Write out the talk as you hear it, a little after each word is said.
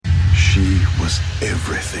She was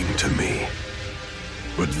everything to me.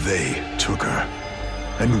 But they took her.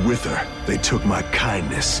 And with her, they took my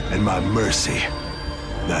kindness and my mercy.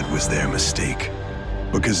 That was their mistake.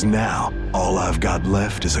 Because now, all I've got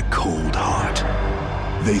left is a cold heart.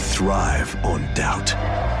 They thrive on doubt.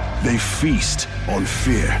 They feast on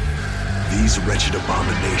fear. These wretched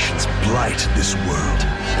abominations blight this world,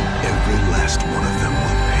 and every last one of them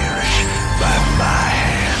will perish by my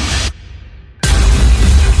hand.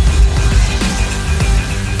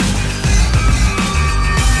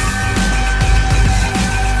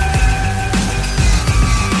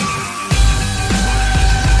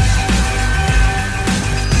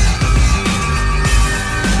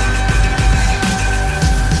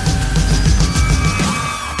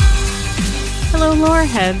 Hello, lore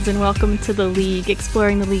heads, and welcome to The League,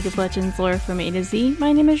 exploring the League of Legends lore from A to Z.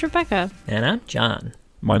 My name is Rebecca. And I'm John.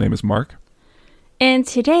 My name is Mark. And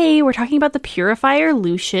today we're talking about the Purifier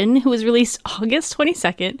Lucian, who was released August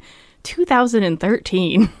 22nd,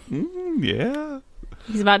 2013. Yeah.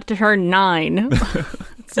 He's about to turn 9.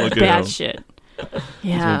 It's Look at bad him. shit.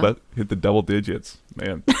 He's Yeah. about to hit the double digits,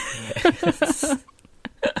 man.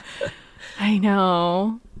 I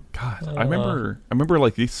know. God, I remember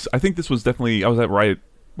like these. I think this was definitely, I was at right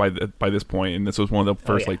by this point, and this was one of the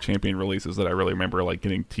first like champion releases that I really remember like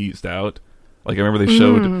getting teased out. Like I remember they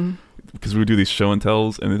showed, because we would do these show and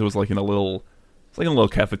tells, and it was like in a little, it's like in a little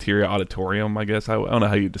cafeteria auditorium, I guess. I don't know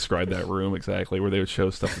how you describe that room exactly, where they would show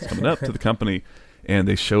stuff that's coming up to the company, and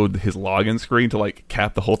they showed his login screen to like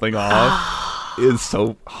cap the whole thing off. It's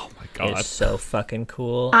so, oh my god, It's so fucking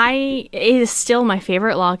cool. It is still my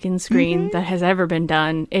favorite login screen that has ever been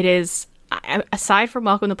done. It is, aside from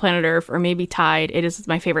Welcome to Planet Earth or maybe Tide, it is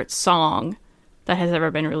my favorite song that has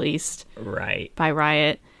ever been released Right. by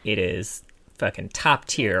Riot. It is fucking top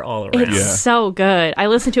tier all around. It's so good. I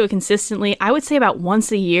listen to it consistently. I would say about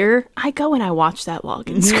once a year, I go and I watch that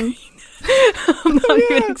login screen. I'm not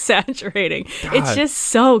even exaggerating. It's just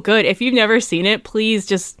so good. If you've never seen it, please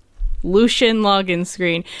just Lucian login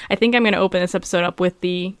screen. I think I'm going to open this episode up with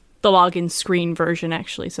the login screen version,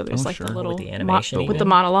 actually. So there's sure. the little With the animation with the even?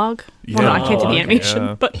 monologue. Yeah. Well, no, I can't do the okay. animation,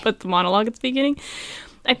 Yeah. but the monologue at the beginning.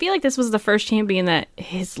 I feel like this was the first champion that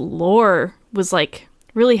his lore was like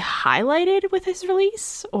really highlighted with his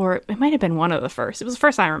release, or it might have been one of the first. It was the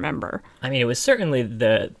first I remember. I mean, it was certainly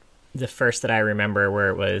the first that I remember where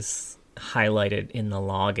it was highlighted in the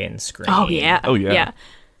login screen. Oh yeah.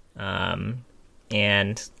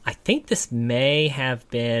 And I think this may have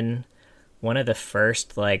been one of the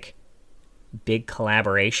first like big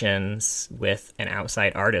collaborations with an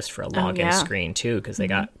outside artist for a login screen too, because they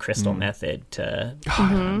got Crystal Method to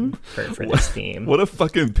for this theme. what a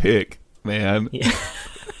fucking pick, man. Yeah.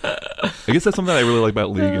 I guess that's something I really like about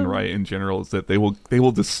League and Riot in general, is that they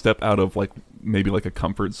will just step out of like maybe like a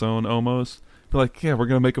comfort zone almost. They're like, yeah, we're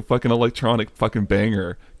gonna make a fucking electronic fucking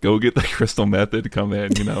banger. Go get the Crystal Method to come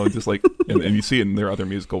in, and just like, and you see it in their other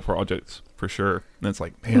musical projects for sure. And it's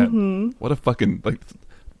like, man, what a fucking like,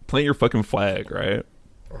 plant your fucking flag, right?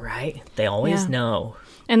 Right. They always Yeah. know.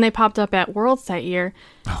 And they popped up at Worlds that year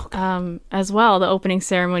as well, the opening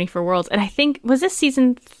ceremony for Worlds. And I think, was this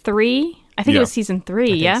season 3? I think it Yeah. was season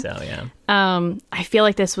 3, I yeah? think so, yeah. I feel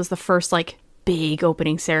like this was the first like big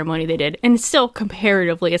opening ceremony they did. And still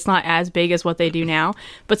comparatively, it's not as big as what they do now.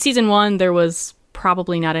 But season 1, there was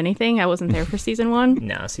probably not anything. I wasn't there for season 1.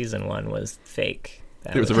 No, season 1 was fake.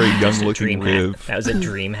 That It was a very young just a looking dream hack. Riv. That was a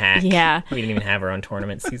dream hack. Yeah. We didn't even have our own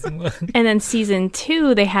tournament season 1. And then season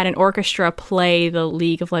 2, they had an orchestra play the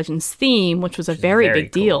League of Legends theme, which was a very very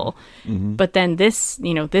big deal. cool. But then this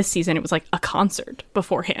season, it was like a concert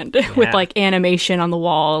beforehand with like animation on the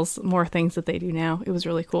walls, more things that they do now. It was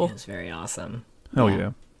really cool. It was very awesome. Hell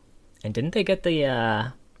yeah. And didn't they get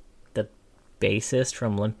the bassist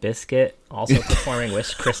from Limp Bizkit also performing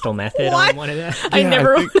with Crystal Method on one of that? I Yeah,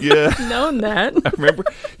 never think- yeah. known that. I remember.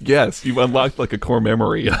 Yes, you unlocked like a core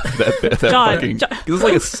memory of that God, fucking. Cause it's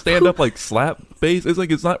like a stand up like slap bass. It's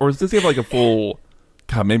like it's not, or does he have like a full?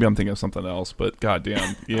 God, maybe I'm thinking of something else. But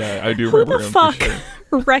goddamn, yeah, I do Who remember the him. fuck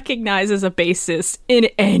For sure. recognizes a bassist in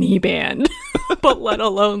any band, but let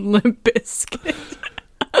alone Limp Bizkit?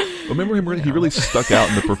 Remember him? He really stuck out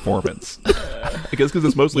in the performance. I guess because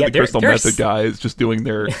it's mostly Yeah, the Crystal there's- Method guys just doing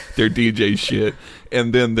their DJ shit,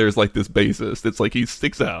 and then there's like this bassist. It's like he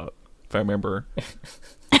sticks out. If I remember.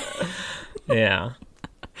 Yeah.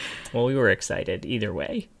 Well, we were excited either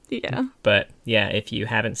way. Yeah. But yeah, if you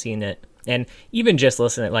haven't seen it, and even just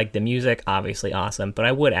listen to like the music, obviously awesome, but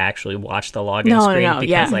I would actually watch the login screen because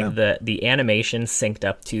yeah. like the animation synced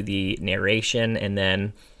up to the narration, and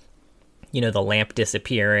then the lamp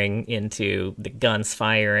disappearing into the guns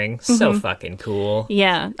firing. So fucking cool.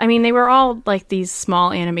 Yeah. I mean, they were all like these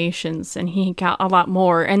small animations, and he got a lot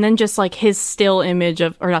more. And then just like his still image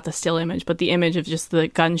of, or not the still image, but the image of just the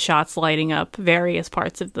gunshots lighting up various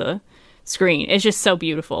parts of the screen. It's just so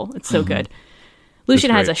beautiful. It's so good.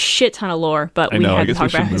 Lucian has a shit ton of lore, but we had to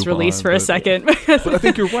talk about his release for a second. But I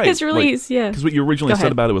think you're right. His release, because what you originally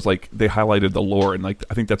said about it was like they highlighted the lore, and like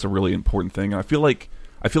I think that's a really important thing. And I feel like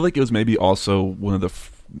it was maybe also one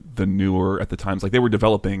of the newer at the times. Like they were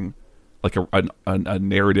developing like a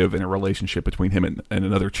narrative and a relationship between him and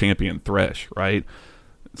another champion, Thresh, right?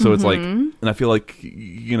 So it's like, and I feel like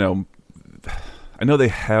I know they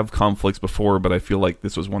have conflicts before, but I feel like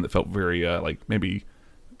this was one that felt very like maybe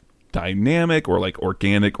dynamic or like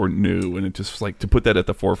organic or new, and it just like to put that at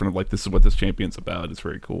the forefront of like this is what this champion's about is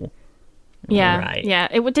very cool. Yeah, right. Yeah.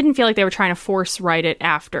 It didn't feel like they were trying to force write it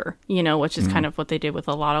after, which is kind of what they did with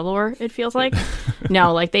a lot of lore, it feels like.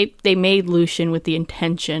 No, like they made Lucian with the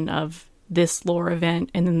intention of this lore event,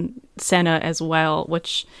 and then Senna as well,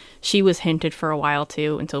 which she was hinted for a while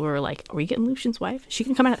too, until we were like, are we getting Lucian's wife? She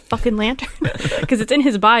can come out at fucking Lantern? Because it's in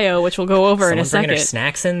his bio, which we'll go over in a second. Bringing her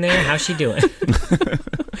snacks in there? How's she doing?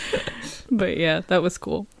 But yeah, that was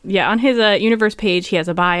cool. Yeah, on his universe page, he has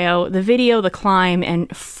a bio, the video, the climb,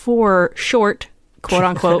 and 4 short,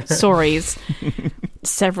 quote-unquote, stories.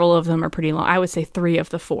 Several of them are pretty long. I would say 3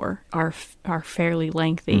 of the 4 are fairly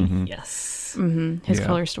lengthy. Yes. His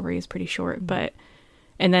color story is pretty short, but...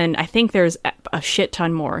 And then I think there's a shit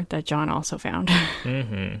ton more that John also found.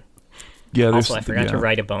 Yeah. Also, I forgot to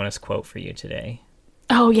write a bonus quote for you today.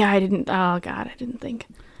 Oh, yeah, I didn't... Oh, God, I didn't think...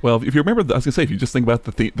 Well, if you remember, I was gonna say, if you just think about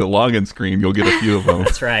the login screen, you'll get a few of them.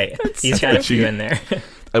 That's right. He's got a few in there.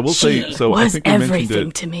 I will say, so was I think you mentioned everything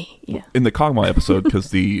it to me. Yeah. in the Kog'Maw episode, because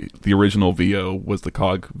the original VO was the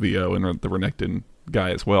Cog VO and the Renekton guy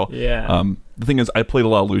as well. Yeah. The thing is, I played a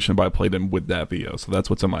lot of Lucian, but I played him with that VO, so that's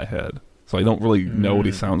what's in my head. So I don't really know what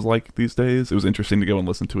he sounds like these days. It was interesting to go and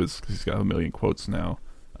listen to his, because he's got a million quotes now.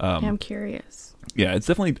 Yeah, I'm curious. Yeah, it's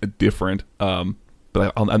definitely different.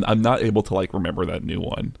 But I'm not able to like remember that new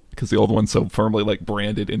one because the old one's so firmly like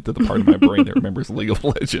branded into the part of my brain that remembers League of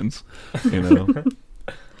Legends, But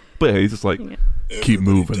yeah, he's just like, keep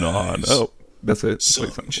moving on. Oh, that's it. So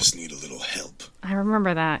just need a little help. I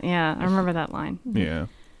remember that. Yeah, I remember that line. Yeah.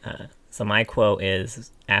 So my quote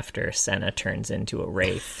is, after Senna turns into a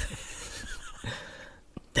wraith.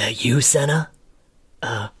 That you, Senna?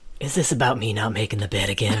 Is this about me not making the bed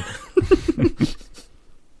again?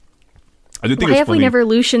 I did think Why it was have funny. we never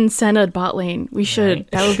Lucian Senna bot lane? We should.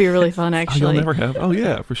 Right. That would be really fun, actually. You'll never have? Oh,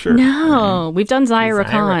 yeah, for sure. No, we've done Zyra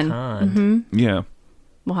Khan. Yeah.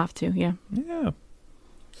 We'll have to, yeah. Yeah.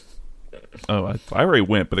 Oh, I already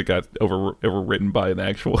went, but it got overwritten by an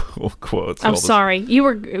actual quote. So I'm sorry. You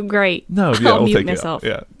were great. No, yeah, I'll mute take myself.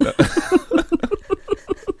 It out. Yeah.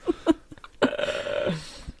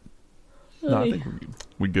 No, I think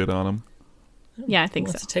we good on him. Yeah, I think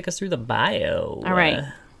so. Let's take us through the bio. All right.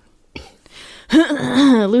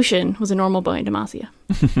 Lucian was a normal boy in Demacia.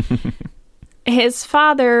 His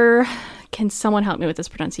father, can someone help me with this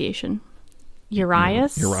pronunciation?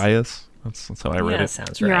 Urias? Urias? That's how I read it.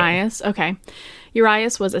 Sounds right. Urias, okay.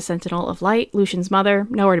 Urias was a sentinel of light, Lucian's mother,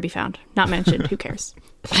 nowhere to be found. Not mentioned, who cares?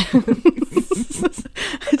 I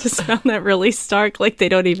just found that really stark, like they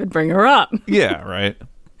don't even bring her up. Yeah, right.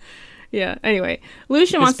 Yeah, anyway.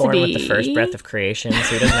 Lucian wants to be... He was born with the first breath of creation,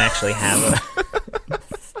 so he doesn't actually have a...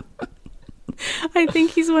 I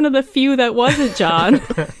think he's one of the few that wasn't, John.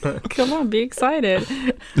 Come on, be excited.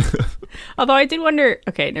 Although I did wonder...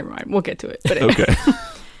 Okay, never mind. We'll get to it. But anyway. Okay.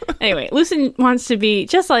 Anyway, Lucian wants to be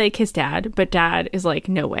just like his dad, but dad is like,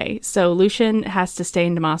 no way. So Lucian has to stay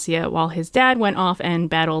in Demacia while his dad went off and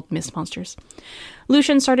battled mist monsters.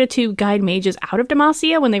 Lucian started to guide mages out of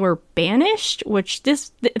Demacia when they were banished, which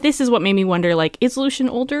this is what made me wonder, like, is Lucian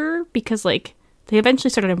older? Because, like, they eventually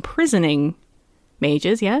started imprisoning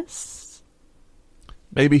mages, yes?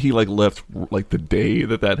 Maybe he, like, left, like, the day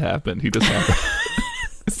that happened. He just happened.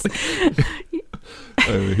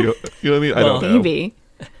 You know what I mean? I don't know. Maybe.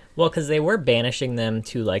 Well, because they were banishing them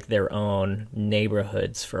to like their own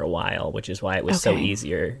neighborhoods for a while, which is why it was so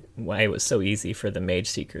easy for the mage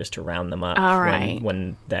seekers to round them up. All right.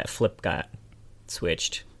 When that flip got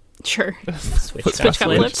switched. Sure. Switch got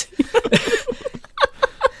flipped.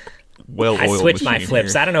 I switched my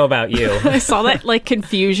flips. I don't know about you. I saw that like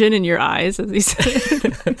confusion in your eyes as he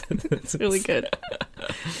said it. It's really good.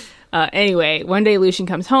 Anyway, one day Lucian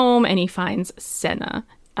comes home and he finds Senna.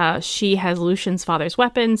 She has Lucian's father's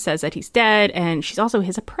weapon, says that he's dead, and she's also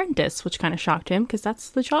his apprentice, which kind of shocked him because that's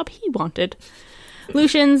the job he wanted.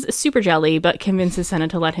 Lucian's super jelly, but convinces Senna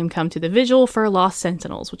to let him come to the vigil for lost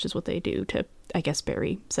sentinels, which is what they do to, I guess,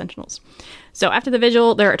 bury sentinels. So after the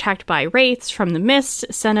vigil, they're attacked by wraiths from the mist.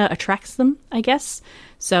 Senna attracts them, I guess.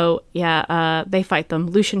 So, yeah, they fight them.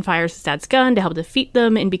 Lucian fires his dad's gun to help defeat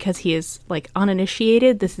them, and because he is, like,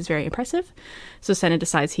 uninitiated, this is very impressive. So Senna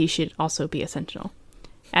decides he should also be a sentinel.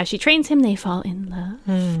 As she trains him, they fall in love.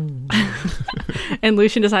 And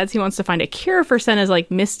Lucian decides he wants to find a cure for Senna's,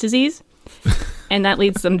 like, mist disease. And that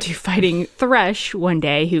leads them to fighting Thresh one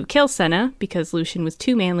day, who kills Senna because Lucian was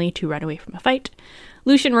too manly to run away from a fight.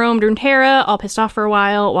 Lucian roamed Runeterra, all pissed off for a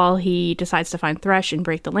while he decides to find Thresh and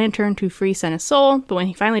break the lantern to free Senna's soul. But when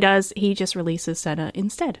he finally does, he just releases Senna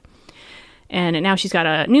instead. And now she's got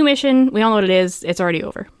a new mission. We all know what it is. It's already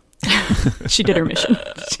over. She did her mission.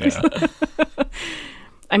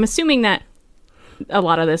 I'm assuming that a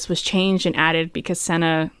lot of this was changed and added because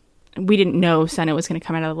Senna... We didn't know Senna was going to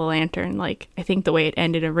come out of the lantern. Like, I think the way it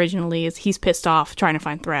ended originally is he's pissed off trying to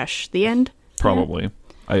find Thresh. The end? Probably.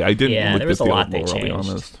 I didn't look there was at a the lot old lore, they I'll be changed.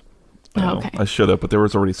 honest. Okay. I should have, but there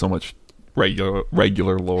was already so much regular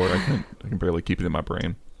lore. I can barely keep it in my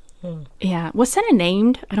brain. Yeah. Was Senna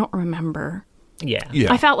named? I don't remember. Yeah.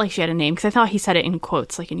 I felt like she had a name because I thought he said it in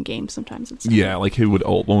quotes, like in games sometimes. And stuff. Yeah, like he would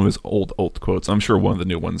one of his old quotes. I'm sure one of the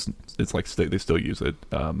new ones. It's like they still use it.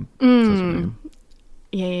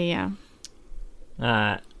 Yeah.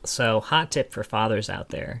 So, hot tip for fathers out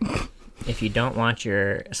there. If you don't want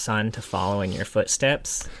your son to follow in your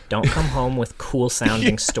footsteps, don't come home with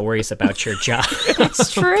cool-sounding stories about your job.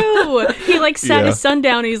 It's true. He like sat his son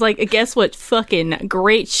down and he's like, guess what fucking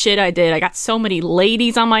great shit I did. I got so many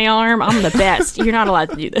ladies on my arm. I'm the best. You're not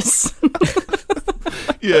allowed to do this.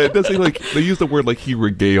 Yeah, it does seem like they use the word like he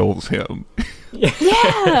regales him. Yeah.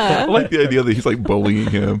 I like the idea that he's like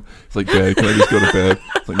bullying him. It's like, Dad, can I just go to bed?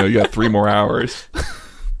 It's like, no, you got 3 more hours.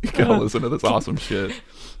 You gotta listen to this awesome shit.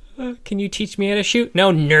 Can you teach me how to shoot?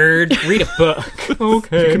 No, nerd. Read a book.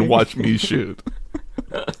 Okay. You can watch me shoot.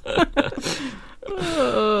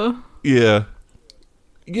 Yeah.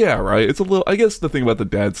 Yeah, right. It's a little... I guess the thing about the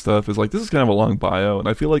dad stuff is, like, this is kind of a long bio, and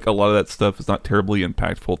I feel like a lot of that stuff is not terribly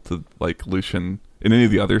impactful to, like, Lucian in any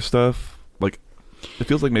of the other stuff. Like, it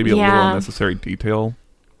feels like maybe a little unnecessary detail.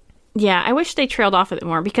 Yeah, I wish they trailed off a bit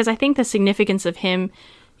more, because I think the significance of him...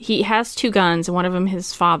 He has 2 guns, and one of them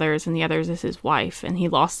his father's, and the other is his wife, and he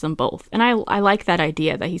lost them both. And I like that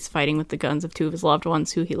idea that he's fighting with the guns of 2 of his loved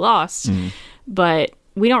ones who he lost. But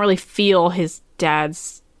we don't really feel his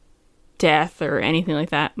dad's death or anything like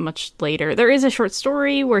that much later. There is a short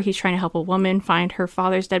story where he's trying to help a woman find her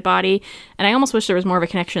father's dead body, and I almost wish there was more of a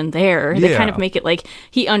connection there. They kind of make it like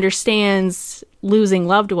he understands losing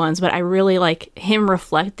loved ones, but I really like him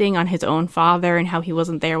reflecting on his own father and how he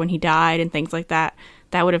wasn't there when he died and things like that.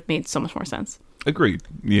 That would have made so much more sense. Agreed.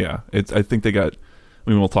 Yeah. I think they got... I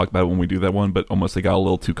mean, we'll talk about it when we do that one, but almost they got a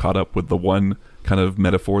little too caught up with the one kind of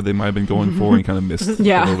metaphor they might have been going for and kind of missed a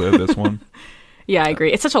little bit of this one. Yeah, I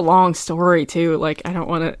agree. It's such a long story, too. Like, I don't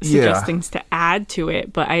want to suggest things to add to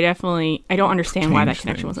it, but I don't understand why that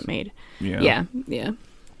connection wasn't made. Yeah.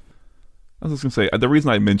 I was just going to say, the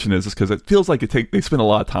reason I mention it is because it feels like they spent a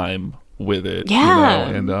lot of time with it. Yeah.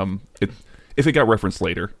 You know? And if it got referenced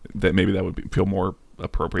later, that maybe that would feel more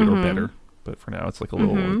appropriate or better. But for now, it's like a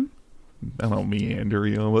little, I don't know, meander,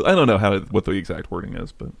 you know? I don't know what the exact wording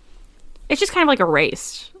is, but... It's just kind of like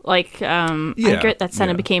erased. Like, I get that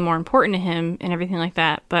Senna became more important to him and everything like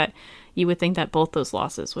that, but you would think that both those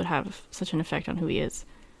losses would have such an effect on who he is.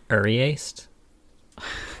 Erased?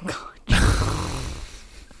 God.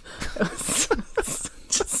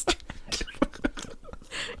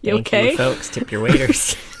 You Thank okay? you, folks. Tip your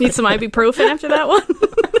waiters. Need some ibuprofen after that one?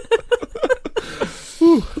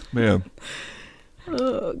 Whew, man.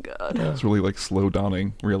 Oh, God. It's really like slow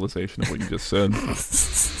dawning realization of what you just said.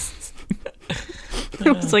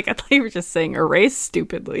 I was like, I thought you were just saying erase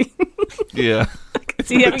stupidly. Yeah. Is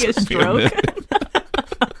he having a stroke?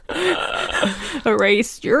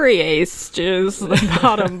 Erase your ace, just the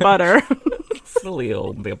bottom butter. Silly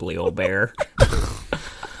old bibbly old bear.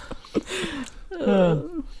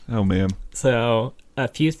 Oh, man. So, a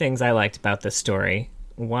few things I liked about this story.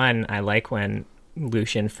 One, I like when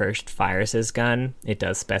Lucian first fires his gun. It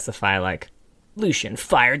does specify, like, Lucian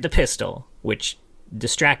fired the pistol, which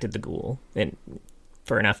distracted the ghoul and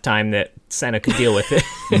for enough time that Senna could deal with it.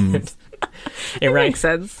 It makes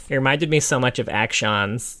sense. It reminded me so much of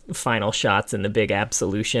Action's final shots in the big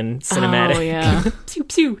Absolution cinematic. Oh, yeah. Pew,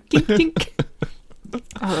 pew, dink, dink.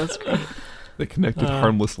 Oh, that's great. They connected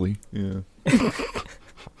harmlessly. Yeah.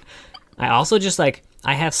 I also just I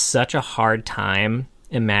have such a hard time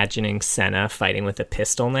imagining Senna fighting with a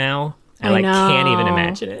pistol now. I can't even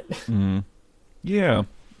imagine it. Yeah.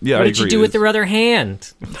 Yeah, what did you do with your other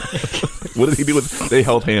hand? What did he do with... They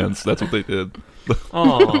held hands. That's what they did.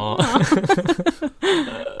 Aww.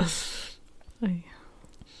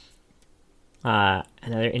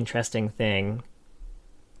 Another interesting thing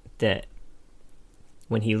that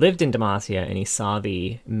when he lived in Demacia and he saw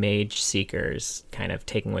the mage seekers kind of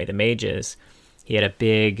taking away the mages, he had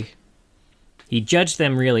he judged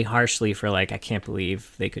them really harshly for like, I can't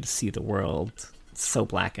believe they could see the world so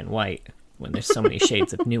black and white when there's so many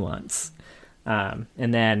shades of nuance. And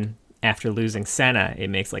then after losing Senna, it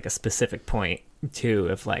makes like a specific point too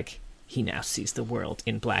of like, he now sees the world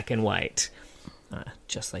in black and white.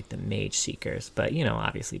 Just like the Mage Seekers, but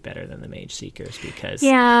obviously better than the Mage Seekers because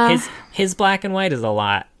his black and white is a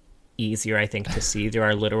lot easier, I think, to see. There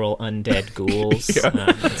are literal undead ghouls.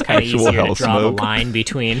 It's kind of easier to draw the line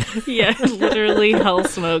between. Literally hell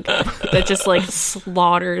smoke that just like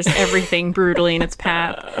slaughters everything brutally in its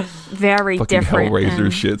path. Very fucking different.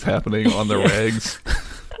 Hellraiser shit's happening on the regs.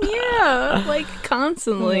 Yeah, like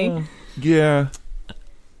constantly. Yeah,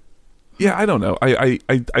 I don't know. I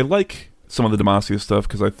like some of the Demacia stuff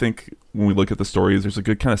because I think when we look at the stories, there's a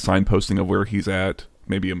good kind of signposting of where he's at,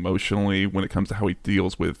 maybe emotionally, when it comes to how he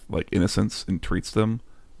deals with like innocents and treats them,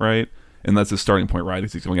 right? And that's his starting point, right?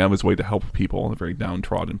 Is he's going out of his way to help people in a very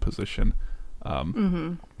downtrodden position.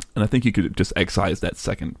 And I think you could just excise that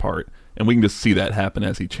second part, and we can just see that happen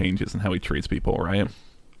as he changes and how he treats people, right?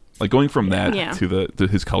 Like going from that to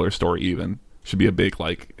his color story even should be a big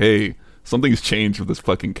like, hey, something's changed with this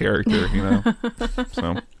fucking character,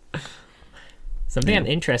 So. Something I'm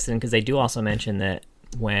interested in, because they do also mention that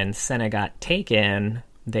when Senna got taken,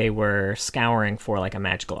 they were scouring for like a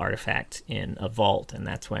magical artifact in a vault, and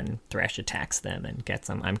that's when Thresh attacks them and gets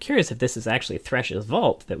them. I'm curious if this is actually Thresh's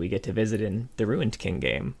vault that we get to visit in the Ruined King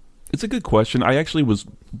game. It's a good question. I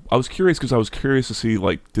was curious because I was curious to see,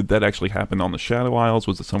 like, did that actually happen on the Shadow Isles?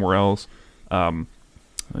 Was it somewhere else? And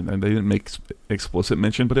they didn't make explicit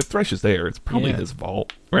mention, but if Thresh is there, it's probably his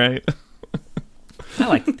vault, right? I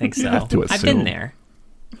like to think so. I've been there.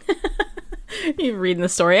 You're reading the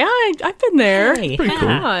story. I've been there. Hey, pretty cool.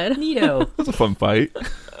 God. Neato. That's a fun fight.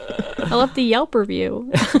 I left the Yelp review.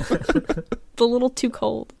 It's a little too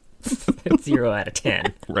cold. 0 out of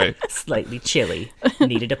 10. Right. Slightly chilly.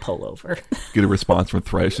 Needed a pullover. Get a response from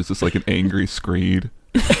Thresh. It's just like an angry screed.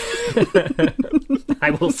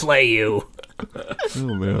 I will slay you.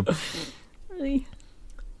 Oh, man. Really?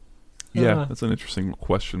 Yeah, that's an interesting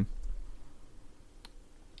question.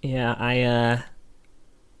 Yeah,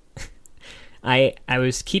 I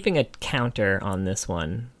was keeping a counter on this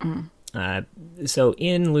one. So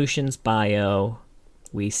in Lucian's bio,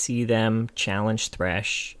 we see them challenge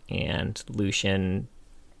Thresh, and Lucian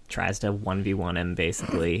tries to 1v1 him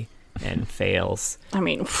basically and fails. I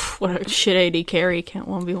mean, what a shit AD carry can't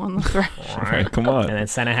 1v1 the Thresh. Right, come on. And then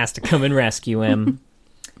Senna has to come and rescue him.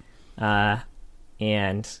 And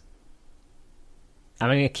I'm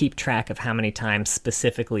going to keep track of how many times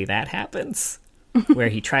specifically that happens, where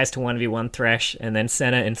he tries to 1v1 Thresh, and then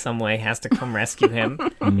Senna in some way has to come rescue him.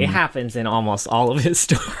 It happens in almost all of his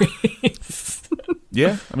stories.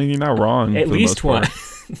 Yeah, I mean, you're not wrong. At least one.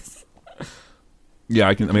 Yeah,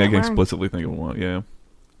 I can explicitly think of one. Yeah.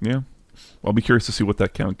 Well, I'll be curious to see what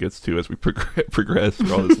that count gets to as we progress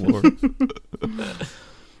through all this lore.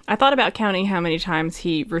 I thought about counting how many times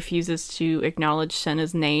he refuses to acknowledge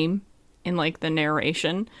Senna's name in like the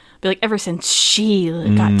narration. Be like, ever since she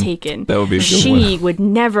got taken, that would be a good she one. would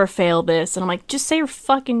never fail this. And I'm like, just say her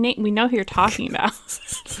fucking name. We know who you're talking about.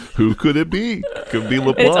 Who could it be? Could be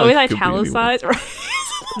LeBlanc. And it's always italicized.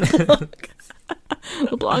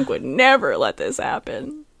 LeBlanc would never let this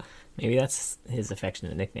happen. Maybe that's his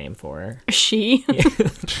affectionate nickname for her. She? Yeah.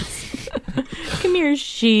 Come here,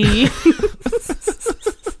 she.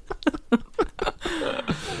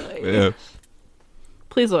 Yeah.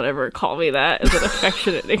 Please don't ever call me that as an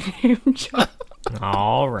affectionate nickname, John.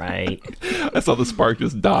 All right. I saw the spark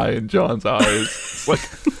just die in John's eyes. It's like,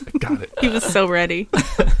 I got it. He was so ready. Now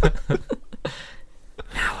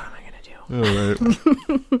what am I going to do? All right.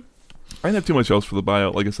 I didn't have too much else for the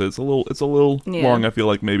bio. Like I said, it's a little long. I feel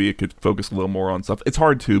like maybe it could focus a little more on stuff. It's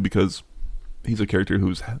hard too because he's a character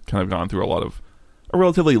who's kind of gone through a lot of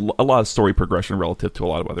story progression relative to a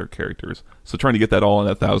lot of other characters. So trying to get that all in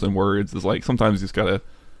 1,000 words is like sometimes you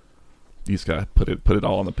just gotta put it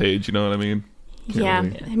all on the page. You know what I mean?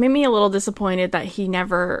 It made me a little disappointed that he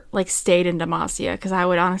never like stayed in Demacia, because I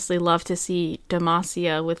would honestly love to see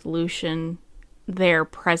Demacia with Lucian there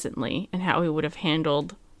presently and how he would have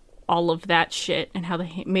handled all of that shit and how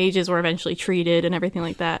the mages were eventually treated and everything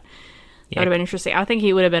like that. That would have been interesting. I think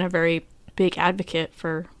he would have been a very big advocate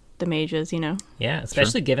for the mages, you know? Yeah,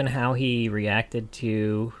 especially given how he reacted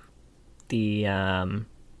to the, in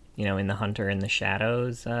the Hunter in the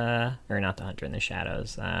Shadows, or not the Hunter in the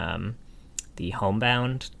Shadows, the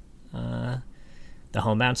Homebound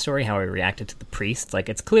story, how he reacted to the priests. Like,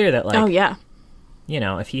 it's clear that, like, oh yeah,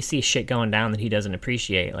 if he sees shit going down that he doesn't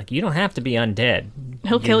appreciate, like, you don't have to be undead.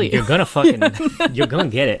 He'll kill you. You're gonna fucking, you're gonna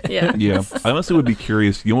get it. Yeah. Yeah, I honestly would be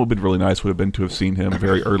curious. You know what would have been really nice would have been to have seen him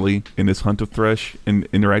very early in his hunt of Thresh and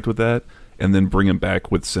interact with that, and then bring him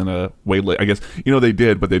back with Senna way late. I guess, they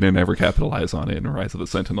did, but they didn't ever capitalize on it in Rise of the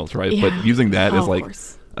Sentinels, right? Yeah. But using that as, Of like,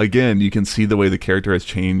 course. again, you can see the way the character has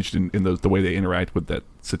changed in the way they interact with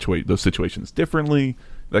those situations differently.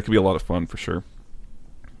 That could be a lot of fun for sure.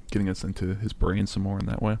 Getting us into his brain some more in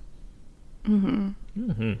that way. All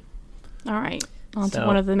right. On to So-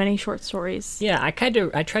 one of the many short stories. Yeah, I tried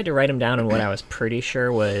to write them down in what I was pretty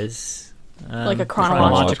sure was Like a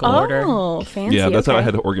chronological order. Oh, fancy. Yeah, that's how I okay.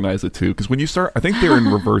 had to organize it too. Because when you start, I think they're in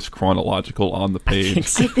reverse chronological on the page. think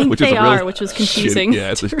so. I think which is they a real are, which was confusing.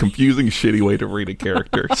 Yeah, it's a confusing, shitty way to read a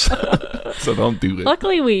character. So don't do it.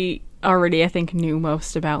 Luckily, we already, I think, knew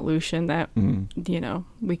most about Lucian that,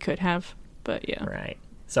 we could have. But yeah. Right.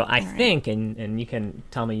 So I think, and you can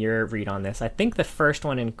tell me your read on this, I think the first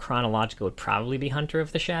one in chronological would probably be Hunter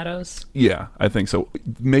of the Shadows. Yeah, I think so.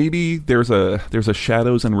 Maybe there's a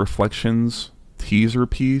Shadows and Reflections teaser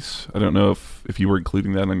piece. I don't know if you were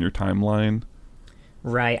including that on your timeline.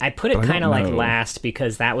 Right. I put it But I kind of don't like know. last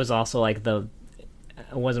because that was also like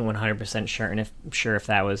I wasn't 100% sure if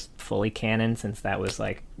that was fully canon, since that was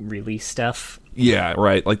like release stuff. Yeah,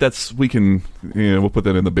 right. Like we'll put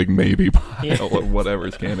that in the big maybe pile or whatever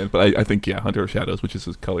is canon. But I think, Hunter of Shadows, which is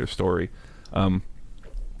his color story. I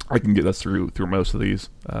can get us through most of these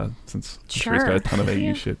since I'm sure he's got a ton of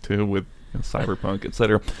AU shit too with Cyberpunk,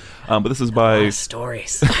 etc. But this is by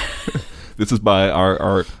Stories. this is by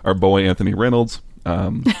our boy Anthony Reynolds,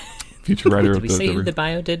 future writer Did of we the. say who the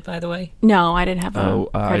bio did, by the way? No, I didn't have a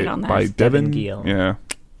credit on that. By Devin Gill. Yeah,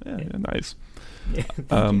 nice.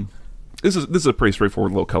 This is a pretty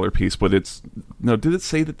straightforward little color piece, but did it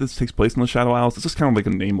say that this takes place in the Shadow Isles? It's just kind of like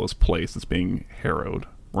a nameless place that's being harrowed,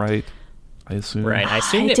 right? I assume. Right. I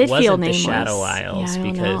assumed It it did feel wasn't the nameless. Shadow Yeah, Isles I don't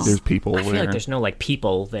know. because There's people I feel there. like there's no like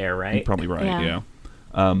people there, right? You're probably right, Yeah.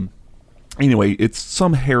 yeah. Anyway, it's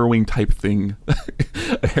some harrowing type thing.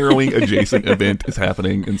 A harrowing adjacent event is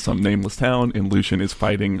happening in some nameless town, and Lucian is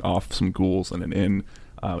fighting off some ghouls in an inn.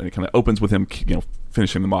 And it kind of opens with him,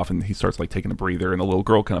 finishing them off, and he starts like taking a breather, and a little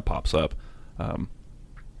girl kind of pops up.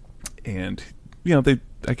 And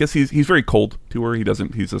I guess he's very cold to her. He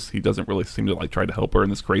doesn't really seem to like try to help her in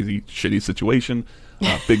this crazy shitty situation.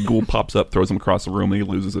 Big ghoul pops up, throws him across the room, and he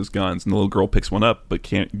loses his guns. And the little girl picks one up but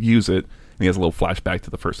can't use it. And he has a little flashback to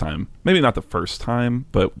the first time, maybe not the first time,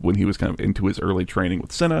 but when he was kind of into his early training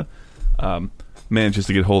with Senna, manages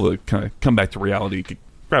to get hold of, kind of come back to reality,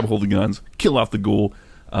 grab a hold of the guns, kill off the ghoul,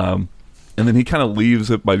 and then he kind of leaves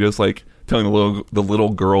it by just like telling the little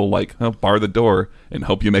girl, like, bar the door and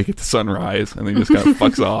hope you make it to sunrise, and then he just kind of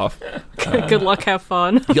fucks off. Good luck, have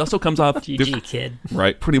fun. He also comes off GG, kid.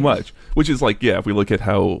 right, pretty much, which is like, if we look at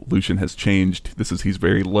how Lucian has changed, he's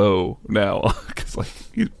very low now, because like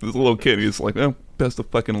he's a little kid, he's like, best of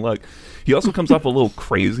fucking luck. He also comes off a little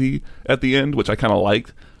crazy at the end, which I kind of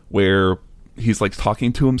liked, where he's like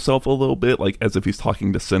talking to himself a little bit, like as if he's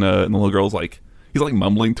talking to Senna, and the little girl's like, he's like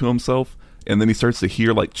mumbling to himself. And then he starts to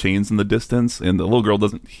hear like chains in the distance, and the little girl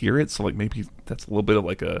doesn't hear it. So like maybe that's a little bit of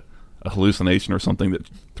like a hallucination or something that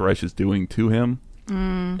Thresh is doing to him.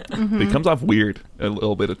 Mm-hmm. But he comes off weird a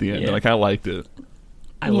little bit at the end, and I kind of liked it.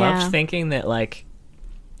 I loved thinking that like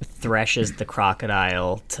Thresh is the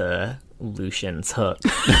crocodile to Lucian's hook.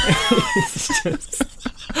 It's just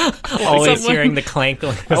always hearing the clank.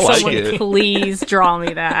 like Someone it. please draw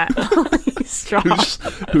me that. Please draw.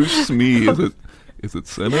 Who's Smee? Is it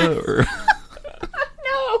Senna or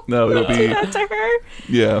no? It'll be that to her.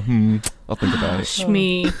 yeah. I'll think about it.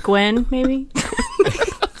 Shmi, Gwen, maybe.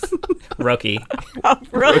 Rookie.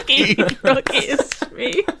 Rookie is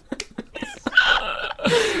Shmi.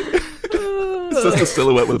 It's just a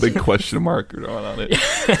silhouette with a big question mark drawn on it.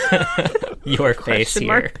 Your face Question here.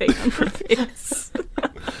 mark big on her face.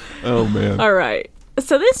 Oh man. All right.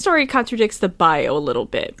 So this story contradicts the bio a little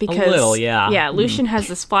bit because little, yeah. Yeah, Lucian has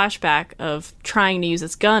this flashback of trying to use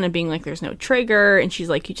his gun and being like, "There's no trigger," and she's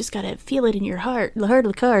like, "You just gotta feel it in your heart, the heart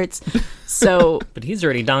of the cards." So, But he's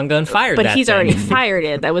already gun fired. but that he's thing. already fired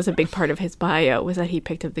it. That was a big part of his bio, was that he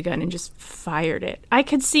picked up the gun and just fired it. I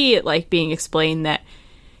could see it like being explained that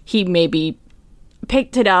he maybe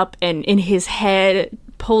picked it up and in his head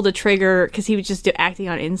pulled a trigger because he was just acting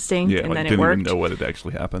on instinct, and then it worked. Didn't even know what had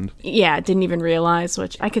actually happened. Yeah, didn't even realize,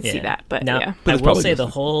 which I could see that, but now, yeah. But I will say the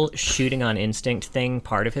whole shooting on instinct thing,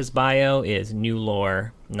 part of his bio is new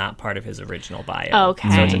lore, not part of his original bio.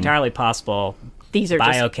 Okay. So it's entirely possible These are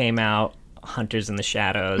bio came out, Hunters in the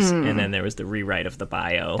Shadows, and then there was the rewrite of the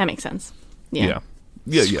bio. That makes sense. Yeah.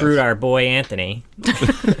 Screwed our boy Anthony.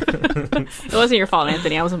 It wasn't your fault,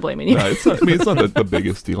 Anthony. I wasn't blaming you. No, it's not the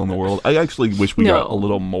biggest deal in the world. I actually wish we got a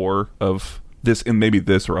little more of this, and maybe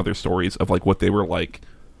this or other stories of like what they were like.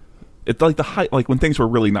 It's like like when things were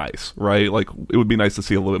really nice, right? Like it would be nice to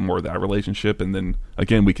see a little bit more of that relationship, and then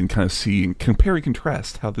again we can kind of see and compare and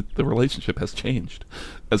contrast how the relationship has changed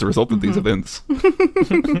as a result of these events.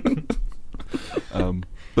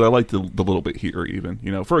 But I like the little bit here,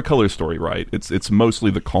 even for a color story, right? It's mostly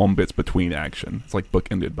the calm bits between action. It's like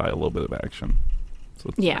bookended by a little bit of action. So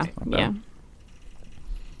yeah.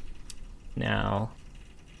 Now,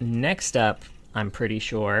 next up, I'm pretty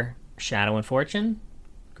sure Shadow and Fortune,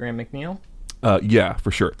 Graham McNeil. Yeah,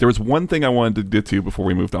 for sure. There was one thing I wanted to get to before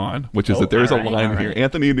we moved on, which is that there's a line here.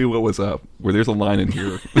 Anthony knew what was up, where there's a line in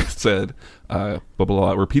here that said, blah, blah,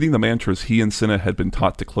 blah, repeating the mantras he and Cinna had been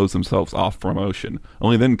taught to close themselves off from emotion.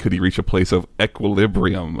 Only then could he reach a place of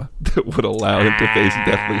equilibrium that would allow him to face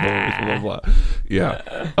deathly horrors, blah, blah, blah.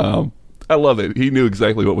 Yeah. I love it. He knew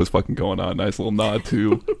exactly what was fucking going on. Nice little nod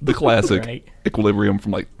to the classic Equilibrium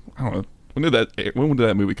from I don't know, when did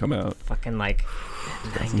that movie come out? Fucking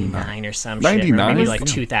 99 or some 99? shit. Maybe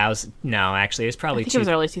 2000. No, actually, it was probably... I think it was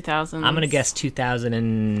early 2000s. I'm going to guess 2000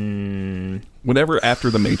 and... Whenever after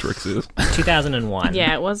The Matrix is. 2001.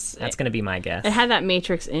 Yeah, it was... That's going to be my guess. It had that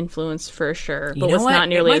Matrix influence for sure, but was not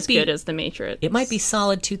nearly as good as The Matrix. It might be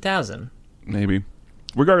solid 2000. Maybe.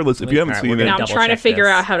 Regardless, if you haven't seen it... Now I'm trying to figure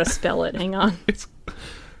out how to spell it. Hang on.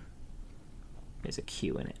 There's a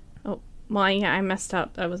Q in it. Oh, well, yeah, I messed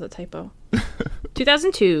up. That was a typo.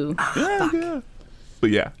 2002. Yeah. But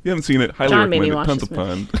yeah, you haven't seen it. Highly recommend it. Tons of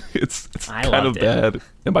fun. It's kind of bad,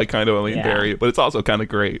 and by kind of I mean very, but it's also kind of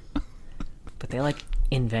great. But they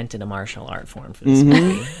invented a martial art form for this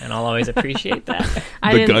movie, and I'll always appreciate that.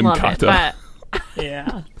 I didn't love it, but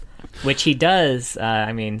yeah, which he does.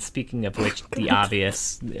 I mean, speaking of which, the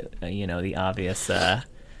obvious, the obvious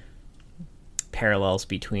parallels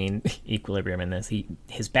between Equilibrium and this.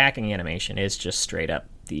 His backing animation is just straight up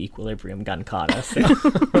the Equilibrium gun kata. So.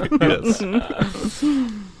 Yes.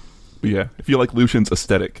 Yeah, if you like Lucian's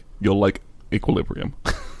aesthetic, you'll like Equilibrium.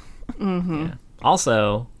 Yeah.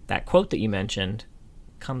 Also, that quote that you mentioned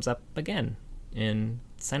comes up again in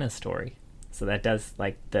Senna's story. So that does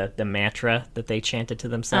the mantra that they chanted to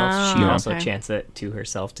themselves. She also chants it to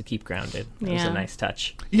herself to keep grounded. That was a nice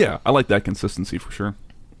touch. Yeah, I like that consistency for sure.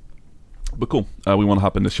 But cool. We want to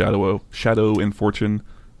hop into Shadow and Fortune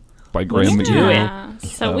by Graham McNeil. Yeah.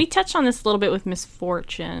 So we touched on this a little bit with Miss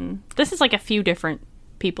Fortune. This is a few different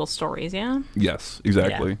people's stories, yeah? Yes,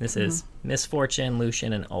 exactly. Yeah, this is Miss Fortune,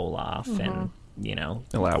 Lucian, and Olaf, and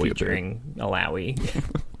Alawi featuring Alawi.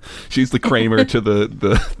 She's the Kramer to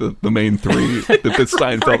the main three that this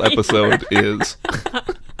Seinfeld episode is.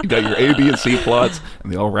 You got your A, B, and C plots,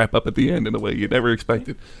 and they all wrap up at the end in a way you never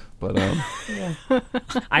expected. But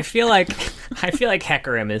I feel like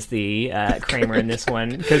Hecarim is the Kramer in this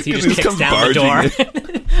one because he just kicks down the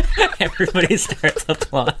door. Everybody starts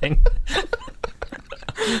applauding.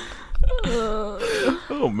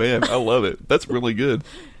 Oh man, I love it. That's really good.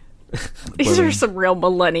 These are some real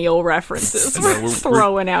millennial references we're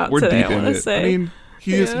throwing out today, I want to say. I mean,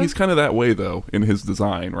 he's kind of that way though in his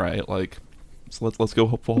design, right? So let's go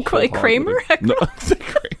full. Like Kramer? No,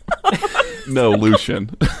 no,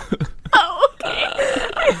 Lucian. Oh, okay.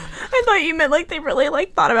 I thought you meant they really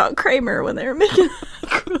thought about Kramer when they were making.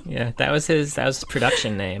 Yeah, that was his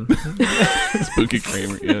production name. Spooky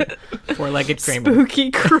Kramer. Yeah. Four-legged Kramer.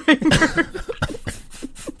 Spooky Kramer.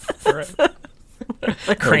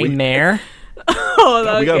 Kramer.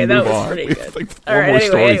 Oh, okay, that was pretty good. All right,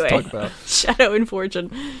 anyway. To talk about. Shadow and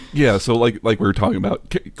Fortune. Yeah, so like we were talking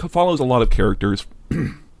about, follows a lot of characters.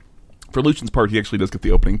 For Lucian's part, he actually does get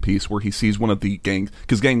the opening piece where he sees one of the gangs,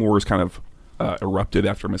 because gang wars kind of erupted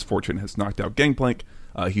after Miss Fortune has knocked out Gangplank.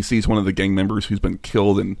 He sees one of the gang members who's been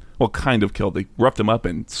killed, kind of killed. They roughed him up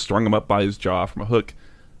and strung him up by his jaw from a hook,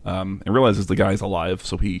 and realizes the guy's alive,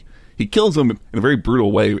 so he kills him in a very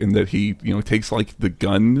brutal way in that he takes the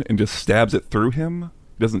gun and just stabs it through him.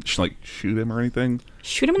 He doesn't shoot him or anything.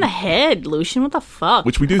 Shoot him in the head, Lucian. What the fuck?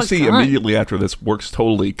 Which we do see immediately after this works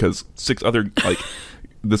totally, because 6 other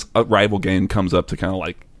this rival gang comes up to kind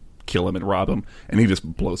of kill him and rob him, and he just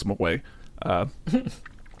blows him away.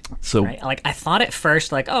 So right. I thought at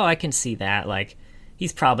first oh, I can see that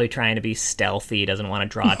he's probably trying to be stealthy, doesn't want to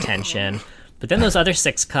draw attention. But then those other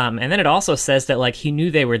 6 come, and then it also says that, like, he knew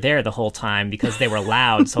they were there the whole time because they were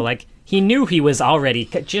loud. So, like, he knew he was already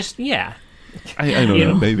I don't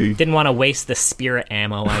know, maybe. Didn't want to waste the spirit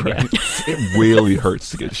ammo, I guess. It really hurts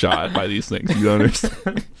to get shot by these things. You don't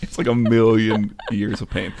understand? It's like a million years of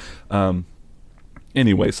pain.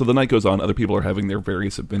 Anyway, so the night goes on. Other people are having their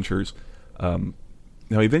various adventures. Now,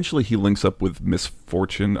 eventually he links up with Miss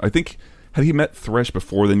Fortune. I think... Had he met Thresh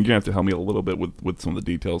before then? You're going to have to help me a little bit with some of the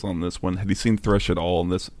details on this one. Had he seen Thresh at all in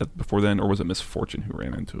this before then, or was it Miss Fortune who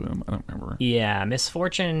ran into him? I don't remember. Yeah, Miss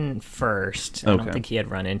Fortune first. I don't think he had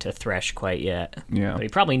run into Thresh quite yet. Yeah. But he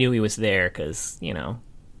probably knew he was there because,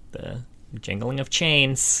 the jingling of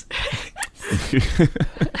chains.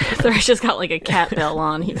 Thresh just got like a cat bell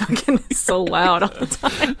on. He fucking is so loud all the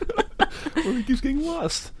time. Well, he keeps getting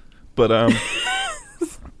lost. But,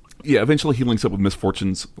 yeah, eventually he links up with Miss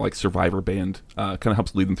Fortune's like survivor band, kind of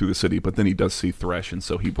helps lead them through the city, but then he does see Thresh, and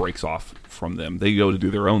so he breaks off from them. They go to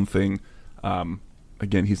do their own thing.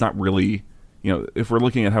 Again, he's not really, if we're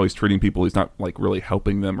looking at how he's treating people, he's not like really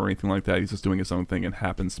helping them or anything like that. He's just doing his own thing and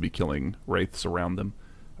happens to be killing wraiths around them.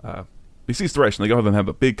 He sees Thresh, and they go have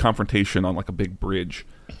a big confrontation on like a big bridge.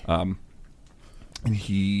 And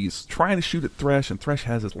he's trying to shoot at Thresh, and Thresh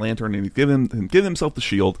has his lantern, and he's giving himself the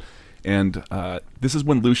shield. And this is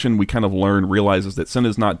when Lucian, we kind of realizes that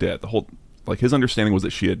Senna's not dead. The whole, like, his understanding was that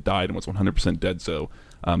she had died and was 100% dead. So,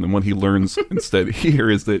 and what he learns instead here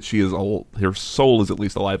is that her soul is at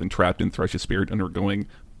least alive and trapped in Thresh's spirit, undergoing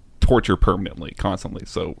torture permanently, constantly.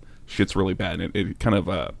 So shit's really bad, and it kind of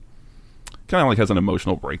like has an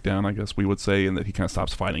emotional breakdown, I guess we would say, and that he kind of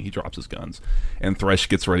stops fighting. He drops his guns, and Thresh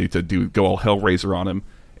gets ready to go all Hellraiser on him.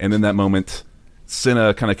 And in that moment,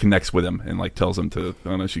 Senna kind of connects with him and like tells him to, I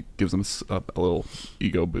don't know, she gives him a little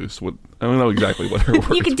ego boost. I don't know exactly what her words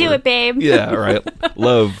You can do were. it, babe. Yeah, right.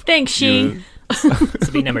 Love. Thanks, she. This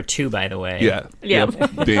will be number 2, by the way. Yeah.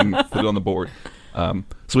 Yep. Ding. Put it on the board.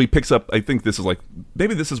 So he picks up, I think this is like,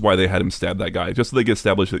 maybe this is why they had him stab that guy, just so they get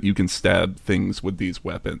established that you can stab things with these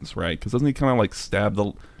weapons, right? Because doesn't he kind of like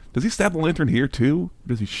does he stab the lantern here too? Or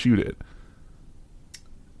does he shoot it?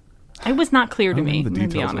 It was not clear to I don't me, know the to be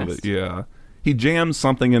details of honest. it. Yeah. He jams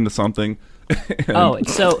something into something.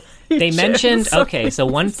 So they mentioned, so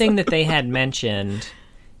one thing that they had mentioned,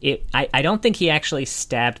 I don't think he actually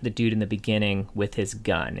stabbed the dude in the beginning with his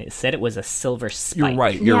gun. It said it was a silver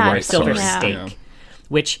spike. You're right. Silver Sorry. stake,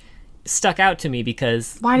 which stuck out to me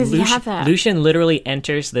because why does he have that? Lucian literally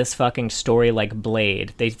enters this fucking story like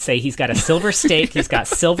Blade. They say he's got a silver stake, he's got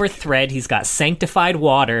silver thread, he's got sanctified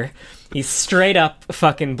water. He's straight up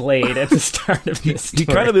fucking Blade at the start of this story. He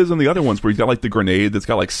kind of is in the other ones where he's got like the grenade that's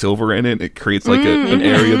got like silver in it. It creates like an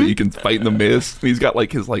area that you can fight in the mist. And he's got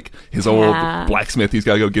like his old blacksmith he's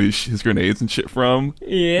got to go get his grenades and shit from.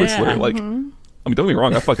 Yeah. Whistler, I mean, don't get me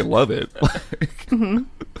wrong, I fucking love it.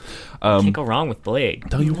 Can't go wrong with Blade.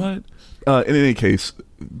 Tell you what. In any case,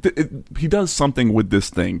 he does something with this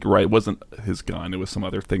thing, right? It wasn't his gun. It was some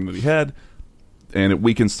other thing that he had. And it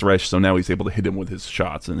weakens Thresh, so now he's able to hit him with his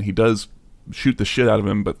shots. And he does shoot the shit out of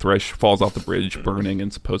him, but Thresh falls off the bridge, burning,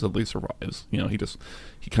 and supposedly survives. He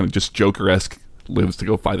kind of just Joker-esque lives to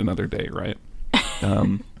go fight another day, right?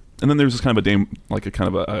 And then there's this kind of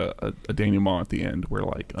a denouement at the end where,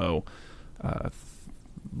 like,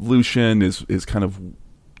 Lucian is kind of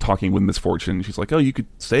talking with Miss Fortune. She's like, oh, you could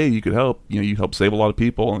help. You help save a lot of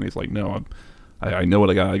people. And he's like, no, I know what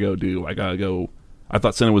I gotta go do. I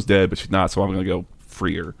thought Senna was dead, but she's not, so I'm going to go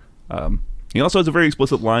free her. He also has a very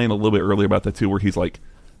explicit line a little bit earlier about that, too, where he's like,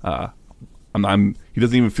 he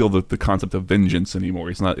doesn't even feel the concept of vengeance anymore.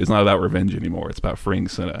 It's not about revenge anymore. It's about freeing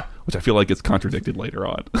Senna, which I feel like gets contradicted later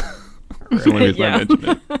on. That's the only reason I mentioned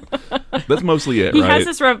it. That's mostly it, right?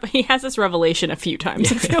 He has this revelation a few times,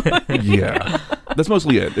 I feel like. Yeah. That's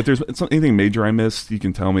mostly it. If there's anything major I missed, you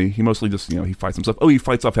can tell me. He mostly just, he fights himself. Oh, he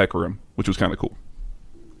fights off Hecarim, which was kind of cool.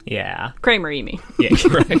 Yeah. Kramer, you mean? Yeah,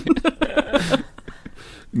 right.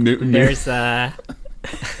 There's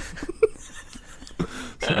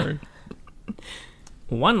Sorry.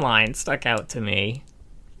 One line stuck out to me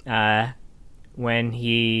when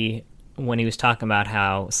he was talking about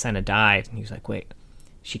how Senna died, and he was like, wait,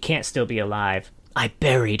 she can't still be alive. I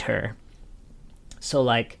buried her. So,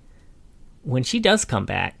 like, when she does come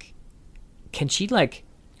back, could she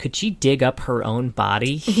dig up her own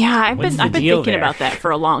body? Yeah, I've been thinking about that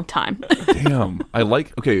for a long time. Damn.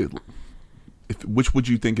 Which would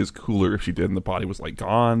you think is cooler if she did and the body was like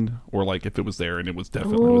gone, or like if it was there and it was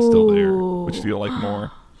definitely was still there? Which do you like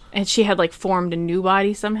more? And she had like formed a new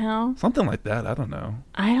body somehow? Something like that. I don't know.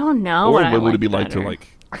 I don't know. Or what would it be like to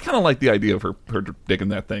I kind of like the idea of her digging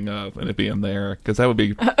that thing up and it being there, because that would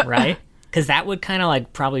be right. Because that would kind of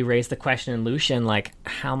like probably raise the question in Lucian, like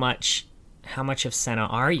how much of Senna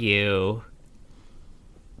are you?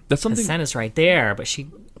 That's something. Senna's right there, but she.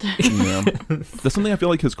 Yeah. That's something I feel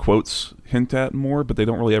like his quotes hint at more, but they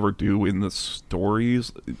don't really ever do in the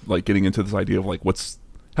stories. Like getting into this idea of like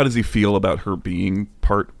how does he feel about her being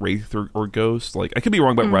part wraith or ghost? Like I could be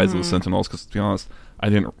wrong about Rise of the Sentinels, because to be honest, I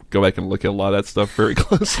didn't go back and look at a lot of that stuff very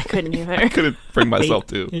closely. I couldn't either. I couldn't bring myself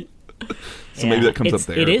to. So maybe that comes up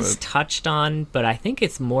there. It is touched on, but I think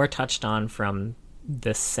it's more touched on from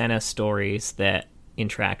the Senna stories that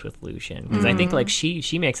interact with Lucian. Because I think like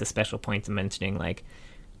she makes a special point of mentioning like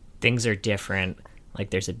things are different,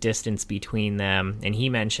 like there's a distance between them, and he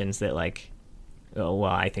mentions that like, oh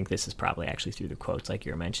well, I think this is probably actually through the quotes like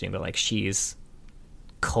you were mentioning, but like she's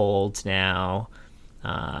cold now,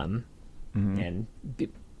 and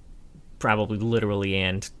probably literally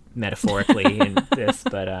and metaphorically in this,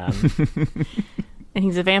 but and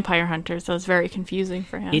he's a vampire hunter, so it's very confusing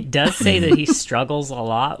for him. It does say that he struggles a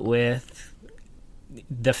lot with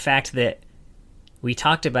the fact that we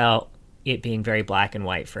talked about it being very black and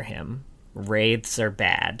white for him. Wraiths are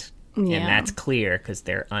bad, and that's clear because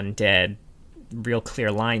they're undead. Real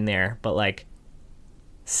clear line there, but like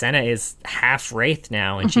Senna is half wraith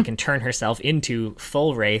now, and she can turn herself into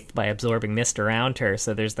full wraith by absorbing mist around her.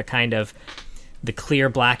 So there's the kind of the clear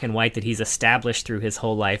black and white that he's established through his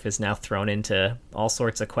whole life is now thrown into all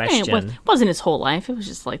sorts of question. It wasn't his whole life. It was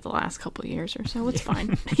just like the last couple of years or so. It's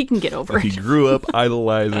fine. He can get over it. He grew up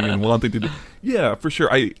idolizing and wanting to do... Yeah, for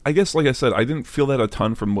sure. I guess, like I said, I didn't feel that a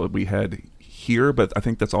ton from what we had here, but I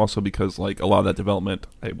think that's also because like a lot of that development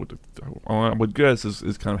I would guess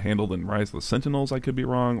is kind of handled in Rise of the Sentinels. I could be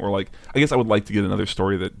wrong, or like I guess I would like to get another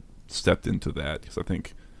story that stepped into that, because I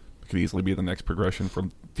think it could easily be the next progression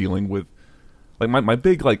from dealing with like my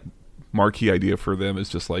big like marquee idea for them is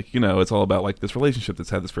just like, it's all about like this relationship that's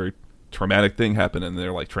had this very traumatic thing happen, and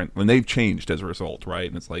they're like and they've changed as a result, right?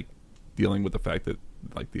 And it's like dealing with the fact that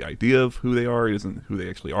like the idea of who they are isn't who they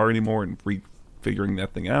actually are anymore, and figuring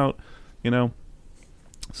that thing out,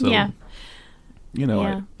 So yeah.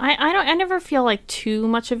 I never feel like too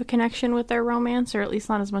much of a connection with their romance, or at least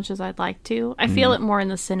not as much as I'd like to. I feel it more in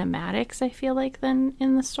the cinematics, I feel like, than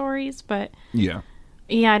in the stories, but yeah,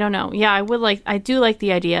 I don't know. Yeah, I do like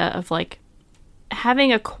the idea of like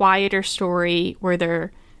having a quieter story where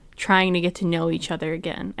they're trying to get to know each other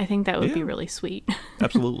again. I think that would be really sweet.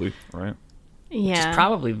 Absolutely, right. Yeah. Which is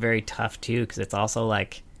probably very tough too, because it's also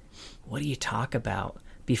like, what do you talk about?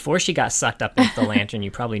 Before she got sucked up into the lantern,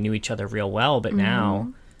 you probably knew each other real well, but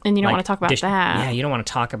now... And you don't want to talk about that. Yeah, you don't want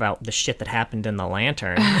to talk about the shit that happened in the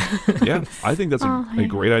lantern. Yeah, I think that's a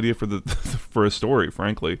great idea for a story,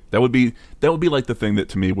 frankly. That would be like the thing that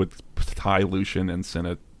to me would tie Lucian and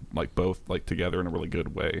Senna like both like together in a really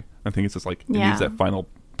good way. I think it's just like it needs that final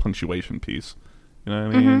punctuation piece. You know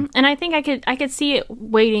what I mean? And I think I could see it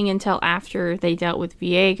waiting until after they dealt with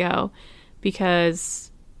Viego, because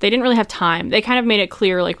they didn't really have time. They kind of made it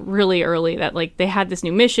clear, like, really early that, like, they had this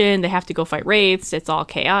new mission. They have to go fight wraiths. It's all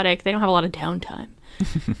chaotic. They don't have a lot of downtime.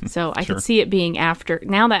 So I could see it being after,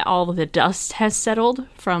 now that all of the dust has settled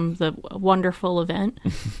from the wonderful event,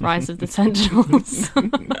 Rise of the Sentinels.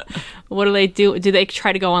 What do they do? Do they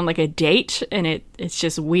try to go on, like, a date, and it's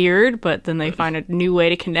just weird, but then they find a new way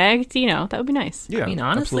to connect? That would be nice. Yeah, I mean,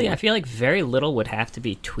 honestly, absolutely. I feel like very little would have to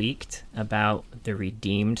be tweaked about the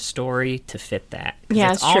redeemed story to fit that.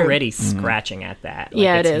 Yeah, it's it's true. already scratching at that.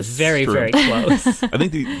 Yeah, it's it is. very, True. very close. I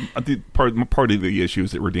think the part of the issue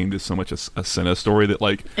is that Redeemed is so much a Senna story that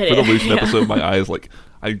like It for the is, Lucian yeah. episode, my eyes like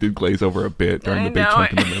I did glaze over a bit during I the big know. chunk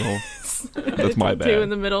in the middle. That's my bad. Too in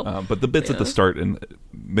the middle. But the bits at the start, and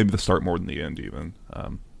maybe the start more than the end even.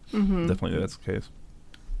 Definitely that's the case.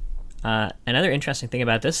 Another interesting thing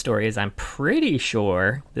about this story is I'm pretty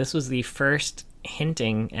sure this was the first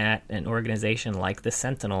hinting at an organization like the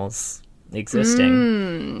Sentinels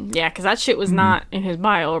existing. Yeah, because that shit was not in his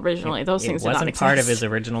bio originally. Those things It did not wasn't exist. part of his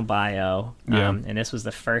original bio. Yeah. And this was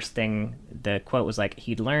the first thing. The quote was like,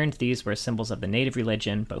 he'd learned these were symbols of the native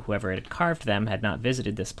religion, but whoever had carved them had not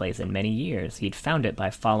visited this place in many years. He'd found it by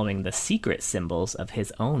following the secret symbols of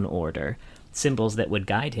his own order, symbols that would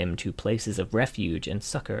guide him to places of refuge and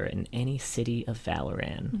succor in any city of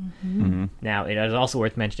Valoran. Now, it is also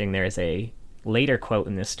worth mentioning there is a later quote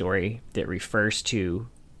in this story that refers to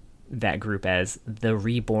that group as the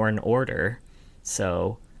Reborn Order.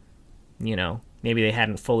 So, maybe they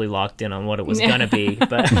hadn't fully locked in on what it was going to be,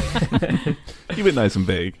 but... Keep it nice and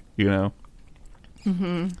vague, That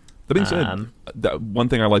being said, that one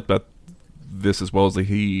thing I like about this as well is that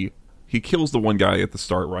he he kills the one guy at the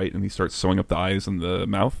start, right? And he starts sewing up the eyes and the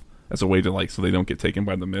mouth as a way to, like, so they don't get taken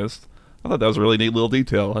by the mist. I thought that was a really neat little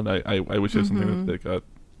detail, and I wish it was something that got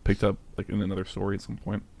picked up, like, in another story at some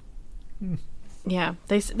point. Yeah,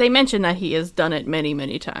 they mention that he has done it many,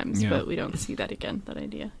 many times, but we don't see that again, that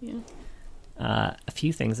idea. A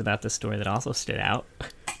few things about this story that also stood out.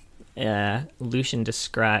 Lucian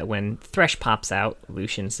when Thresh pops out,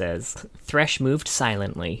 Lucian says, "Thresh moved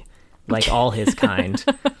silently, like all his kind."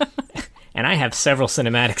 And I have several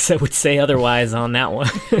cinematics that would say otherwise on that one.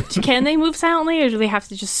 Can they move silently, or do they have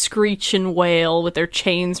to just screech and wail with their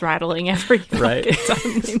chains rattling every right.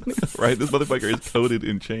 time they move? Right, this motherfucker is coated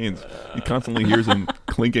in chains. You constantly hears him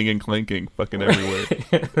clinking and clanking fucking everywhere.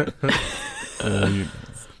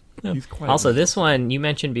 He's quiet. Also, this one, you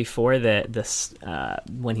mentioned before that this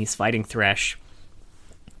when he's fighting Thresh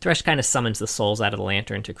kind of summons the souls out of the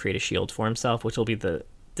lantern to create a shield for himself, which will be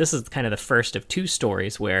this is kind of the first of two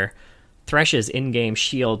stories where Thresh's in-game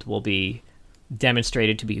shield will be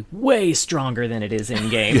demonstrated to be way stronger than it is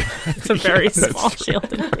in-game. It's a very small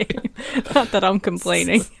shield in-game. Not that I'm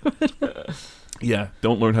complaining. Yeah,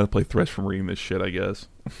 don't learn how to play Thresh from reading this shit, I guess.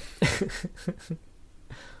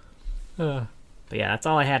 But yeah, that's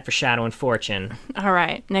all I had for Shadow and Fortune. All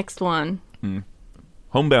right, next one.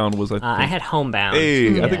 Homebound was, I think. I had Homebound.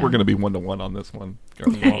 Hey, I think we're going to be 1-1 on this one.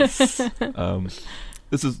 Nice.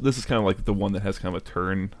 This is kind of like the one that has kind of a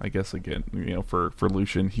turn, I guess, again, for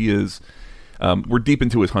Lucian. He is, we're deep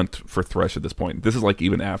into his hunt for Thresh at this point. This is like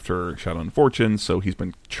even after Shadow and Fortune, so he's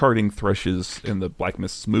been charting Thresh's and the Black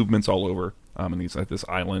Mist's movements all over, and he's at this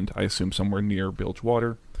island, I assume somewhere near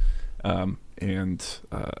Bilgewater, and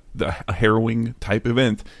a harrowing type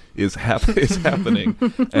event is happening,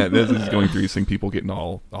 and as he's going through, he's seeing people getting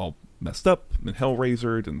all messed up and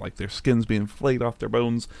hell-razored and like their skins being flayed off their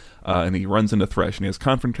bones, and he runs into Thresh and he has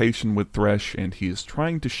confrontation with Thresh, and he is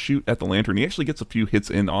trying to shoot at the lantern. He actually gets a few hits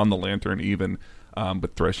in on the lantern even,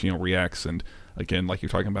 but Thresh reacts, and again, like you're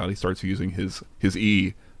talking about, he starts using his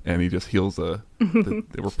E, and he just heals or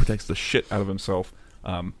protects the shit out of himself,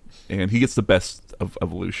 and he gets the best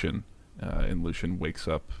of Lucian, and Lucian wakes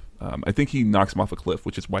up. I think he knocks him off a cliff,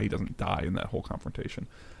 which is why he doesn't die in that whole confrontation.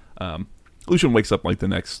 Lucian wakes up like the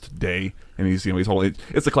next day, and he's all.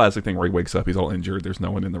 It's a classic thing where he wakes up, he's all injured. There's no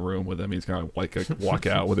one in the room with him. He's gonna walk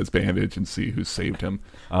out with his bandage and see who saved him.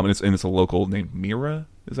 And it's a local named Mira.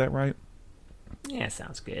 Is that right? Yeah,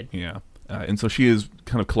 sounds good. Yeah, and so she is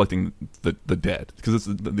kind of collecting the dead because it's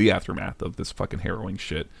the aftermath of this fucking harrowing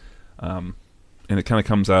shit. And it kind of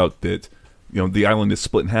comes out that the island is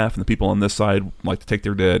split in half, and the people on this side like to take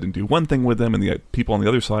their dead and do one thing with them, and the people on the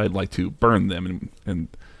other side like to burn them and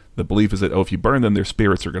the belief is that, if you burn them, their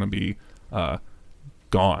spirits are going to be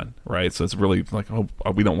gone, right? So it's really like,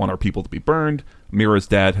 we don't want our people to be burned. Mira's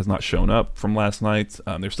dad has not shown up from last night.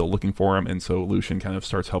 They're still looking for him, and so Lucian kind of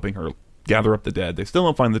starts helping her gather up the dead. They still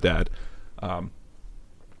don't find the dad.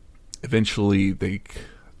 Eventually, I'm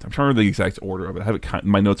trying to remember the exact order of it.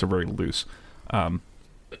 My notes are very loose.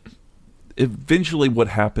 Eventually, what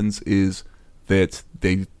happens is that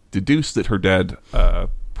they deduce that her dad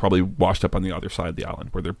probably washed up on the other side of the island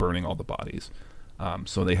where they're burning all the bodies.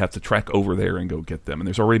 So they have to trek over there and go get them. And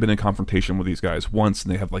there's already been a confrontation with these guys once,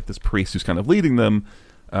 and they have like this priest who's kind of leading them,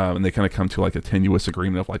 and they kind of come to like a tenuous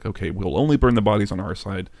agreement of like, okay, we'll only burn the bodies on our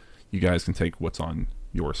side. You guys can take what's on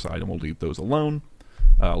your side, and we'll leave those alone.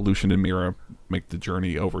 Lucian and Mira make the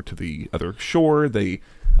journey over to the other shore. They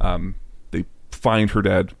find her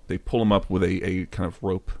dad. They pull him up with a kind of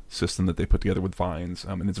rope system that they put together with vines,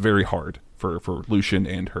 and it's very hard for Lucian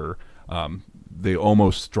and her. They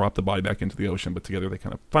almost drop the body back into the ocean, but together they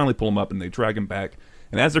kind of finally pull him up and they drag him back.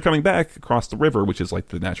 And as they're coming back across the river, which is like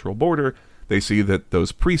the natural border, they see that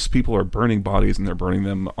those priest people are burning bodies, and they're burning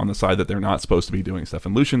them on the side that they're not supposed to be doing stuff.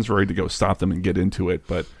 And Lucian's ready to go stop them and get into it,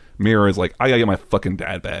 but Mira is like, I gotta get my fucking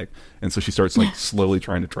dad back. And so she starts like slowly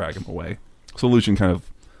trying to drag him away. So Lucian kind of,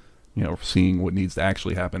 seeing what needs to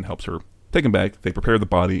actually happen, helps her take him back. They prepare the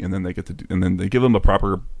body, and then they they give him a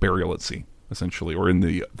proper burial at sea, essentially, or in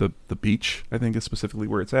the beach, I think is specifically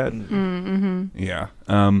where it's at. Mm-hmm. Yeah.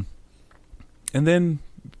 And then,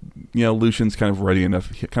 Lucian's kind of ready enough,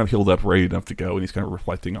 kind of healed up, ready enough to go, and he's kind of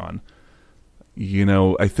reflecting on,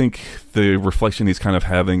 I think the reflection he's kind of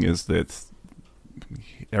having is that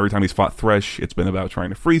every time he's fought Thresh, it's been about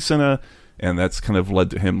trying to free Senna, and that's kind of led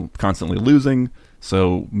to him constantly losing.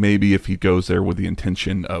 So maybe if he goes there with the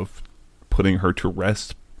intention of putting her to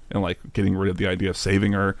rest and like getting rid of the idea of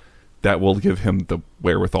saving her, that will give him the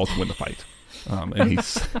wherewithal to win the fight. And he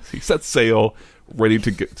sets sail, ready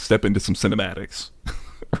to step into some cinematics.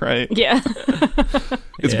 Right? Yeah.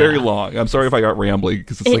 It's very long. I'm sorry if I got rambly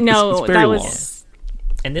because it's very long.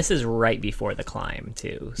 And this is right before the climb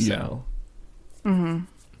too. So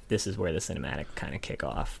this is where the cinematic kind of kick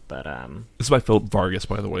off. But this is by Philip Vargas,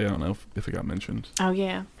 by the way. I don't know if it got mentioned. Oh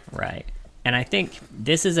yeah. Right. And I think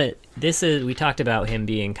this is we talked about him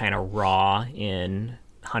being kind of raw in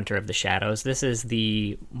Hunter of the Shadows. This is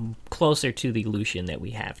the closer to the Lucien that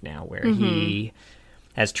we have now, where he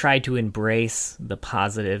has tried to embrace the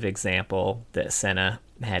positive example that Senna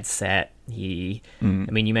had set. I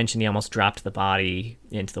mean, you mentioned he almost dropped the body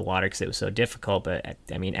into the water because it was so difficult, but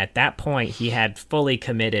at that point he had fully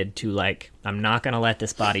committed to, like, I'm not going to let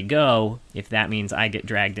this body go. If that means I get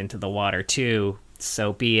dragged into the water too,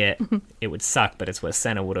 so be it. It would suck, but it's what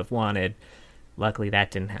Senna would have wanted. Luckily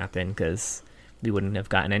that didn't happen, because we wouldn't have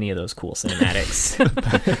gotten any of those cool cinematics.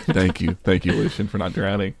 Thank you, Lucien, for not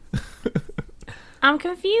drowning. I'm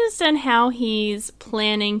confused on how he's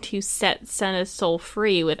planning to set Senna's soul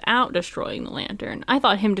free without destroying the lantern. I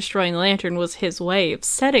thought him destroying the lantern was his way of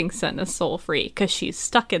setting Senna's soul free, because she's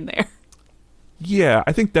stuck in there. Yeah,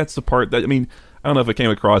 I think that's the part that, I mean, I don't know if it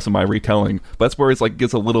came across in my retelling, but that's where it's like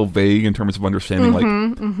gets a little vague in terms of understanding.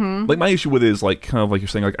 Like my issue with it is, like, kind of like you're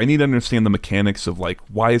saying, like, I need to understand the mechanics of, like,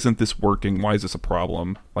 why isn't this working? Why is this a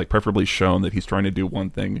problem? Like, preferably shown that he's trying to do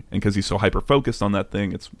one thing, and because he's so hyper focused on that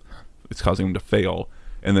thing, it's causing him to fail.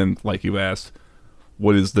 And then, like you asked,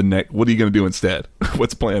 what are you going to do instead?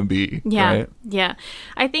 What's plan B? Yeah. Right? Yeah.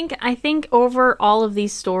 I think over all of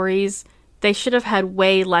these stories, they should have had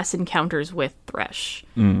way less encounters with Thresh.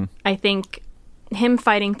 I think him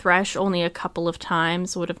fighting Thresh only a couple of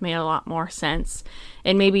times would have made a lot more sense.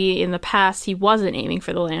 And maybe in the past he wasn't aiming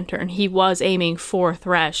for the lantern. He was aiming for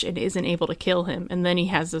Thresh and isn't able to kill him. And then he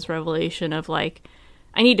has this revelation of, like,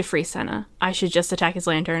 I need to free Senna. I should just attack his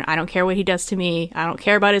lantern. I don't care what he does to me. I don't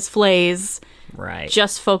care about his flays. Right.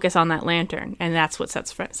 Just focus on that lantern. And that's what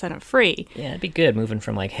sets Senna free. Yeah, it'd be good moving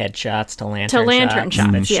from, like, headshots to lantern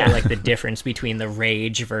shots. And show, like, the difference between the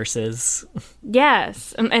rage versus...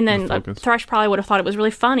 Yes. And then Thresh probably would have thought it was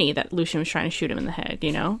really funny that Lucien was trying to shoot him in the head,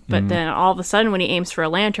 you know? But then all of a sudden when he aims for a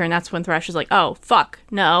lantern, that's when Thresh is like, oh, fuck.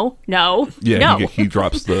 No. Yeah, no. He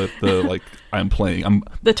drops the like, I'm playing.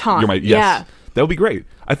 The taunt. You're my, yes. Yeah. That would be great.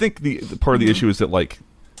 I think the part of the issue is that, like,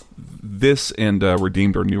 this and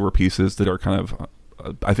Redeemed are newer pieces that are kind of,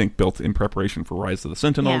 I think, built in preparation for Rise of the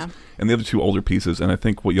Sentinels, and the other two older pieces. And I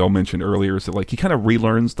think what y'all mentioned earlier is that, like, he kind of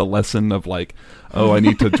relearns the lesson of, like, oh, I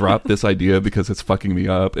need to drop this idea because it's fucking me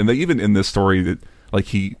up. And they, even in this story, that, like,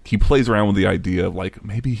 he plays around with the idea of, like,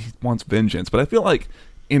 maybe he wants vengeance. But I feel like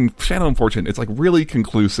in Shadow and Fortune, it's, like, really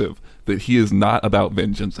conclusive that he is not about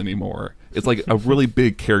vengeance anymore. It's like a really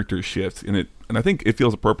big character shift in it. And I think it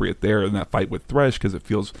feels appropriate there in that fight with Thresh, because it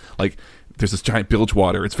feels like there's this giant bilge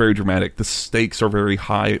water. It's very dramatic. The stakes are very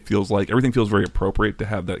high. It feels like everything feels very appropriate to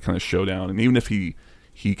have that kind of showdown. And even if he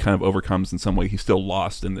kind of overcomes in some way, he's still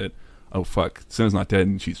lost in that, oh, fuck, Senna's not dead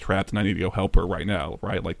and she's trapped and I need to go help her right now,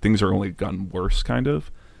 right? Like, things are only gotten worse, kind of.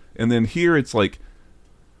 And then here it's like,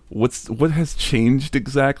 what has changed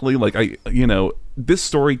exactly? Like, this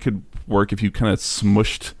story could work if you kind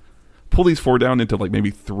of pull these four down into, like, maybe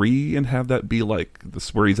three and have that be, like,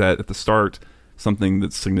 this where he's at the start, something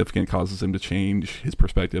that's significant causes him to change his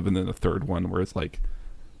perspective, and then the third one where it's like,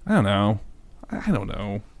 I don't know.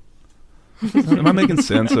 Am I making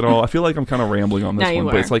sense at all? I feel like I'm kind of rambling on this one,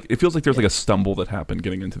 but it's like, it feels like there's like a stumble that happened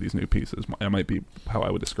getting into these new pieces. That might be how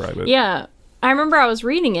I would describe it. Yeah. I remember I was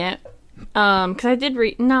reading it, because I didn't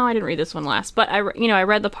read this one last, but I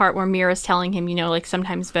read the part where Mira's telling him, like,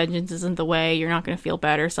 sometimes vengeance isn't the way, you're not going to feel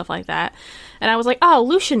better, stuff like that. And I was like, oh,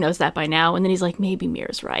 Lucien knows that by now. And then he's like, maybe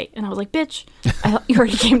Mira's right. And I was like, bitch, I thought you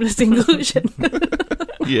already came to this conclusion.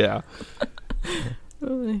 Yeah.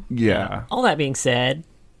 Yeah. All that being said,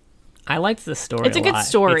 I liked the story. It's a good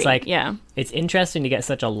story. It's like, yeah, it's interesting to get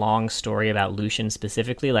such a long story about Lucien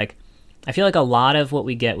specifically. Like, I feel like a lot of what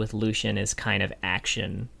we get with Lucien is kind of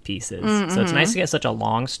action pieces. Mm-hmm. So it's nice to get such a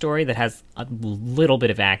long story that has a little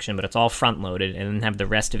bit of action, but it's all front loaded, and then have the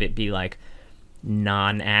rest of it be like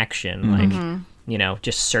non-action, mm-hmm. like,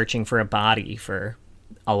 just searching for a body for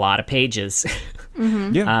a lot of pages.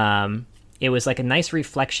 Mm-hmm. Yeah. It was like a nice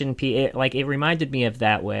reflection piece. It reminded me of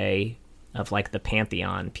that way of, like, the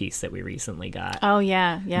Pantheon piece that we recently got. Oh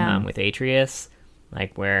yeah. With Atreus,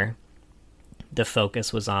 like, where the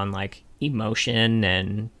focus was on, like, emotion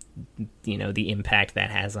and, the impact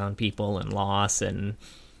that has on people and loss. And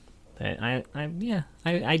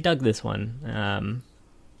I dug this one.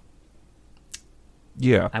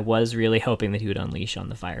 Yeah. I was really hoping that he would unleash on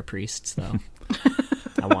the Fire Priests, though.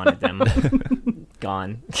 I wanted them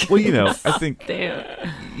gone. Well, I think,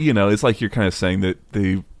 it's like you're kind of saying that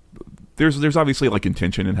they there's obviously like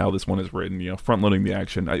intention in how this one is written, you know, front loading the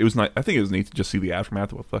action. It was not. I think it was neat to just see the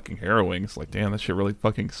aftermath of a fucking harrowing. It's like, damn, that shit really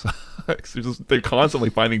fucking sucks. They're constantly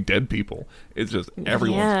finding dead people. It's just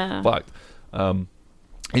everyone's fucked. And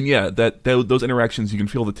yeah, those interactions, you can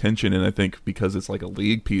feel the tension, and I think because it's like a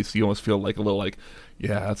League piece, you almost feel like a little like,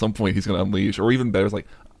 yeah, at some point he's gonna unleash, or even better, it's like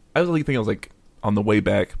I was like thinking, I was like, on the way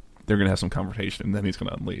back they're gonna have some conversation, and then he's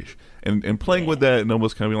gonna unleash, and playing with that, and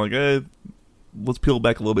almost kind of being like, let's peel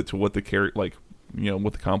back a little bit to what the character, like, you know,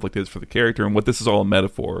 what the conflict is for the character, and what this is all a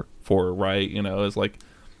metaphor for, right? You know, it's like,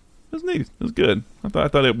 it was neat, it was good. I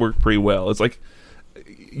thought it worked pretty well. It's like,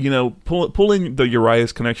 you know, pulling the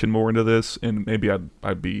Urias connection more into this, and maybe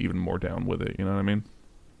I'd be even more down with it. You know what I mean?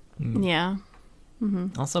 Yeah.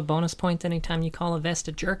 Mm-hmm. Also, bonus point anytime you call a vest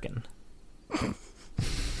a jerkin.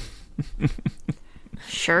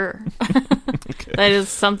 Sure. Okay. That is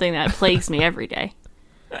something that plagues me every day.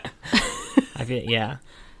 I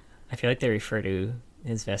feel like they refer to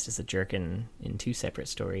his vest as a jerkin in two separate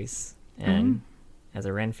stories, and as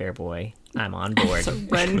a Ren Fair boy, I'm on board. As a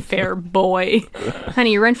Ren Fair boy,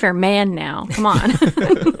 honey, you're Ren Fair man now. Come on.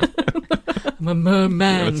 I'm a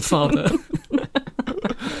merman, father.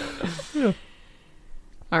 Yeah.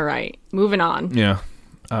 All right, moving on. Yeah.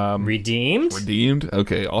 Redeemed.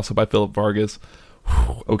 Okay. Also by Philip Vargas.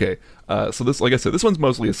 Okay. So this, like I said, this one's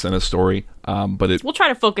mostly a Senna story, but we'll try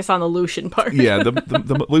to focus on the Lucian part. Yeah,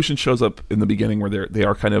 the Lucian shows up in the beginning where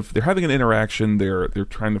they're having an interaction. They're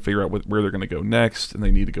trying to figure out where they're going to go next, and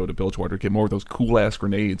they need to go to Bilgewater to get more of those cool ass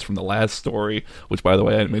grenades from the last story. Which, by the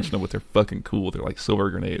way, I didn't mention them, but they're fucking cool. They're like silver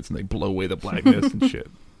grenades, and they blow away the blackness and shit.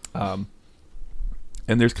 And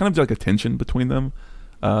there's kind of like a tension between them.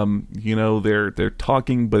 You know, they're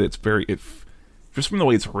talking, but it's just from the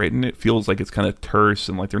way it's written, it feels like it's kind of terse,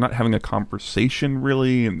 and like they're not having a conversation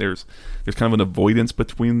really, and there's kind of an avoidance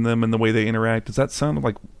between them in the way they interact. Does that sound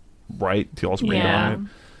like right to y'all's read on it?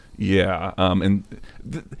 Yeah. And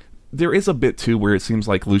there is a bit too where it seems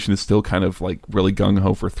like Lucian is still kind of like really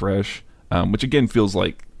gung-ho for Thresh, which again feels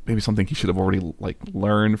like maybe something he should have already like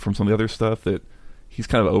learned from some of the other stuff, that he's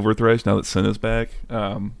kind of over Thresh now that Senna's back.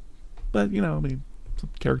 But you know, I mean, some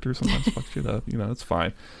characters sometimes fuck shit up, you know, it's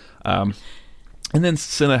fine. And then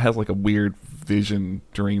Senna has like a weird vision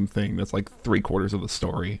dream thing that's like 3/4 of the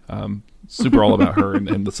story. Super all about her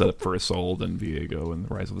and the setup for Isolde and Viego and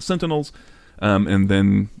the Rise of the Sentinels. And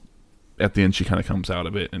then at the end she kind of comes out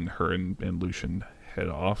of it, and her and Lucian head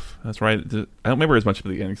off. That's right. I don't remember as much of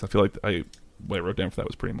the ending, because I feel like what I wrote down for that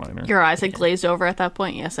was pretty minor. Your eyes had glazed over at that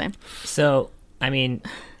point. Yeah, same. So, I mean,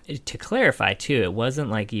 to clarify too, it wasn't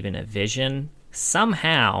like even a vision.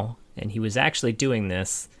 Somehow, and he was actually doing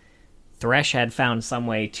this, Thresh had found some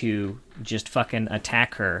way to just fucking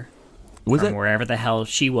attack her from wherever the hell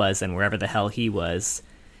she was and wherever the hell he was.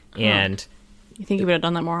 And you think he would have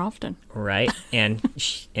done that more often, right? And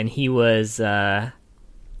he was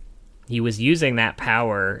using that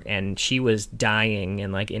power, and she was dying,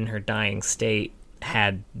 and like in her dying state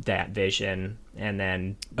had that vision, and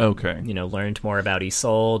then you know, learned more about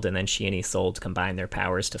Isolde, and then she and Isolde combined their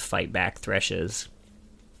powers to fight back Thresh's,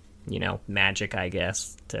 you know, magic, I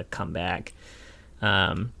guess, to come back.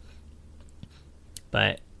 But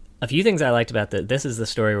a few things I liked about this is the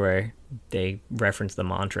story where they reference the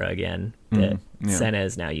mantra again that Senna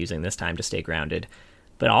is now using this time to stay grounded.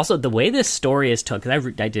 But also the way this story is told,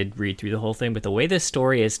 because I did read through the whole thing, but the way this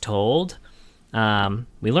story is told,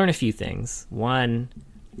 we learn a few things. One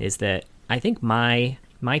is that I think my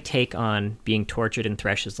take on being tortured in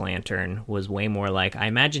Thresh's lantern was way more like, I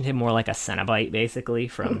imagined him more like a Cenobite, basically,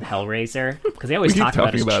 from Hellraiser, because they always talk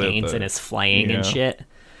about his chains and his flaying and shit.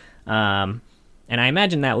 And I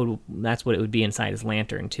imagine that's what it would be inside his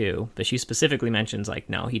lantern too. But she specifically mentions, like,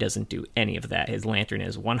 no, he doesn't do any of that. His lantern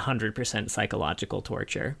is 100% psychological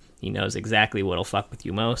torture. He knows exactly what'll fuck with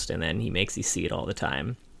you most, and then he makes you see it all the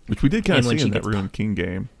time. Which we did kind of see in that Ruined King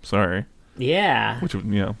game. Sorry. Yeah. Which, you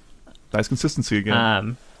know, nice consistency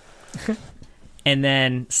again. And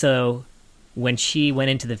then, so when she went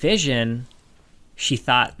into the vision, she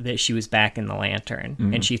thought that she was back in the lantern.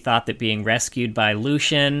 Mm-hmm. And she thought that being rescued by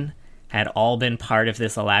Lucian had all been part of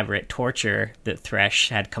this elaborate torture that Thresh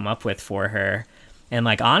had come up with for her. And,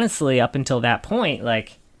 like, honestly, up until that point,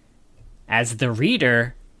 like, as the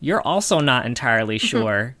reader, you're also not entirely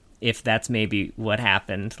sure if that's maybe what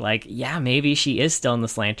happened. Like, yeah, maybe she is still in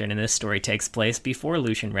this lantern and this story takes place before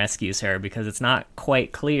Lucian rescues her, because it's not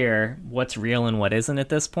quite clear what's real and what isn't at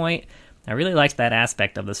this point. I really liked that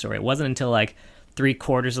aspect of the story. It wasn't until, like,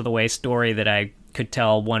 3/4 of the way story that I could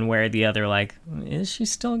tell one way or the other, like, is she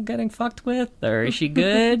still getting fucked with, or is she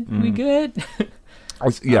good? We good?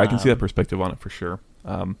 I can see that perspective on it for sure.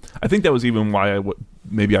 I think that was even why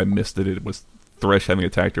maybe I missed that it was Thresh having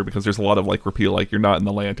attacked her, because there's a lot of like repeat, like, you're not in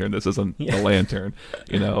the lantern, this isn't the lantern,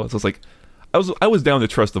 you know. So it's like I was down to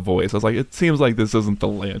trust the voice. I was like, it seems like this isn't the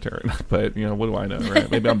lantern, but you know, what do I know, right?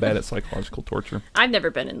 Maybe I'm bad at psychological torture. I've never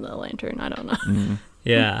been in the lantern. I don't know. Mm-hmm.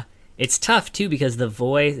 Yeah. It's tough too, because the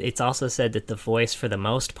voice, it's also said that the voice for the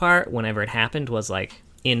most part, whenever it happened, was like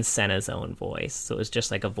in Senna's own voice. So it was just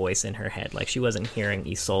like a voice in her head. Like she wasn't hearing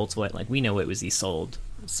Isolde's voice. Like we know it was Isolde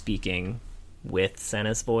speaking with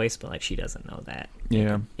Senna's voice, but like she doesn't know that.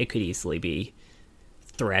 Yeah. It could easily be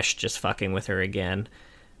Thresh just fucking with her again.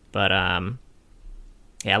 But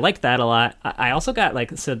yeah, I liked that a lot. I also got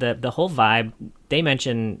like, so the whole vibe, they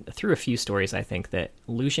mention through a few stories, I think, that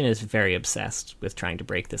Lucian is very obsessed with trying to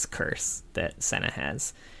break this curse that Senna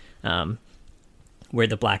has, where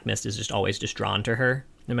the Black Mist is just always just drawn to her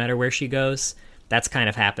no matter where she goes. That's kind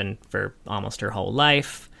of happened for almost her whole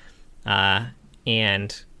life.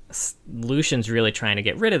 And Lucian's really trying to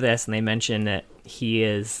get rid of this, and they mention that he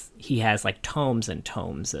has like tomes and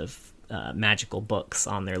tomes of magical books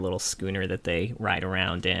on their little schooner that they ride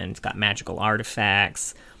around in. It's got magical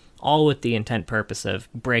artifacts, all with the intent purpose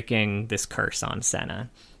of breaking this curse on Senna.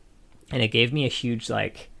 And it gave me a huge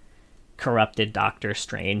like corrupted Doctor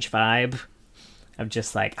Strange vibe of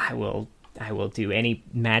just like, I will do any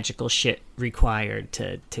magical shit required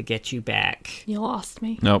to get you back. You lost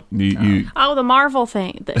me. Nope. You Oh, the Marvel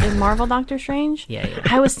thing. The Marvel Doctor Strange? Yeah.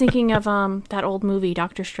 I was thinking of that old movie,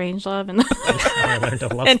 Doctor Strangelove, and I learned to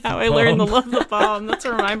love how I learned to love the bomb. That's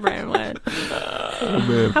where my brain went. oh,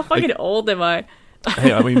 man. How fucking old am I?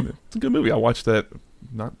 Hey, I mean, it's a good movie. I watched that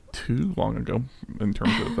not too long ago in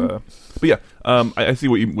terms of but yeah, I see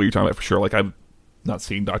what you're talking about for sure. Like, I've not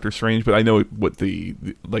seen Doctor Strange, but I know what the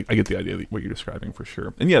like, I get the idea of what you're describing for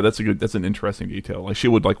sure. And yeah, that's an interesting detail. Like, she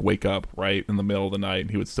would like wake up right in the middle of the night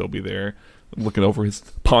and he would still be there looking over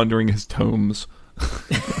pondering his tomes.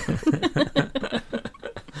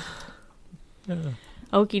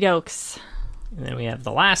 Okie dokes. And then we have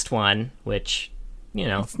the last one, which, you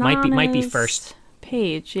know, It's not might be his first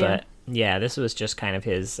page, yeah. But yeah, this was just kind of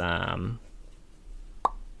his Oh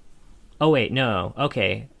wait, no.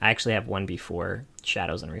 Okay. I actually have one before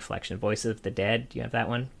Shadows and Reflection. Voice of the Dead. Do you have that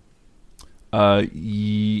one?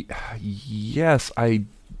 Yes, I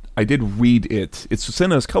did read it. It's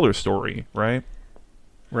Senna's color story, right?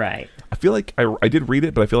 Right. I feel like I did read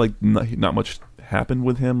it, but I feel like not much happened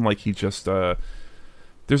with him. Like, he just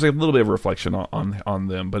there's a little bit of reflection on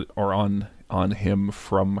them, but or on him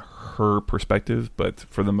from her perspective, but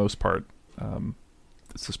for the most part,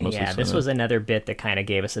 it's just mostly Senna. This was another bit that kind of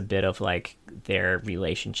gave us a bit of like their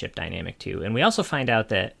relationship dynamic too. And we also find out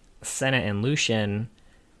that Senna and Lucian,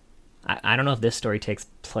 I don't know if this story takes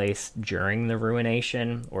place during the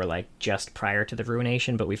Ruination or like just prior to the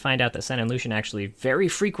Ruination, but we find out that Senna and Lucian actually very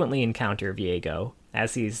frequently encounter Viego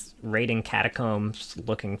as he's raiding catacombs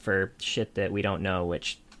looking for shit that we don't know,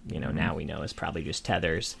 which, you know, now we know is probably just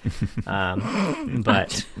tethers.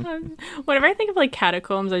 But whenever I think of like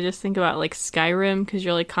catacombs, I just think about like Skyrim, because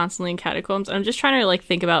you're like constantly in catacombs. I'm just trying to like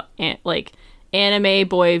think about like anime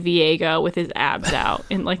boy Viego with his abs out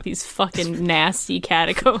in like these fucking nasty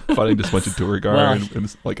catacombs. Fighting just a bunch of Duergar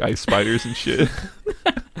and like ice spiders and shit.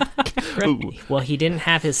 Well, he didn't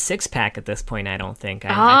have his six-pack at this point, I don't think. I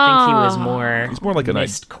think he was more... He's more like an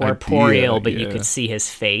corporeal, idea, but you could see his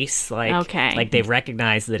face. Like, okay. Like, they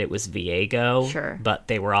recognized that it was Viego, sure, but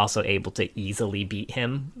they were also able to easily beat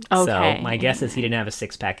him. Okay. So my guess is he didn't have a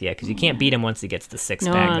six-pack yet, because you can't beat him once he gets the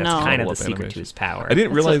six-pack. That's kind of the secret to his power. I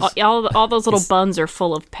didn't realize... So all those little buns are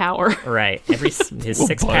full of power. Right. His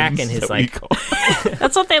six-pack and his, like...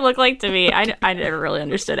 That's what they look like to me. I never really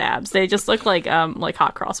understood abs. They just look like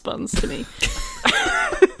hot cross buns to me.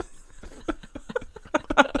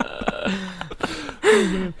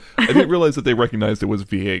 I didn't realize that they recognized it was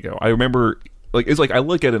Viego. I remember, like, it's like I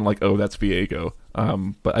look at it and like, oh, that's Viego.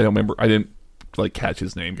 But I don't remember. I didn't like catch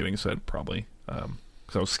his name getting said, probably,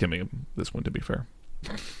 because I was skimming this one, to be fair.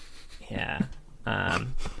 Yeah. But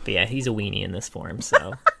yeah, he's a weenie in this form,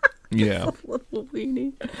 so yeah. Little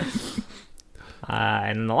weenie.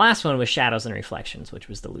 And the last one was Shadows and Reflections, which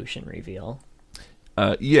was the Lucian reveal.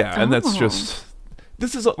 And that's just...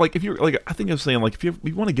 This is like, if you're like, I think I was saying, like, if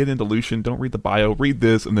you want to get into Lucian, don't read the bio, read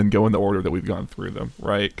this, and then go in the order that we've gone through them,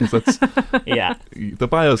 right? Because that's yeah, the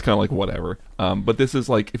bio is kind of like whatever. But this is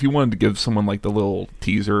like, if you wanted to give someone like the little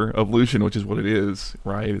teaser of Lucian, which is what it is,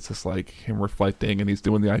 right? It's just like him reflecting, and he's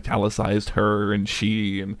doing the italicized her and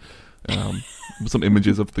she, and some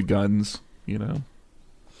images of the guns. You know,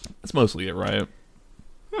 that's mostly it, right?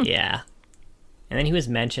 Yeah. And then he was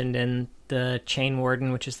mentioned in the Chain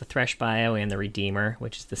Warden, which is the Thresh bio, and the Redeemer,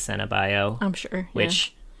 which is the Senna bio. I'm sure.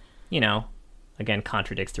 Which, you know, again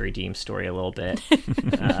contradicts the Redeem story a little bit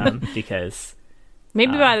because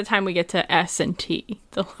maybe by the time we get to S and T,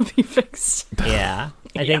 they'll be fixed. Yeah,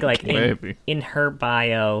 I think like in her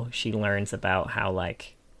bio, she learns about how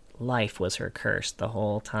like life was her curse the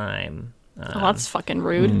whole time. That's fucking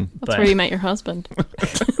rude. That's where you met your husband.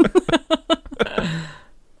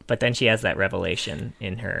 But then she has that revelation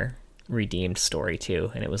in her Redeemed story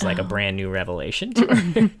too, and it was like a brand new revelation to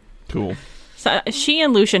her. Cool. So she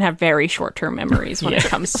and Lucien have very short-term memories when it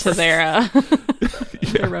comes to their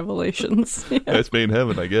their revelations. Yeah. That's made in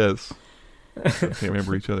heaven, I guess. Can't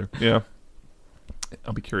remember each other. Yeah.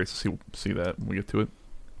 I'll be curious to see that when we get to it.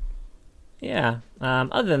 Yeah.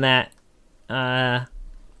 Other than that,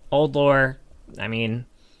 old lore, I mean,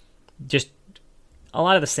 just a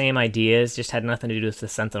lot of the same ideas, just had nothing to do with the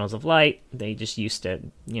Sentinels of Light. They just used to,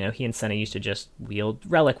 he and Senna used to just wield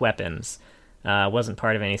relic weapons. Wasn't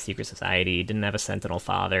part of any secret society, didn't have a Sentinel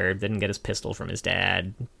father, didn't get his pistol from his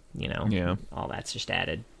dad, Yeah. All that's just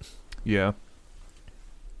added. Yeah.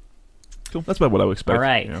 Cool. That's about what I would expect. All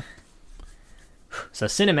right. Yeah. So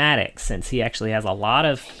cinematics, since he actually has a lot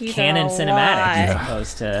of canon cinematics as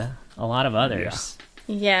opposed to a lot of others.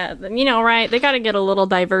 Yeah, right? They got to get a little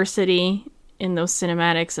diversity in those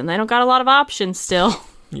cinematics, and they don't got a lot of options still.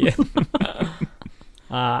 Yeah.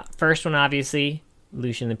 First one, obviously,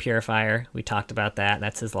 Lucien the Purifier. We talked about that.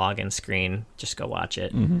 That's his login screen. Just go watch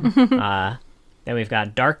it. Mm-hmm. Then we've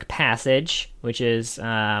got Dark Passage, which is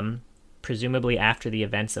presumably after the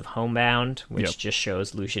events of Homebound, which just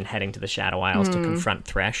shows Lucien heading to the Shadow Isles to confront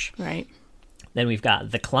Thresh. Right. Then we've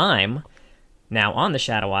got The Climb. Now on the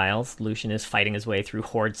Shadow Isles, Lucien is fighting his way through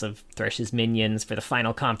hordes of Thresh's minions for the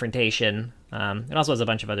final confrontation. It also has a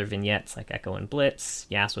bunch of other vignettes like Echo and Blitz,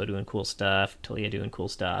 Yasuo doing cool stuff, Talia doing cool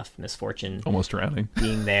stuff, Misfortune almost drowning,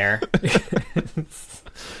 being there.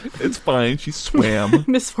 It's fine. She swam.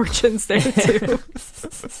 Misfortune's there too.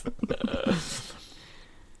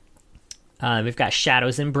 We've got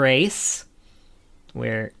Shadow's Embrace,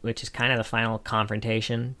 which is kind of the final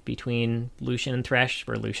confrontation between Lucien and Thresh,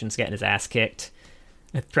 where Lucien's getting his ass kicked.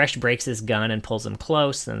 Thresh breaks his gun and pulls him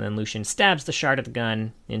close, and then Lucien stabs the shard of the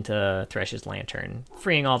gun into Thresh's lantern,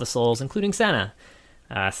 freeing all the souls, including Senna.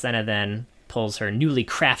 Senna then pulls her newly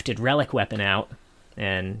crafted relic weapon out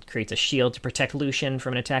and creates a shield to protect Lucien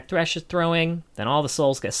from an attack Thresh is throwing. Then all the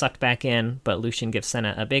souls get sucked back in, but Lucien gives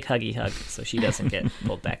Senna a big huggy hug so she doesn't get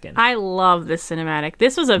pulled back in. I love this cinematic.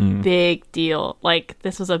 This was a big deal. Like,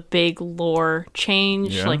 this was a big lore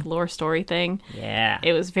change, like lore story thing. Yeah.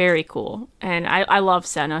 It was very cool. And I love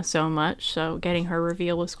Senna so much, so getting her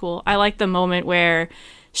reveal was cool. I like the moment where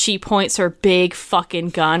she points her big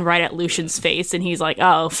fucking gun right at Lucien's face, and he's like,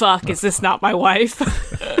 oh, fuck, is this not my wife?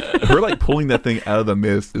 Her, like, pulling that thing out of the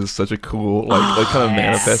mist is such a cool, like kind of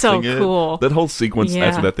manifesting so it. Cool. That whole sequence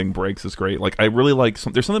after that thing breaks is great. Like, I really like,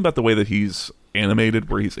 there's something about the way that he's animated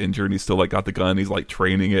where he's injured and he's still, like, got the gun. He's, like,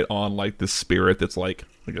 training it on, like, this spirit that's, like,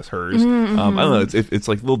 I guess hers. I don't know. It's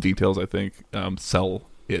like, little details, I think, sell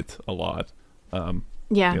it a lot.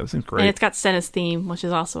 Yeah, that seems great. And it's got Senna's theme, which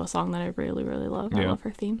is also a song that I really, really love. I love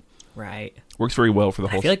her theme. Right. Works very well for the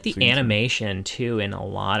whole I feel like the animation, too, in a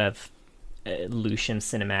lot of Lucien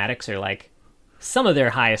cinematics are, like, some of their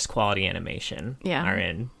highest quality animation are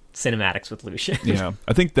in cinematics with Lucien. Yeah.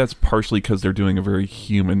 I think that's partially because they're doing a very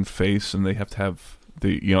human face, and they have to have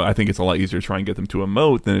I think it's a lot easier to try and get them to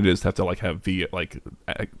emote than it is to have to like have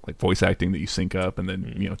like voice acting that you sync up and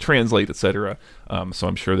then translate, etc. So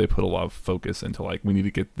I'm sure they put a lot of focus into like we need to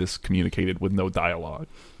get this communicated with no dialogue,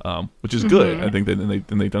 which is good. I think that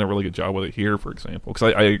they've done a really good job with it here, for example.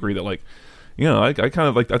 Because I agree that like I kind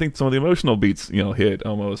of like I think some of the emotional beats hit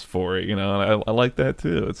almost for it. And I like that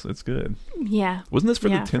too. It's good. Yeah. Wasn't this for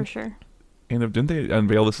the 10th? For sure. And didn't they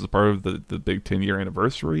unveil this as part of the big 10-year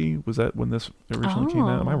anniversary? Was that when this originally came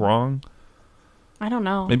out? Am I wrong? I don't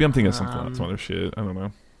know. Maybe I'm thinking of some other shit. I don't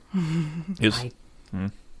know.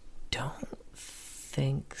 I don't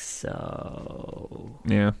think so.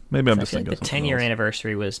 Yeah, maybe I'm just thinking the 10-year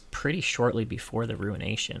anniversary was pretty shortly before the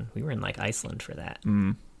Ruination. We were in like Iceland for that.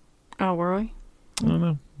 Oh, were we? I don't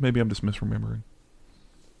know. Maybe I'm just misremembering.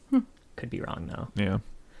 Could be wrong though.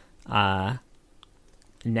 Yeah.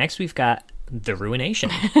 Next, we've got The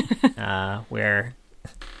Ruination, where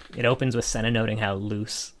it opens with Senna noting how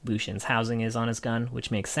loose Lucien's housing is on his gun,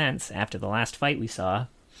 which makes sense after the last fight we saw.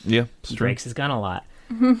 Yeah, he breaks his gun a lot.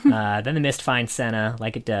 Then the mist finds Senna,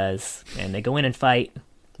 like it does, and they go in and fight.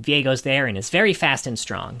 Viego's there and is very fast and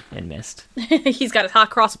strong in Mist. He's got his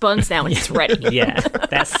hot cross buns now and he's ready. Yeah,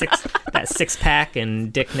 that six pack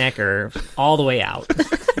and dick neck are all the way out.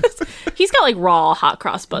 He's got like raw hot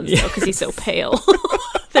cross buns though, because he's so pale.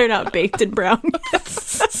 They're not baked and brown.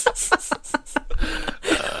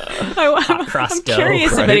 hot cross I'm dough.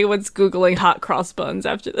 curious right? if anyone's Googling hot cross buns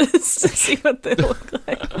after this to see what they look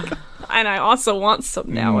like. And I also want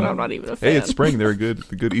some now, and I'm not even a fan. Hey, it's spring. They're a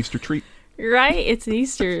good Easter treat. Right? It's an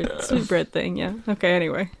Easter sweetbread thing, yeah. Okay,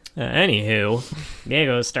 anyway. Anywho,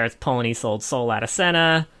 Viego starts pulling Isolde's soul out of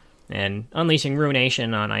Senna and unleashing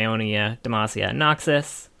Ruination on Ionia, Demacia, and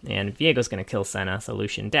Noxus. And Viego's going to kill Senna, so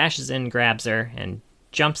Lucian dashes in, grabs her, and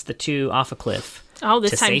jumps the two off a cliff. Oh,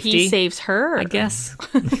 this to time safety, he saves her. I guess.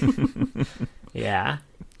 Yeah.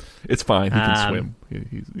 It's fine. He can swim.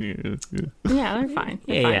 Yeah. Yeah, they're fine.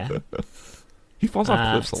 They're fine. Yeah. He falls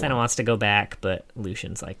off cliffs a Senna lot. wants to go back, but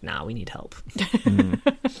Lucian's like, nah, we need help.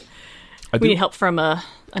 We need help from an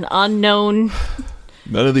unknown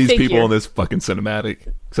None of these figure. people in this fucking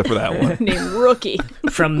cinematic, except for that one. named Rookie.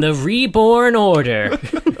 From the Reborn Order.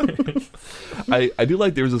 I do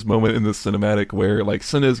like there's this moment in this cinematic where like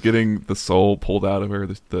Senna's getting the soul pulled out of her,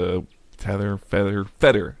 the feather.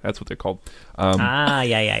 That's what they're called. Yeah.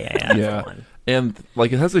 That's the Yeah. one. And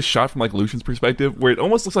like it has this shot from like Lucian's perspective where it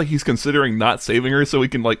almost looks like he's considering not saving her so he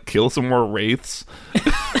can like kill some more wraiths.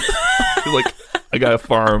 He's like, I got a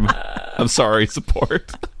farm. I'm sorry,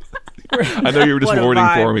 support. I know you were just What a warding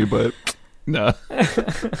vibe. for me, but no.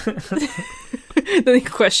 The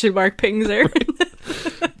question mark pings her.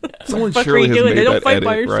 Someone fuck are surely you has doing? made Don't that fight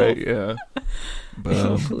by edit, yourself. right? Yeah. But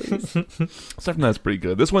aside from that, it's pretty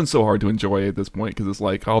good. This one's so hard to enjoy at this point because it's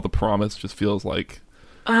like all the promise just feels like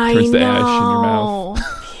I turns know. to ash in your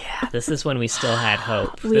mouth. This is when we still had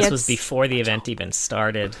hope. We This had was before the event even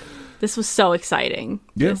started. This was so exciting.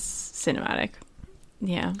 Yeah. This cinematic.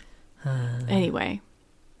 Yeah. Anyway.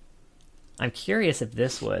 I'm curious if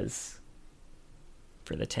this was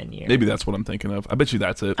for the 10 year. Maybe that's what I'm thinking of. I bet you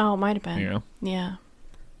that's it. Oh, might have been. Yeah. Yeah.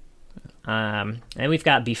 And we've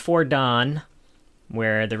got Before Dawn,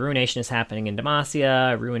 where the Ruination is happening in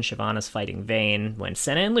Demacia. Rue and Shyvana's fighting Vayne when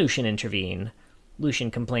Senna and Lucian intervene. Lucian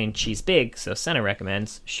complained she's big, so Senna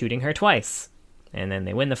recommends shooting her twice. And then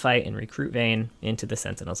they win the fight and recruit Vayne into the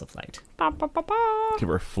Sentinels of Light. Ba, ba, ba, ba. Give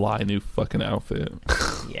her a fly new fucking outfit.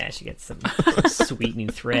 Yeah, she gets some sweet new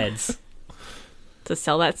threads. To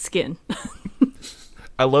sell that skin.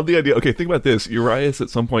 I love the idea. Okay, think about this. Urias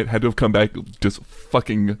at some point had to have come back just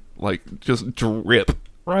fucking, like, just drip,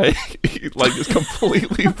 right? Like, just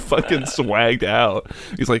completely fucking swagged out.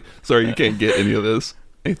 He's like, sorry, you can't get any of this.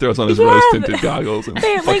 And he throws on his Yeah, rose-tinted goggles and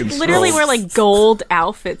They like fucking literally strolls. wear like gold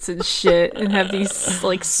outfits and shit and have these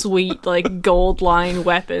like sweet like gold line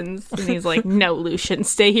weapons. And he's like, no, Lucian,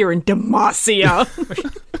 stay here in Demacia.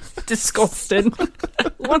 Disgusted.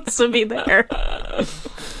 Wants to be there.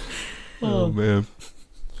 Oh, man.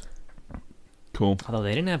 Cool. Although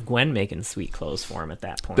they didn't have Gwen making sweet clothes for him at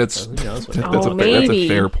that point. That's So who knows what that's, Oh, a fair, that's a maybe.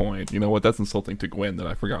 fair point. You know what? That's insulting to Gwen that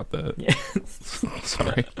I forgot that. Yeah.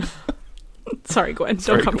 Sorry. Sorry, Gwen.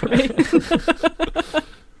 Sorry, Don't come for me.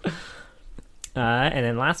 And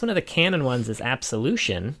then last one of the canon ones is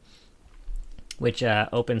Absolution, which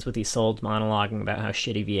opens with Isolde monologuing about how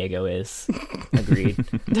shitty Viego is. Agreed.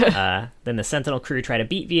 Then the Sentinel crew try to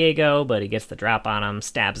beat Viego, but he gets the drop on him,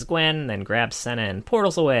 stabs Gwen, then grabs Senna and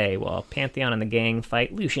portals away, while Pantheon and the gang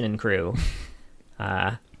fight Lucian and crew.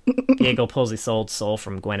 Viego pulls Isolde's soul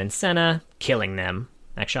from Gwen and Senna, killing them.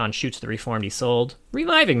 Akshan shoots the reformed Isolde,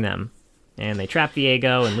 reviving them. And they trap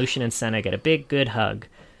Viego, and Lucian and Senna get a big, good hug.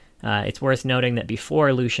 It's worth noting that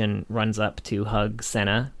before Lucian runs up to hug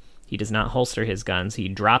Senna, he does not holster his guns. He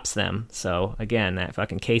drops them. So, again, that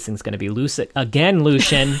fucking casing's going to be loose again,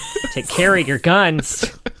 Lucian. Take care of your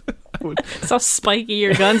guns. So spiky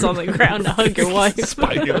your guns on the ground to hug your wife.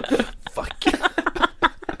 Spike it. Fuck.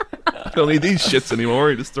 Don't need these shits anymore.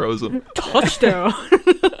 He just throws them. Touchdown.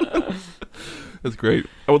 That's great.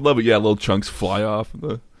 I would love it. Yeah, little chunks fly off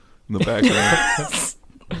in the background.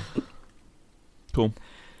 Cool.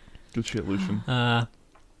 Good shit, Lucian.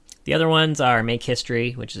 The other ones are Make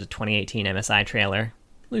History, which is a 2018 MSI trailer.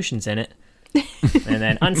 Lucian's in it. And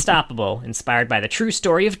then Unstoppable, inspired by the true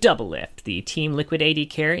story of Doublelift, the Team Liquid AD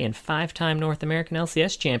carry and 5-time North American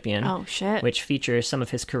LCS champion. Oh, shit. Which features some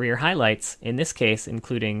of his career highlights, in this case,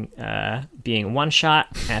 including being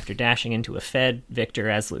one-shot after dashing into a Fed Victor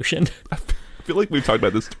as Lucian. I feel like we've talked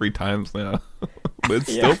about this 3 times now. But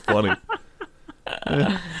it's still funny.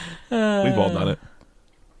 Yeah. We've all done it.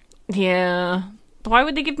 Yeah. Why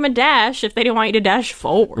would they give him a dash if they didn't want you to dash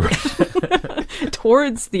forward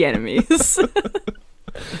towards the enemies?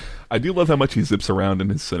 I do love how much he zips around in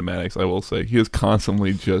his cinematics, I will say. He is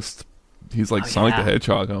constantly just... He's like Sonic the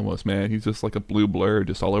Hedgehog almost, man. He's just like a blue blur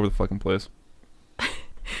just all over the fucking place.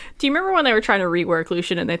 Do you remember when they were trying to rework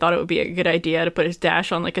Lucian and they thought it would be a good idea to put his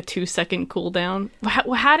dash on like a 2-second cooldown?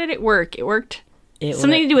 How did it work? It worked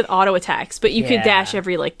something to do with auto attacks, but you could dash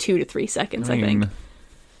every like 2 to 3 seconds. I think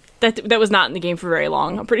that was not in the game for very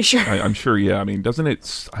long. I'm pretty sure. I'm sure. Yeah. I mean, doesn't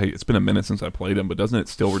it? It's been a minute since I played him, but doesn't it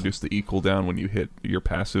still reduce the E cooldown when you hit your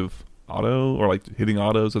passive auto, or like hitting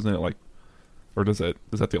autos? Doesn't it like? Or does that?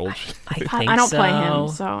 Is that the old shit? I don't play him,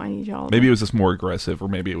 so I need y'all. Maybe it was just more aggressive, or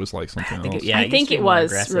maybe it was like something else. I think it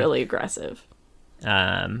was really aggressive.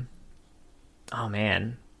 Oh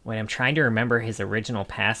man, wait, I'm trying to remember his original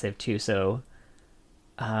passive too. So,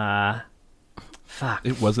 fuck.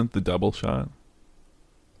 It wasn't the double shot.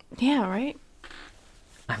 Yeah, right.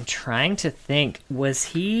 I'm trying to think. Was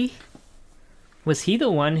he the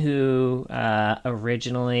one who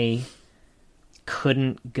originally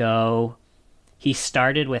couldn't go? He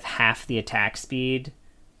started with half the attack speed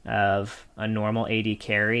of a normal AD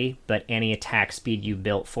carry, but any attack speed you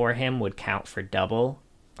built for him would count for double.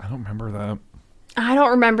 I don't remember that. I don't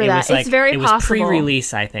remember that. It's very possible. It was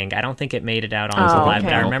pre-release, I think. I don't think it made it out on live,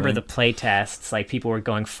 but I remember the play tests. Like, people were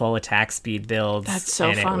going full attack speed builds. That's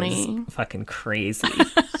so funny. It was fucking crazy.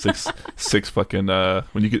 six fucking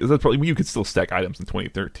when you could, that's probably you could still stack items in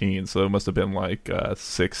 2013, so it must have been like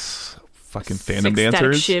 6 fucking Phantom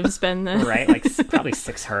Dancers. Shiv's been there. Right, like probably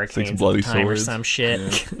 6 hurricanes 6 bloody at the time swords. or some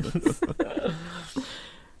shit.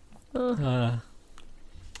 Yeah.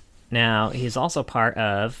 Now, he's also part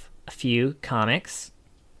of a few comics.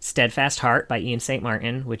 Steadfast Heart by Ian St.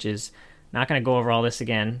 Martin, which is not going to go over all this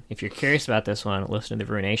again. If you're curious about this one, listen to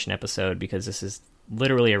the Ruination episode, because this is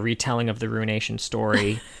literally a retelling of the Ruination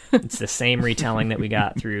story. It's the same retelling that we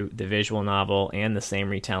got through the visual novel and the same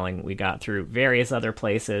retelling we got through various other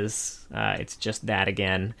places. It's just that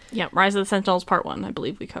again. Yeah, Rise of the Sentinels Part 1. I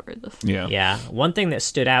believe we covered this. Yeah. One thing that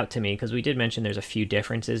stood out to me, because we did mention there's a few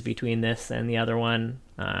differences between this and the other one.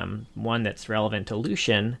 One that's relevant to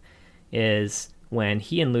Lucian is when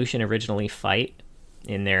he and Lucian originally fight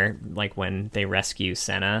in their, like, when they rescue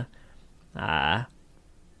Senna,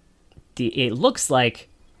 it looks like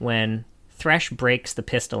when Thresh breaks the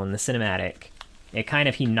pistol in the cinematic,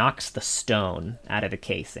 he knocks the stone out of the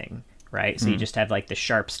casing, right? So you just have like the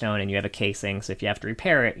sharp stone and you have a casing. So if you have to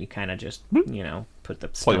repair it, you kind of just, put the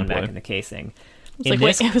stone back in the casing.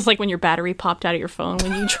 It was like when your battery popped out of your phone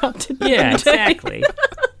when you dropped it. Yeah, exactly.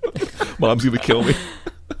 Mom's gonna kill me.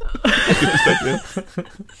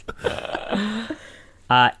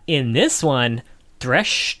 In this one,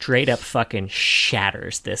 Thresh straight up fucking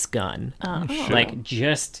shatters this gun. Like,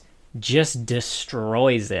 just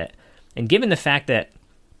destroys it. And given the fact that,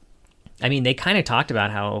 I mean, they kind of talked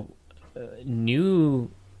about how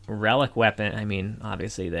new relic weapon, I mean,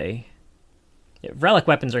 obviously relic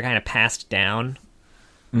weapons are kind of passed down,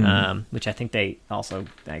 which I think they also,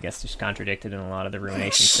 I guess, just contradicted in a lot of the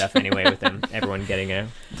Ruination stuff anyway, with everyone getting a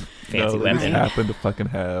fancy weapon. They happen to fucking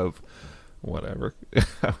have whatever.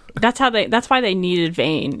 That's why they needed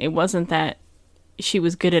Vayne. It wasn't that she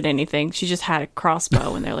was good at anything. She just had a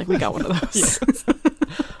crossbow, and they're like, we got one of those.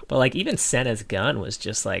 But like, even Senna's gun was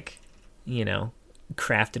just like,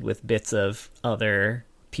 crafted with bits of other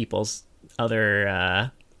people's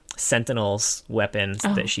Sentinels weapons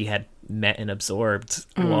that she had met and absorbed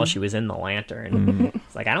while she was in the Lantern.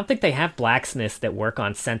 It's like, I don't think they have blacksmiths that work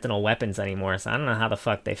on Sentinel weapons anymore, so I don't know how the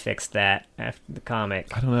fuck they fixed that after the comic.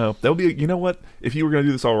 I don't know. That would be, you know what? If you were going to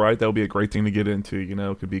do this all right, that would be a great thing to get into,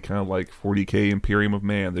 It could be kind of like 40K Imperium of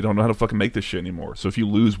Man. They don't know how to fucking make this shit anymore. So if you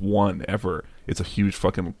lose one ever, it's a huge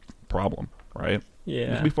fucking problem, right?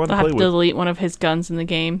 Yeah. It'd be fun They'll to play have with. to delete one of his guns in the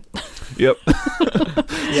game. Yep.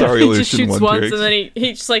 Sorry, He just shoots once tricks. and then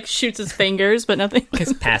he just like shoots his fingers, but nothing.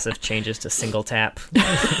 His passive changes to single tap.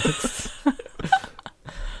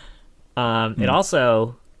 It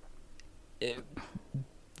also,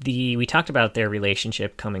 we talked about their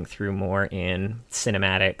relationship coming through more in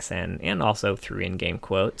cinematics and also through in-game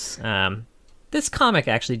quotes. This comic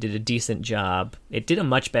actually did a decent job. It did a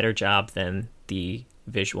much better job than the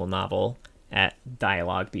visual novel at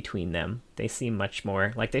dialogue between them. They seem much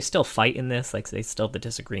more like they still fight in this, like they still have the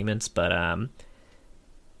disagreements, but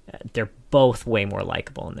they're both way more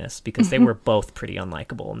likable in this, because they were both pretty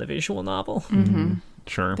unlikable in the visual novel.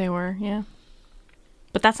 Sure. They were, yeah.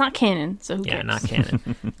 But that's not canon, so who cares? Yeah, not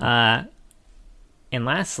canon. And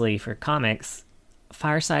lastly, for comics,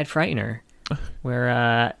 Fireside Frightener,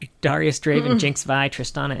 where Darius, Draven, Jinx, Vi,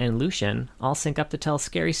 Tristana, and Lucian all sync up to tell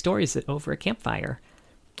scary stories over a campfire.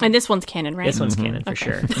 And this one's canon, right? This one's canon, for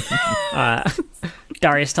sure.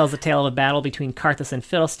 Darius tells the tale of a battle between Karthus and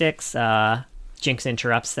Fiddlesticks. Jinx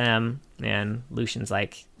interrupts them, and Lucian's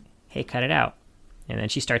like, hey, cut it out. And then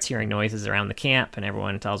she starts hearing noises around the camp, and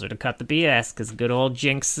everyone tells her to cut the BS, because good old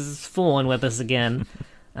Jinx is fooling with us again.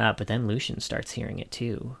 But then Lucian starts hearing it,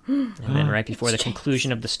 too. And then right before the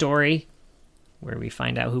conclusion of the story, where we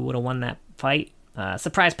find out who would have won that fight.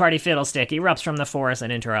 Surprise party fiddlestick erupts from the forest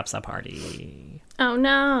and interrupts the party. Oh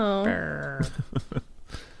no. Brr.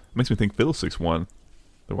 Makes me think Fiddlesticks won.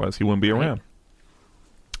 Otherwise, he wouldn't be around.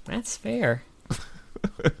 That's fair.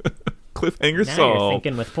 Cliffhanger Now solved. you're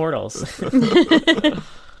thinking with portals.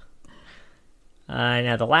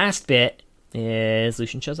 Now the last bit is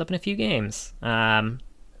Lucian shows up in a few games.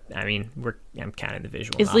 I mean, I'm counting the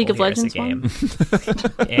visual. Is League of here as a Legends game.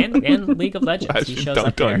 one? and League of Legends. I He should shows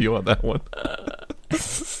up dunk on there. you on that one.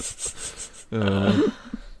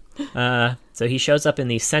 So he shows up in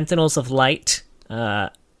the Sentinels of Light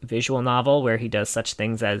visual novel, where he does such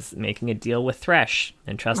things as making a deal with Thresh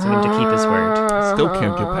and trusting him to keep his word. Still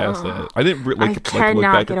can't get past that. I didn't look cannot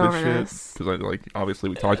back get at over this this. shit because obviously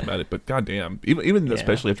we talked about it, but goddamn, even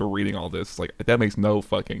especially after reading all this, like that makes no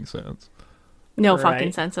fucking sense. No Right.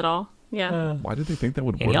 fucking sense at all. Yeah. Why did they think that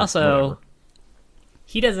would work? And he also Whatever.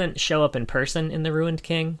 he doesn't show up in person in the Ruined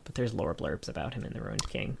King, but there's lore blurbs about him in the Ruined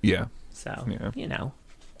King. Yeah. So Yeah. you know,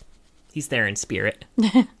 he's there in spirit,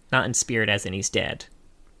 not in spirit as in he's dead.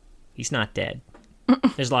 He's not dead.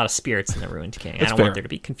 There's a lot of spirits in the Ruined King. I don't fair. want there to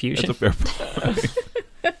be confusion. That's a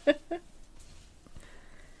fair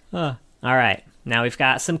point. All right, now we've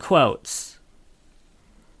got some quotes.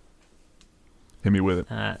 Hit me with it.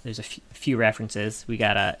 There's a few references. We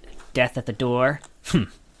got a death at the door.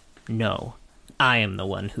 No, I am the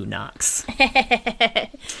one who knocks.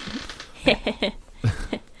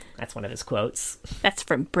 That's one of his quotes. That's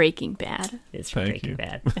from Breaking Bad. It's from Thank Breaking you.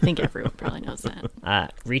 Bad. I think everyone probably knows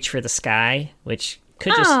that. Reach for the sky, which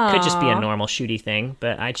could just be a normal shooty thing,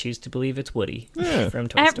 but I choose to believe it's Woody from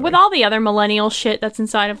Toy Story. With all the other millennial shit that's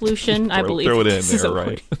inside of Lucian, I believe throw it in this is there, a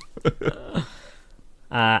right?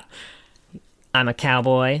 Woody. I'm a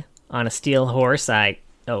cowboy on a steel horse. It's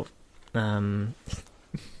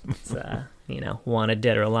Wanted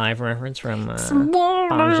Dead or Alive reference from Bon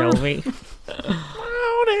Jovi.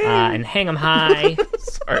 And Hang 'em High.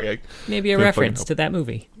 Sorry. Maybe a Couldn't reference fucking to that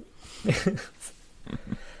movie.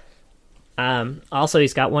 Also,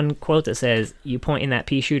 he's got one quote that says, "You pointing that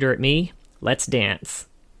pea shooter at me? Let's dance."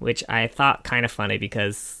 Which I thought kind of funny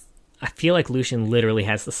because I feel like Lucian literally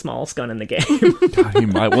has the smallest gun in the game. God, he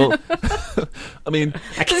might. Well, I mean,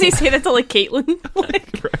 Does he say that to like Caitlyn?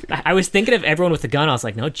 I was thinking of everyone with a gun. I was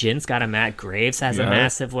like, no, Jin's got a mat. Graves has a Yeah.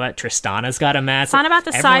 massive what? Tristana's got a massive. It's not about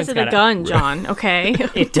the size of the gun, John, okay?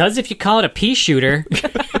 It does if you call it a pea shooter.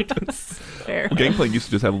 Fair. Gangplank used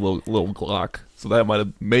to just have a little Glock, so that might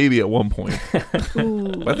have maybe at one point. But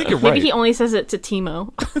I think you're right. Maybe he only says it to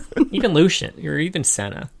Timo. Even Lucian, or even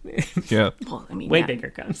Senna. Yeah. Well, I mean, Way yeah. bigger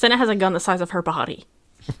gun. Senna has a gun the size of her body.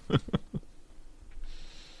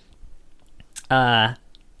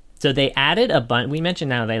 So they added a bunch. We mentioned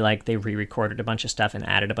now they re-recorded a bunch of stuff and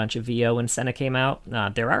added a bunch of VO when Senna came out.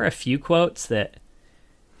 There are a few quotes that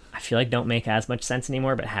I feel like don't make as much sense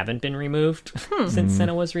anymore, but haven't been removed since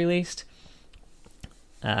Senna was released.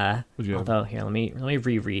 Although here, let me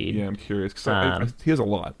reread. Yeah, I'm curious because he has a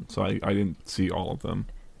lot, so I didn't see all of them.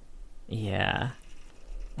 Yeah.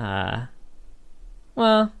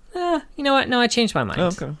 Well, you know what? No, I changed my mind. Oh,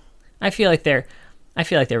 okay. I feel like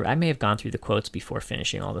I may have gone through the quotes before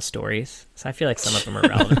finishing all the stories, so I feel like some of them are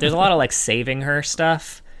relevant. There's a lot of like saving her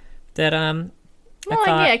stuff that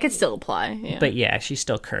It could still apply. Yeah. but yeah, she's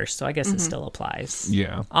still cursed, so I guess it still applies.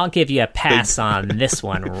 Yeah. I'll give you a pass on this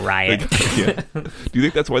one, Riot. Yeah. Do you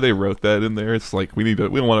think that's why they wrote that in there? It's like we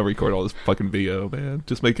don't want to record all this fucking VO, man.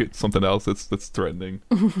 Just make it something else that's threatening.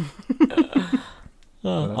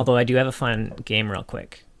 Although I do have a fun game real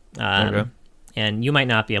quick. Okay. And you might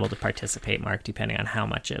not be able to participate, Mark, depending on how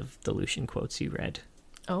much of the Lucian quotes you read.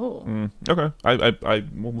 Oh. Okay.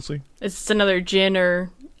 We'll see. It's another Jin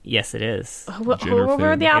or... Yes, it is. What Jin or were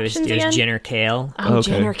Finn. the It was options again? Jin or Kale. Oh,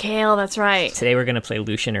 Okay. Jin or Kale, that's right. Today we're going to play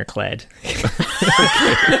Lucian or Kled.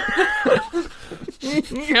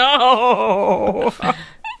 No!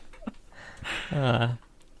 I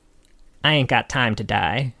ain't got time to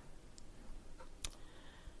die.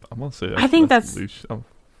 I'm gonna say. I think that's Lucian.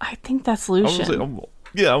 I think that's I'm Lucian. gonna say,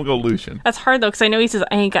 I'm gonna go Lucian. That's hard, though, because I know he says,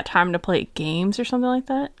 I ain't got time to play games or something like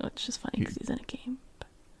that. Which is funny, because he's in a game.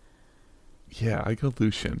 Yeah, I go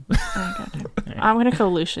Lucian. I'm going to go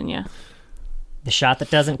Lucian, yeah. The shot that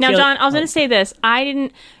doesn't Now, kill... John, I was going to say this.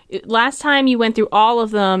 Last time you went through all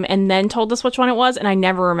of them and then told us which one it was, and I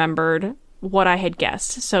never remembered what I had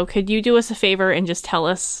guessed. So could you do us a favor and just tell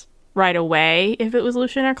us right away if it was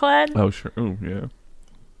Lucian or Kled? Oh sure. Oh yeah.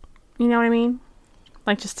 You know what I mean?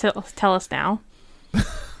 Like, just tell us now.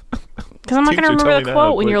 Because I'm not going to Teacher, remember tell the me quote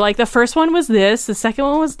now, when quick. you're like, the first one was this, the second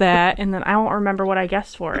one was that, and then I won't remember what I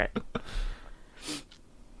guessed for it.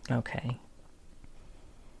 Okay.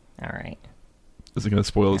 All right. Is it going to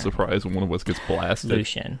spoil the surprise when one of us gets blasted?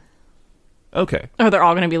 Lucian. Okay. Oh, they're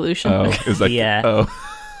all going to be Lucian. Oh, is that? Yeah.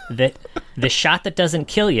 The shot that doesn't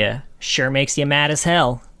kill you sure makes you mad as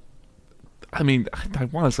hell. I mean, I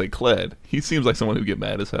want to say Cled. He seems like someone who'd get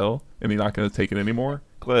mad as hell, and he's not going to take it anymore.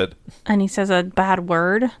 Cled. And he says a bad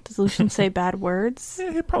word. Does Lucian say bad words?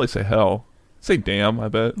 Yeah, he'd probably say hell. Say damn, I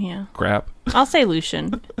bet. Yeah. Crap. I'll say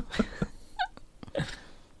Lucian.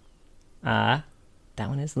 That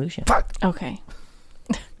one is Lucian. Fuck. Okay.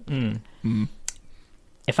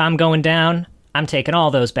 If I'm going down, I'm taking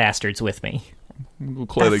all those bastards with me. We'll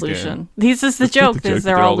Cled That's again. Lucian. This is the joke.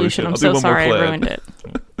 They're all Lucian. I'm I'll do so one more sorry I Cled. ruined it.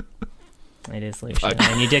 It is Lucian.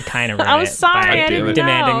 And you did kind of ruin I'm it sorry, by I didn't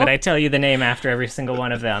demanding know. that I tell you the name after every single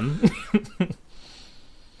one of them.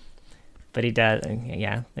 But he does.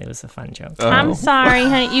 Yeah, it was a fun joke. I'm sorry,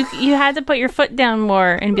 honey. You had to put your foot down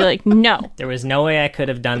more and be like, no. There was no way I could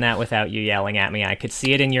have done that without you yelling at me. I could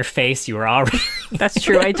see it in your face. You were already... That's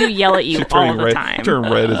true. I do yell at you She's all turning the red, time. Turn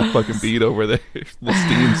red as a fucking bead over there. The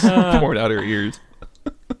steam's pouring out her ears.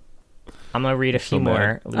 I'm going to read a few So more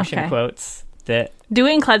mad. Lucian Okay. quotes that... Do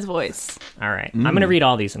it in Cled's voice. All right. I'm going to read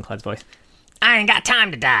all these in Cled's voice. I ain't got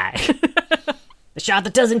time to die. The shot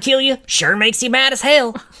that doesn't kill you sure makes you mad as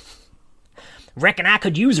hell. Reckon I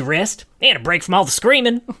could use a rest and a break from all the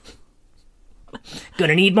screaming.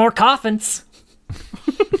 Gonna need more coffins.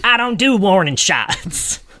 I don't do warning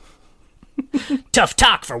shots. Tough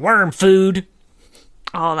talk for worm food.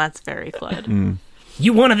 Oh, that's very Cled.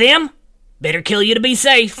 You one of them? Better kill you to be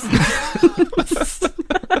safe.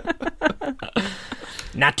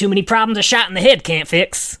 Not too many problems a shot in the head can't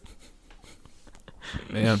fix.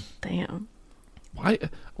 Man, Damn. why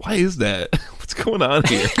is that? What's going on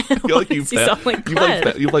here? I feel like You sound like you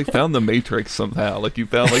found the Matrix somehow. Like you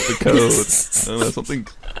found like the code. I don't know,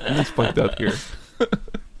 something's fucked up here.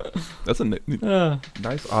 That's a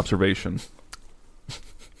nice observation.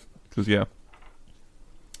 Because yeah,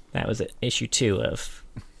 That was issue 2 of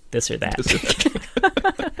This or That.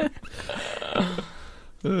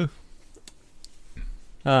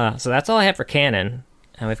 So that's all I have for canon.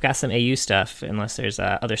 And we've got some AU stuff, unless there's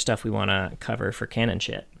other stuff we want to cover for canon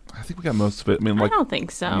shit. I think we got most of it. I mean, I like, don't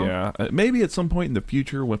think so. yeah, maybe at some point in the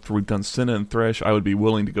future, after we've done Senna and Thresh, I would be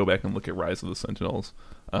willing to go back and look at Rise of the Sentinels,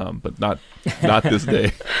 but not this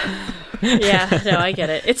day. Yeah, no, I get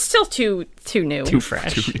it. It's still too new. Too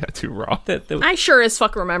fresh. Too raw. I sure as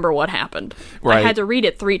fuck remember what happened. Right. I had to read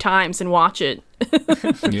it 3 times and watch it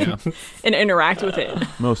Yeah, and interact with it.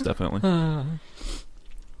 most definitely. All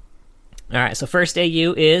right, so first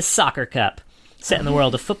AU is Soccer Cup. Set in the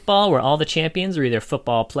world of football, where all the champions are either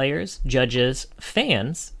football players, judges,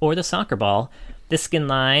 fans, or the soccer ball. This skin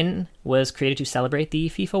line was created to celebrate the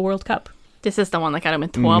FIFA World Cup. This is the one that got him in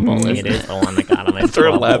trouble. isn't It is the one that got him in I started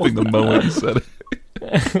trouble. laughing the moment you said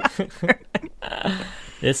it.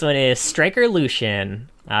 This one is Striker Lucian.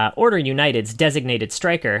 Order United's designated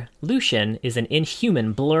striker, Lucian is an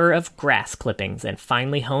inhuman blur of grass clippings and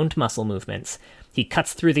finely honed muscle movements. He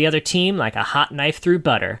cuts through the other team like a hot knife through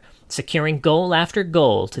butter, securing goal after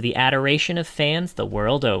goal to the adoration of fans the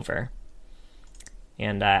world over.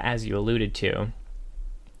 And as you alluded to,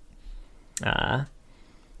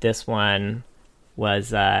 this one was...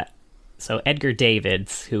 so Edgar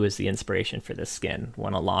Davids, who was the inspiration for this skin,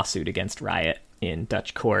 won a lawsuit against Riot in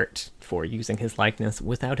Dutch court for using his likeness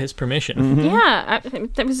without his permission. Yeah,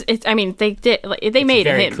 that was. I mean, they did. Like, they made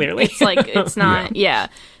very him. clearly. It's like it's not. Yeah,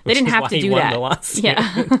 they didn't is have why to he do won that. the lawsuit.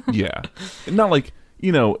 Yeah, Yeah, not like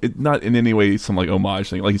not in any way some like homage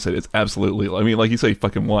thing. Like you said, it's absolutely. I mean, like you say,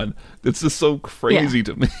 fucking won. It's just so crazy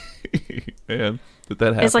to me, man, that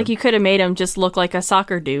happened. it's like you could have made him just look like a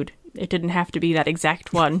soccer dude. It didn't have to be that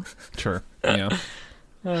exact one. Sure. Yeah.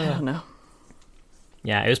 I don't know.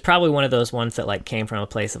 Yeah, it was probably one of those ones that like came from a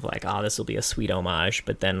place of like, oh, this will be a sweet homage,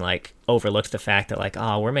 but then like overlooked the fact that like,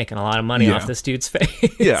 oh, we're making a lot of money Yeah. off this dude's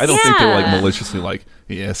face. Yeah, I don't think they're like Yeah. maliciously like,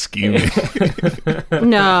 yeah, skew me.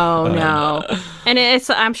 No. And it's.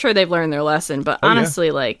 I'm sure they've learned their lesson. But yeah. honestly,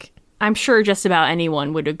 like, I'm sure just about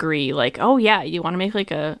anyone would agree. Like, oh yeah, you want to make like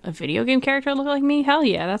a video game character look like me? Hell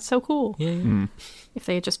yeah, that's so cool. Yeah. If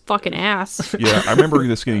they had just fucking asked. Yeah, I remember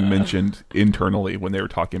this getting mentioned internally when they were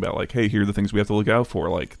talking about like, hey, here are the things we have to look out for.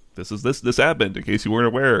 Like, this happened in case you weren't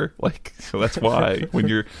aware. Like, so that's why when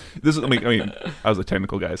you're I mean, I was a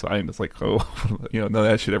technical guy, so I'm just like, oh, none of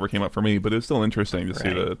that shit ever came up for me. But it's still interesting to see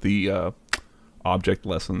Right. the object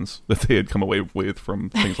lessons that they had come away with from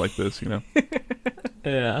things like this.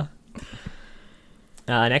 Yeah.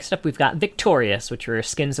 Next up, we've got Victorious, which were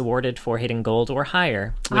skins awarded for hitting gold or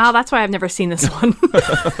higher. Oh, that's why I've never seen this one.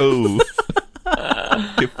 Oh,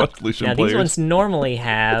 get fucked, Lucian Now, players. these ones normally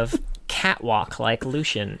have catwalk like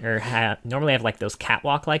Lucian, or normally have like those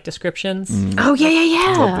catwalk like descriptions. Oh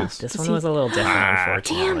yeah. This one was a little different,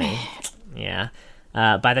 unfortunately. Damn it. Yeah.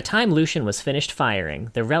 By the time Lucian was finished firing,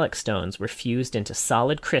 the relic stones were fused into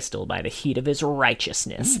solid crystal by the heat of his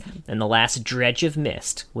righteousness, and the last dredge of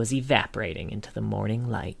mist was evaporating into the morning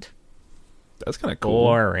light. That's kind of cool.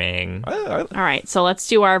 Boring. All right, so let's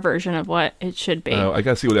do our version of what it should be. I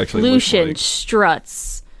gotta see what it actually Lucian looks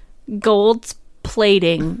struts, gold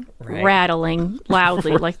plating, Right. rattling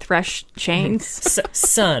loudly like thresh chains.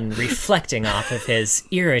 Sun reflecting off of his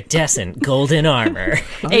iridescent golden armor.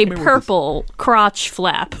 A purple crotch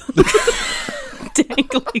flap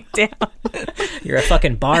dangling down You're a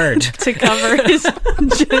fucking bard. to cover his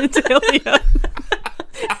genitalia.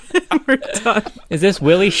 We're done. Is this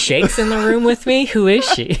Willie Shakes in the room with me? Who is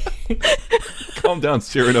she? Calm down,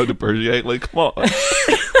 Cyrano de Bergerac. Like, come on.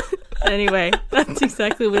 Anyway, that's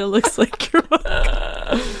exactly what it looks like. You're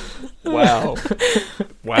welcome. Wow.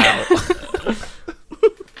 Wow.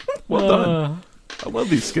 Well done. I love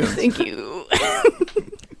these skins. Thank you.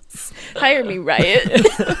 Hire me, Riot.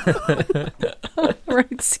 I'll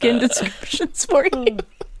write skin descriptions for you.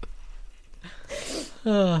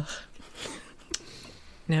 Now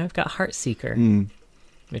I've got Heartseeker,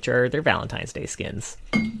 which are their Valentine's Day skins.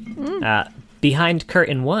 Behind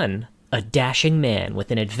Curtain 1, a dashing man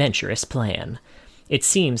with an adventurous plan. It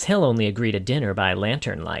seems he'll only agree to dinner by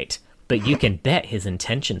lantern light, but you can bet his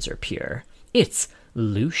intentions are pure. It's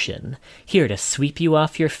Lucian, here to sweep you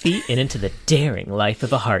off your feet and into the daring life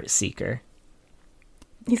of a Heartseeker.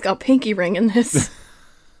 He's got pinky ring in this.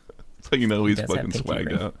 So you know he's Does have fucking pinky swagged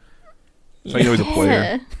ring. out. So you know he's a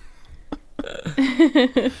player.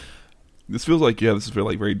 This feels like, this is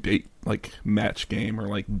very date, like match game or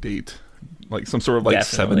like date, like some sort of like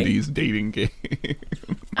Definitely. 70s dating game.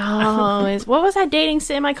 What was that dating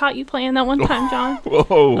sim I caught you playing that one time, John? Whoa.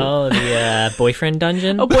 Oh, the boyfriend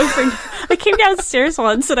dungeon? A boyfriend. I came downstairs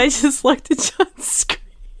once and I just looked at John's screen.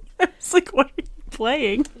 I was like, what are you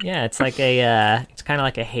playing? Yeah, it's like it's kind of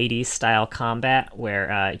like a Hades style combat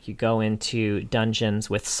where you go into dungeons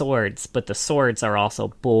with swords, but the swords are also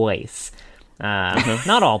boys.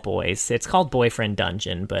 Not all boys. It's called Boyfriend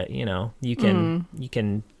Dungeon, but you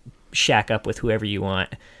can shack up with whoever you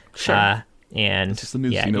want. Sure. And just the new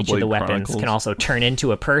each of Xenoblade the weapons Chronicles. can also turn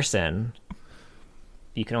into a person.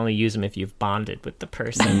 You can only use them if you've bonded with the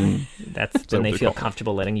person. That's when what they they're feel called.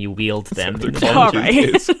 comfortable letting you wield them. They're in the called All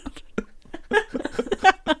dungeon. right.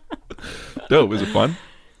 Dope. Is it fun?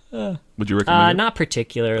 Would you recommend it? Not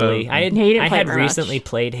particularly. Oh. I He didn't I play had very much. recently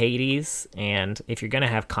played Hades, and if you're gonna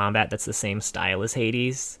have combat that's the same style as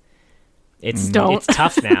Hades, it's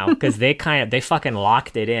tough now because they fucking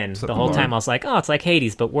locked it in. The whole time I was like, oh, it's like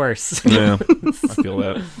Hades but worse. Yeah, I feel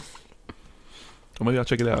that. Well, maybe I'll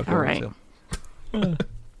check it out. All right. Yeah,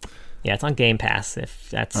 it's on Game Pass if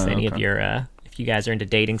that's any of your if you guys are into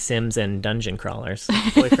dating sims and dungeon crawlers.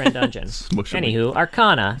 Boyfriend Dungeon. Smush 'em. Anywho,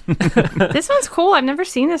 Arcana. This one's cool. I've never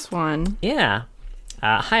seen this one. Yeah.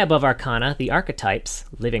 High above Arcana, the archetypes,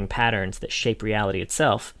 living patterns that shape reality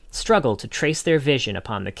itself, struggle to trace their vision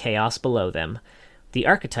upon the chaos below them. The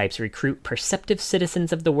archetypes recruit perceptive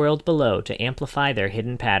citizens of the world below to amplify their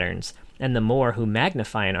hidden patterns, and the more who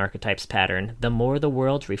magnify an archetype's pattern, the more the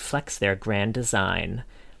world reflects their grand design.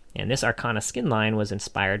 And this Arcana skin line was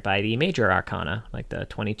inspired by the Major Arcana, like the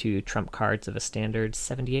 22 trump cards of a standard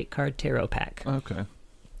 78-card tarot pack. Okay.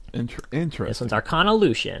 Interesting. This one's Arcana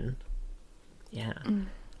Lucian. Yeah.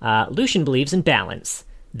 Lucian believes in balance,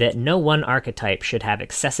 that no one archetype should have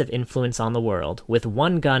excessive influence on the world. With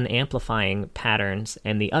one gun amplifying patterns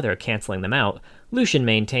and the other canceling them out, Lucian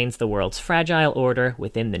maintains the world's fragile order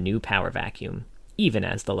within the new power vacuum, even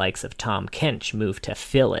as the likes of Tom Kench move to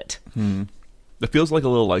fill it. It feels like a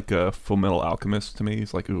little like a Full Metal Alchemist to me.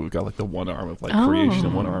 It's like, we've got like the one arm of like creation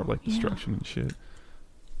and one arm of like destruction and shit.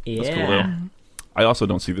 Yeah. That's cool though. I also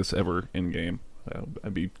don't see this ever in game.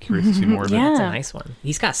 I'd be curious to see more of it. Yeah. That's a nice one.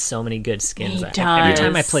 He's got so many good skins. He Every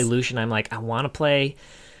time I does. play Lucian, I'm like, I want to play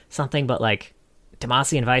something, but like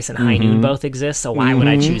Demacia and Vice and High Noon both exist, so why would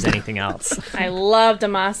I choose anything else? I love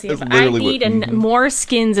Demacia. That's but I literally need more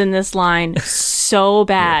skins in this line so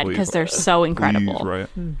bad please. because they're so incredible. Please, right.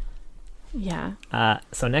 Yeah.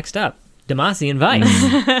 So next up, Demacia and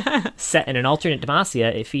Vice. Set in an alternate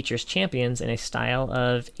Demacia, it features champions in a style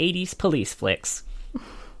of 80s police flicks.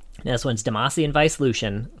 This one's Demacia and Vice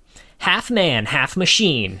Lucian. Half man, half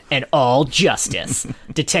machine, and all justice.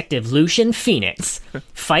 Detective Lucian Phoenix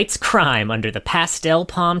fights crime under the pastel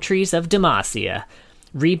palm trees of Demacia.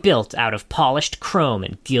 Rebuilt out of polished chrome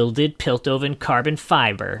and gilded Piltovan carbon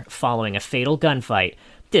fiber following a fatal gunfight,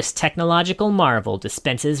 This technological marvel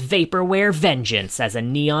dispenses vaporware vengeance as a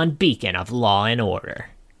neon beacon of law and order.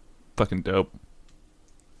 Fucking dope.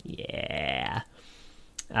 Yeah.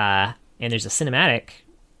 And there's a cinematic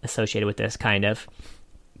associated with this, kind of.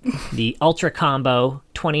 The Ultra Combo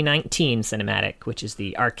 2019 cinematic, which is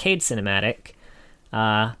the arcade cinematic.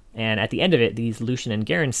 And at the end of it, these Lucian and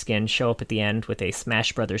Garen skins show up at the end with a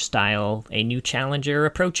Smash Brothers style "A New Challenger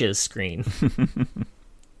Approaches" screen.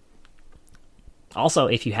 Also,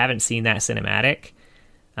 if you haven't seen that cinematic,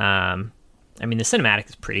 I mean, the cinematic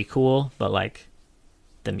is pretty cool, but like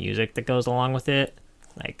the music that goes along with it,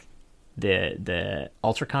 like the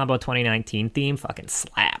Ultra Combo 2019 theme fucking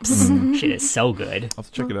slaps. Shit is so good. I'll have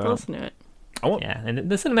to check it out. Listen to it. Yeah, and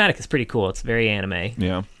the cinematic is pretty cool. It's very anime.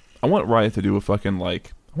 Yeah. I want Riot to do a fucking,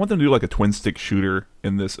 like, I want them to do, like, a twin-stick shooter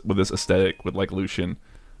in this, with this aesthetic, with, like, Lucian.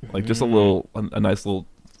 Like, just a nice little,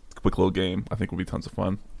 quick little game, I think would be tons of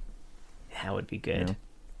fun. That would be good.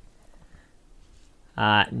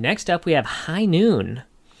 Yeah. Next up, we have High Noon.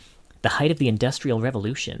 The height of the Industrial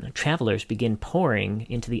Revolution, travelers begin pouring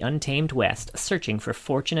into the untamed West, searching for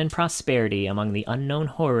fortune and prosperity among the unknown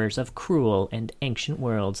horrors of cruel and ancient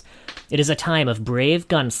worlds. It is a time of brave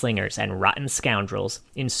gunslingers and rotten scoundrels,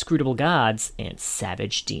 inscrutable gods, and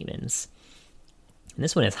savage demons. And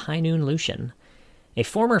this one is High Noon Lucian. A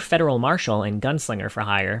former federal marshal and gunslinger for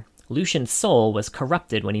hire, Lucian's soul was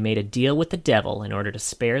corrupted when he made a deal with the devil in order to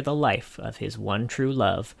spare the life of his one true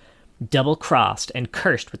love. Double-crossed and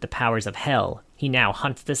cursed with the powers of hell, he now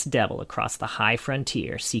hunts this devil across the high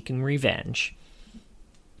frontier, seeking revenge.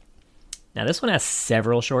 Now, this one has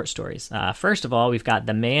several short stories. First of all, we've got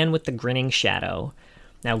The Man with the Grinning Shadow.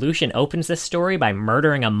 Now, Lucian opens this story by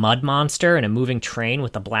murdering a mud monster in a moving train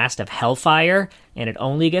with a blast of hellfire, and it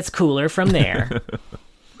only gets cooler from there.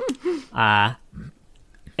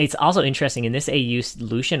 It's also interesting, in this AU,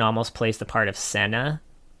 Lucian almost plays the part of Senna,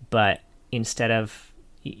 but instead of...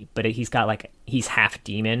 But he's got, like, he's half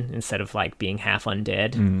demon instead of, like, being half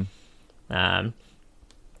undead.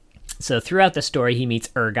 So throughout the story, he meets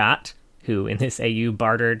Urgot, who in this AU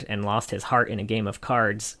bartered and lost his heart in a game of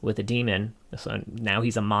cards with a demon. So now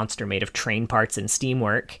he's a monster made of train parts and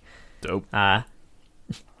steamwork. Dope.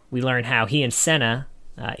 We learn how he and Senna,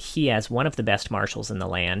 he as one of the best marshals in the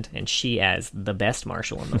land, and she as the best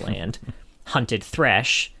marshal in the land, hunted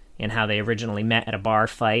Thresh, and how they originally met at a bar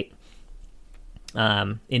fight.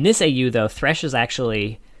 In this AU, though, Thresh is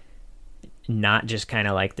actually not just kind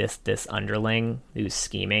of like this underling who's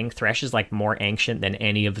scheming. Thresh is, like, more ancient than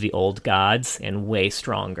any of the old gods and way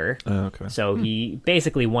stronger. Okay. So he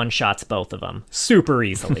basically one-shots both of them super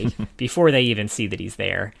easily before they even see that he's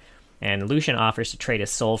there. And Lucian offers to trade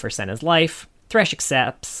his soul for Senna's life. Thresh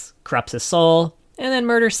accepts, corrupts his soul, and then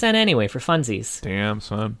murders Senna anyway for funsies. Damn,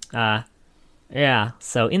 son. Yeah,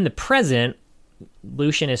 so in the present...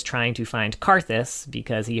 Lucian is trying to find Karthus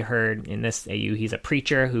because he heard in this AU he's a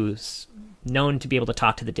preacher who's known to be able to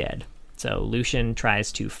talk to the dead. So Lucian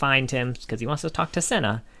tries to find him because he wants to talk to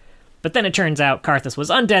Senna. But then it turns out Karthus was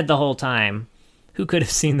undead the whole time. Who could have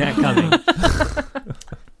seen that coming?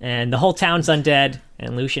 And the whole town's undead,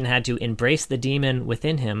 and Lucian had to embrace the demon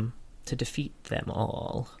within him to defeat them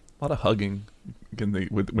all. A lot of hugging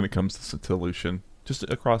when it comes to Lucian. Just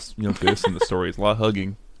across this and the stories. A lot of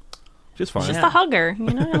hugging. Just fine. She's just a hugger, I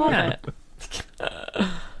love it.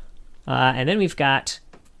 And then we've got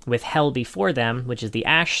With Hell Before Them, which is the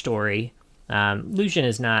Ashe story. Lucian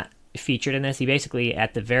is not featured in this. He basically,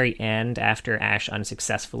 at the very end, after Ashe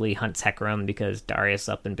unsuccessfully hunts Hecarim because Darius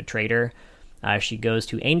up and betrayed her, she goes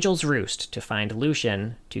to Angel's Roost to find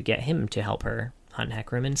Lucian to get him to help her hunt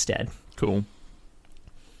Hecarim instead. Cool.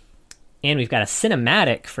 And we've got a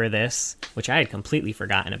cinematic for this, which I had completely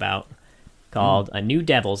forgotten about, called A New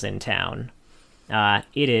Devil's in Town.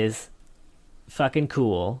 It is fucking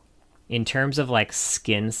cool. In terms of, like,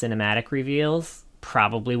 skin cinematic reveals,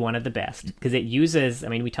 probably one of the best. Because it uses, I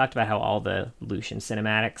mean, we talked about how all the Lucian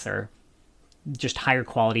cinematics are just higher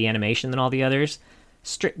quality animation than all the others.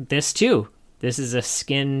 This, too. This is a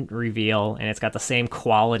skin reveal, and it's got the same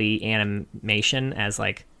quality animation as,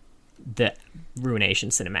 like, the Ruination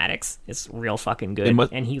cinematics. It's real fucking good,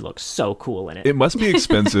 and he looks so cool in it. It must be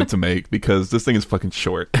expensive to make because this thing is fucking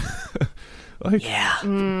short. Like, yeah,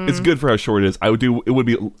 it's good for how short it is. I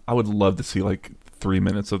would love to see like 3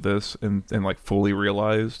 minutes of this and like fully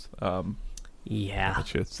realized. Yeah,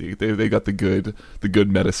 see, they got the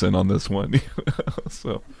good medicine on this one.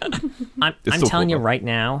 So I'm telling you right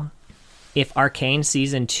now, if Arcane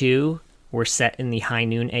Season 2 were set in the High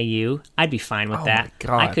Noon AU, I'd be fine with that. My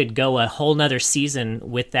God. I could go a whole nother season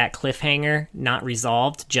with that cliffhanger not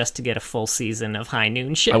resolved just to get a full season of High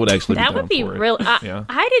Noon shit. I would actually That be would down be for it. real. Yeah.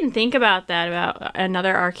 I didn't think about that, about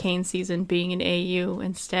another Arcane season being an AU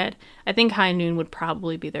instead. I think High Noon would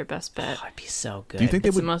probably be their best bet. Oh, it'd be so good. Do you think they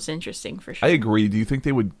It's the would? most interesting for sure. I agree. Do you think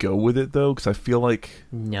they would go with it though? Because I feel like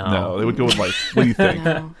No. they would go with like. What do you think?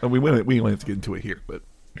 No. And we don't have to get into it here, but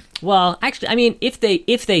Well, actually, I mean, if they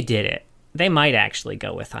did it, they might actually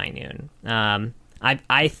go with High Noon. I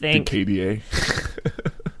the think KDA.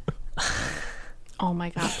 Oh my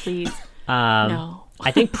god, please. No.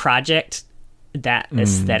 I think Project, that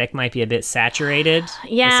aesthetic might be a bit saturated.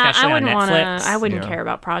 Yeah, especially I wouldn't on want to. Netflix. I wouldn't Yeah. care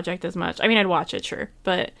about Project as much. I mean, I'd watch it, sure,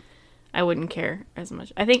 but I wouldn't care as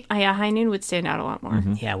much. I think High Noon would stand out a lot more.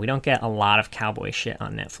 Yeah, we don't get a lot of cowboy shit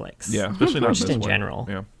on Netflix. Yeah, especially not Just this in one. general.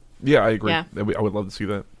 Yeah, I agree. Yeah. I would love to see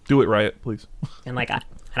that. Do it, Riot, please. And like, I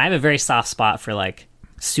have a very soft spot for like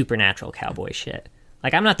supernatural cowboy shit.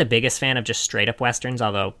 Like, I'm not the biggest fan of just straight up westerns,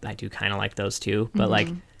 although I do kind of like those too. But like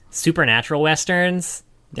supernatural westerns,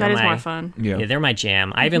 they're That is my- more fun. Yeah. they're my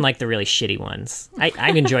jam. I even like the really shitty ones.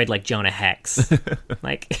 I've enjoyed like Jonah Hex.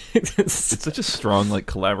 Like, It's such a strong like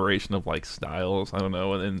collaboration of like styles. I don't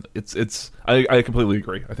know, and it's. I completely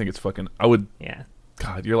agree. I think it's fucking. I would. yeah.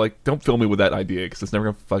 God, you're like, don't fill me with that idea because it's never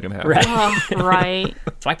gonna fucking happen. Right. Oh, right.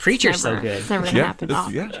 That's why Preacher's so Never. good. It's never gonna Yeah, happen. it's- Oh,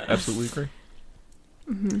 yeah, absolutely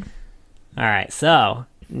agree. All right, so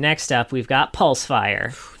next up we've got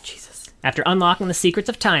Pulsefire. Jesus. After unlocking the secrets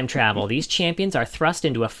of time travel, these champions are thrust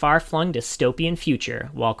into a far-flung dystopian future.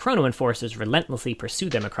 While Chrono Enforcers relentlessly pursue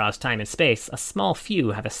them across time and space, a small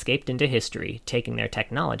few have escaped into history, taking their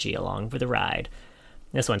technology along for the ride.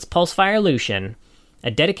 This one's Pulsefire Lucian. A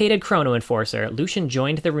dedicated Chrono Enforcer, Lucian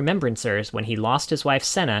joined the Remembrancers when he lost his wife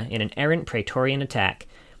Senna in an errant Praetorian attack.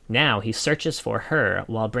 Now he searches for her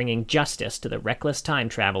while bringing justice to the reckless time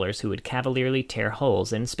travelers who would cavalierly tear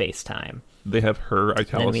holes in space-time. They have her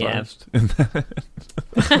italicized.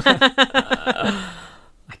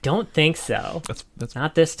 I don't think so. That's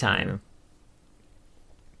Not this time.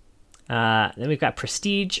 Then we've got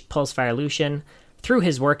Prestige, Pulsefire Lucian. Through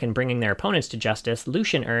his work in bringing their opponents to justice,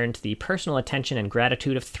 Lucian earned the personal attention and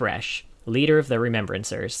gratitude of Thresh, leader of the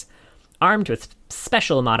Remembrancers. Armed with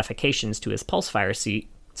special modifications to his Pulsefire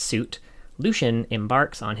suit, Lucian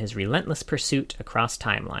embarks on his relentless pursuit across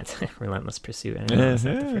timelines. Relentless pursuit, I know that's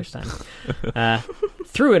not the first time.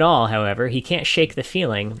 Through it all, however, he can't shake the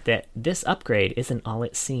feeling that this upgrade isn't all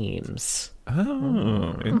it seems.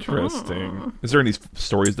 Oh, interesting. Is there any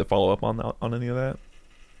stories that follow up on any of that?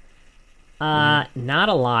 Not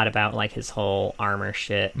a lot about like his whole armor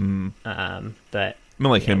shit. But I mean,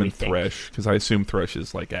 like him we and think- Thresh, because I assume Thresh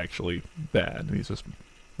is like actually bad. He's just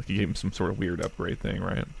like he gave him some sort of weird upgrade thing,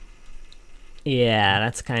 right? Yeah,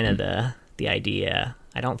 that's kind of the idea.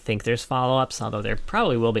 I don't think there's follow-ups, although there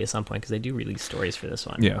probably will be at some point because they do release stories for this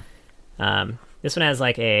one. Yeah. This one has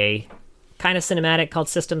like a kind of cinematic called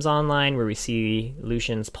Systems Online, where we see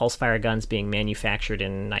Lucian's Pulsefire guns being manufactured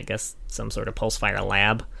in, I guess, some sort of Pulsefire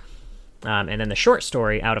lab. And then the short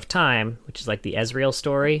story, Out of Time, which is like the Ezreal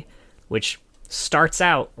story, which starts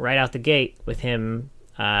out right out the gate with him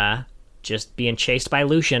just being chased by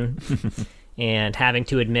Lucian and having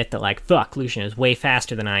to admit that, like, fuck, Lucian is way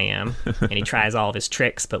faster than I am. And he tries all of his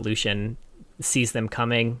tricks, but Lucian sees them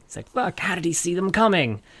coming. He's like, fuck, how did he see them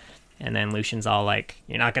coming? And then Lucian's all like,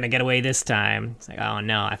 you're not going to get away this time. He's like, oh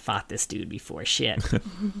no, I fought this dude before, shit.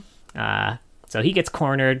 So he gets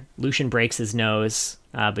cornered. Lucian breaks his nose,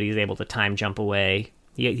 but he's able to time jump away.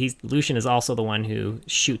 Lucian is also the one who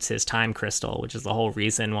shoots his time crystal, which is the whole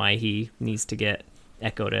reason why he needs to get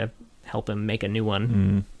Echo to help him make a new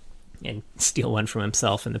one and steal one from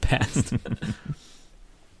himself in the past.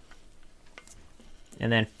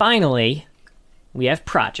 And then finally, we have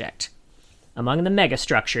Project. Among the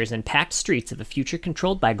megastructures and packed streets of a future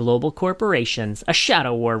controlled by global corporations, a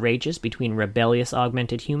shadow war rages between rebellious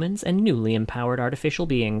augmented humans and newly empowered artificial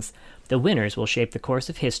beings. The winners will shape the course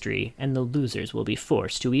of history, and the losers will be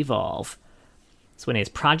forced to evolve. This one is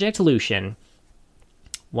Project Lucian.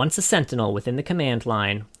 Once a sentinel within the command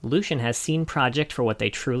line, Lucian has seen Project for what they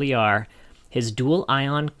truly are. His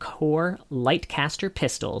dual-ion core Lightcaster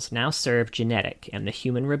pistols now serve Genetic and the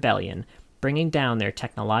human rebellion, bringing down their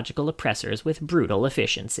technological oppressors with brutal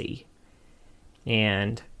efficiency.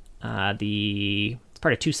 And it's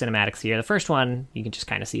part of two cinematics here. The first one, you can just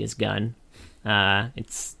kind of see his gun.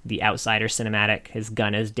 It's the Outsider cinematic. His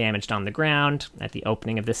gun is damaged on the ground at the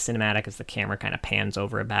opening of this cinematic as the camera kind of pans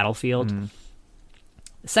over a battlefield.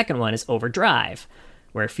 The second one is Overdrive,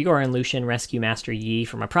 where Fiora and Lucian rescue Master Yi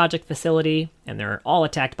from a project facility, and they're all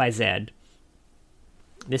attacked by Zed.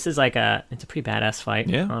 This is like it's a pretty badass fight,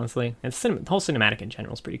 Yeah. honestly. And the whole cinematic in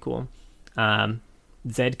general is pretty cool.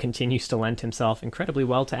 Zed continues to lend himself incredibly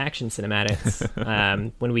well to action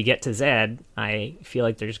cinematics. When we get to Zed, I feel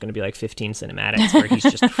like there's going to be like 15 cinematics where he's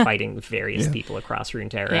just fighting various people across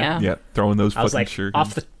Runeterra. Yeah, throwing those I was fucking like,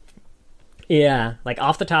 shurikens.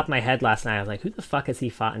 off the top of my head last night, I was like, who the fuck has he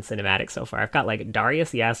fought in cinematics so far? I've got like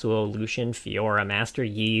Darius, Yasuo, Lucian, Fiora, Master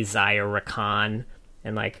Yi, Xayah, Rakan,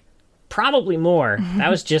 and like probably more. That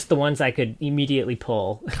was just the ones I could immediately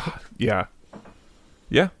pull. Yeah.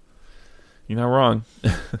 You're not wrong.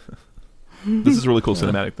 This is a really cool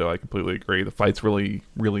cinematic, though. I completely agree. The fight's really,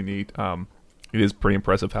 really neat. It is pretty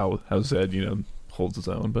impressive how Zed, holds his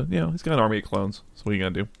own. But, he's got an army of clones. So what are you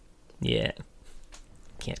going to do? Yeah.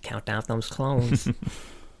 Can't count out those clones.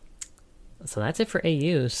 So that's it for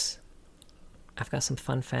AUs. I've got some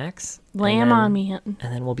fun facts. Lay 'em on me. And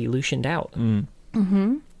then we'll be Lucianed out.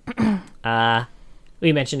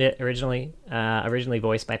 We mentioned it originally. Originally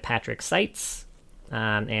voiced by Patrick Seitz.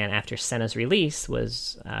 And after Senna's release,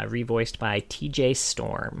 was revoiced by TJ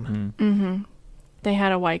Storm. They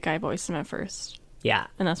had a white guy voice him at first. Yeah.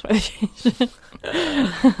 And that's why they changed it.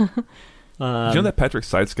 Did you know that Patrick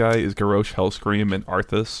Seitz guy is Garrosh, Hellscream, and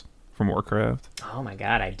Arthas from Warcraft? Oh my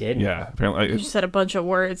god, I didn't. Yeah, apparently. You just said a bunch of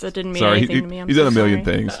words that didn't mean Sorry, anything to me. he's done a million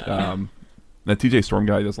sorry. things. That TJ Storm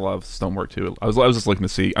guy does a lot of stonework too. I was just looking to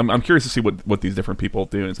see. I'm curious to see what these different people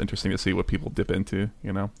do. And it's interesting to see what people dip into.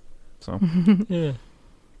 So.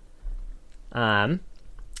 Yeah.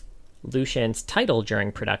 Lucian's title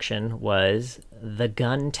during production was the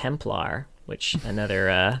Gun Templar, which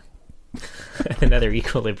another another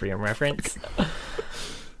Equilibrium reference.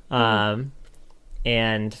 And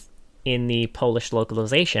in the Polish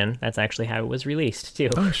localization, that's actually how it was released too.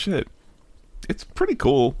 Oh shit! It's pretty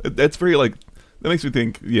cool. That's very that makes me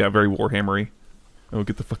think. Yeah, very Warhammery. Oh,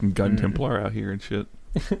 get the fucking Gun Templar out here and shit.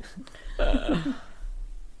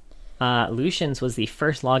 Lucian's was the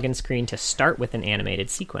first login screen to start with an animated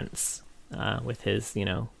sequence, with his,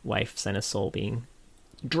 wife Senna's soul being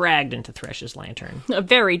dragged into Thresh's lantern. A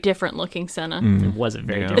very different looking Senna. It was a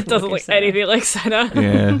very different. It doesn't look Senna. anything like Senna.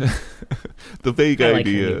 Yeah, the vague I like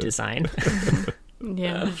the idea. new design.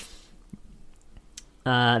 Yeah.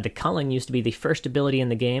 The culling used to be the first ability in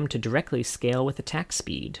the game to directly scale with attack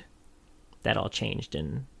speed. That all changed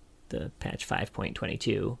in the patch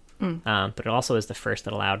 5.22. But it also is the first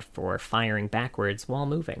that allowed for firing backwards while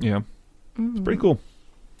moving. Yeah, it's pretty cool.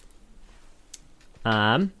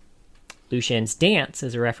 Lucian's dance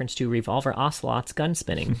is a reference to Revolver Ocelot's gun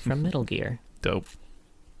spinning from Metal Gear. Dope.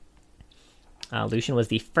 Lucian was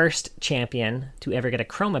the first champion to ever get a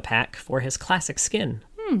chroma pack for his classic skin,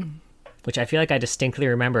 which I feel like I distinctly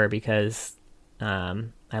remember because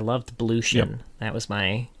I loved Blucian. Yep. That was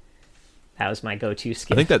my go-to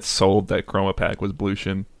skin. I think that sold that chroma pack was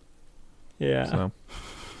Blucian. Yeah, So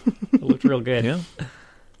it looked real good. yeah.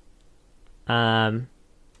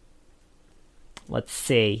 Let's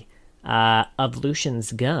see. Of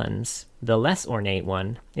Lucian's guns, the less ornate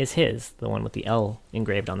one is his, the one with the L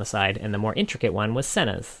engraved on the side, and the more intricate one was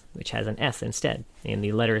Senna's, which has an S instead, and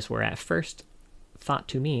the letters were at first thought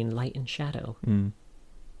to mean light and shadow.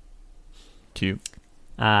 Cute.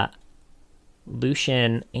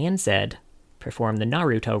 Lucian and Zed perform the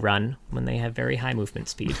Naruto run when they have very high movement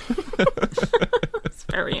speed. It's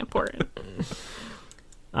very important.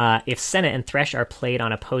 If Senna and Thresh are played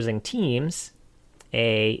on opposing teams,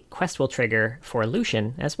 a quest will trigger for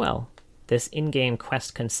Lucian as well. This in-game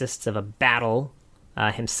quest consists of a battle,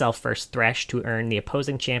 himself versus Thresh, to earn the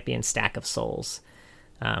opposing champion's stack of souls.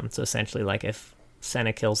 So essentially, like if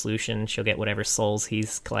Senna kills Lucian, she'll get whatever souls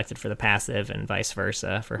he's collected for the passive, and vice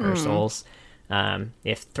versa for her souls.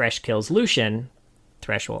 If Thresh kills Lucian,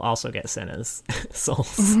 Thresh will also get Senna's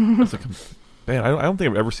souls. That's like, man, I don't think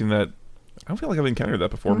I've ever seen that. I don't feel like I've encountered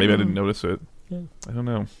that before. Maybe I didn't notice it. I don't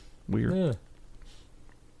know. Weird.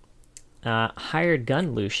 Hired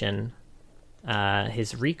gun Lucian,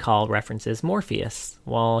 his recall references Morpheus,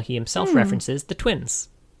 while he himself references the twins,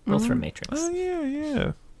 both from Matrix. Oh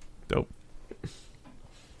yeah. Dope.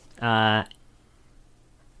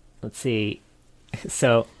 Let's see.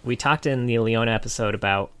 So we talked in the Leona episode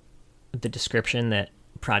about the description that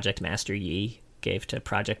Project Master Yi gave to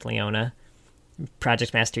Project Leona.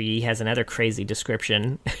 Project Master Yi has another crazy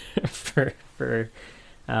description for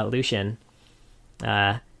Lucian.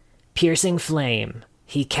 Piercing flame,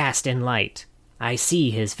 he cast in light. I see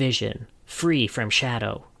his vision, free from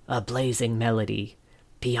shadow, a blazing melody.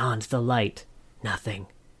 Beyond the light, nothing.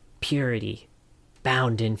 Purity,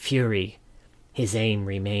 bound in fury. His aim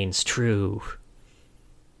remains true.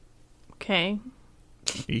 Okay.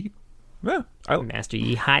 Yeah. Master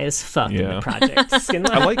Yi high as fuck in the project.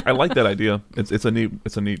 I like that idea. It's a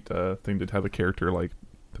neat thing to have a character like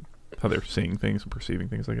how they're seeing things and perceiving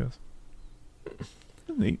things, I guess.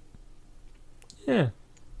 Neat. Yeah.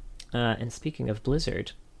 And speaking of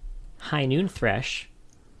Blizzard, High Noon Thresh,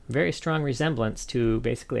 very strong resemblance to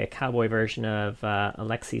basically a cowboy version of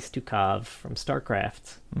Alexei Stukov from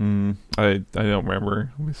StarCraft. I don't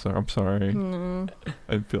remember. I'm sorry. I know.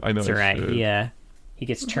 That's right. He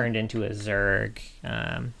gets turned into a Zerg.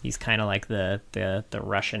 He's kind of like the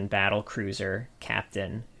Russian battle cruiser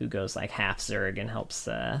captain who goes like half Zerg and helps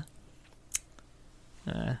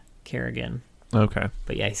Kerrigan. Okay.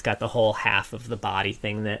 But yeah, he's got the whole half of the body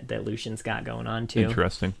thing that Lucian's got going on too.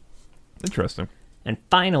 Interesting. And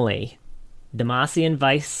finally, Demacian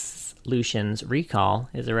Vice Lucian's recall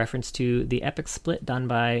is a reference to the epic split done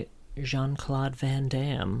by Jean-Claude Van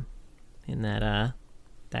Damme in that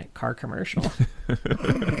car commercial. Yeah,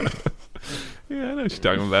 I know what you're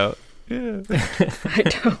talking about. Yeah. I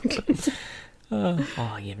don't.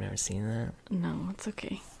 Oh, you've never seen that? No, it's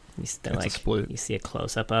okay. You see a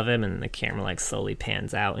close-up of him, and the camera like slowly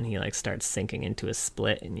pans out, and he like starts sinking into a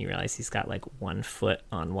split, and you realize he's got like 1 foot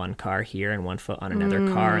on one car here and 1 foot on another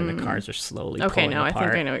car, and the cars are slowly pulling apart. I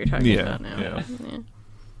think I know what you're talking about now. Yeah.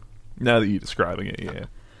 Now that you're describing it, yeah.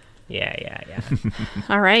 Yeah.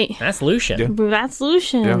 All right. That's Lucian. Yeah. That's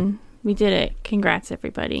Lucian. Yeah. We did it. Congrats,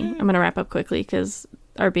 everybody. I'm going to wrap up quickly because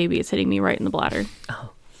our baby is hitting me right in the bladder.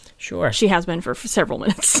 Oh, sure. She has been for several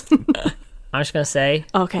minutes. I'm just going to say,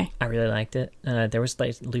 okay, I really liked it. There was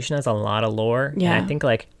Lucian has a lot of lore. Yeah. And I think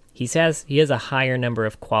like he has a higher number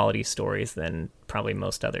of quality stories than probably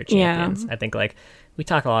most other champions. Yeah. I think like we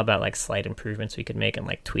talk a lot about like slight improvements we could make and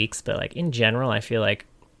like tweaks, but like in general, I feel like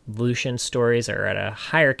Lucian stories are at a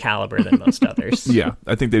higher caliber than most others. Yeah,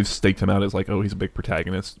 I think they've staked him out as like, oh, he's a big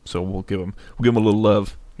protagonist, so we'll give him a little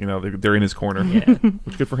love. You know, they're in his corner. Yeah.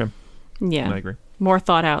 Which is good for him. Yeah. And I agree. More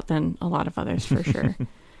thought out than a lot of others, for sure.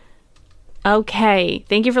 Okay,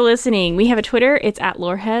 thank you for listening. We have a Twitter. It's at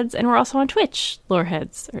Loreheads, and we're also on Twitch.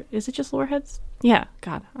 Loreheads. Or is it just Loreheads? Yeah,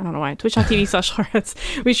 God, I don't know why.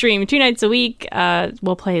 Twitch.tv/Loreheads. We stream 2 nights a week.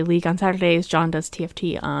 We'll play League on Saturdays. John does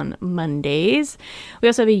TFT on Mondays. We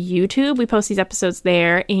also have a YouTube. We post these episodes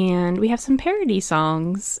there, and we have some parody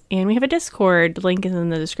songs. And we have a Discord. The link is in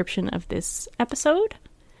the description of this episode.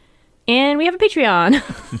 And we have a Patreon.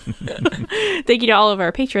 Thank you to all of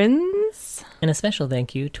our patrons. And a special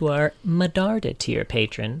thank you to our Medarda tier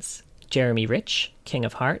patrons, Jeremy Rich, King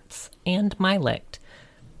of Hearts, and Mylect.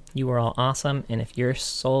 You were all awesome, and if your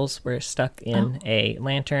souls were stuck in a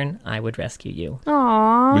lantern, I would rescue you.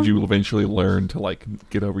 Aww. Would you eventually learn to like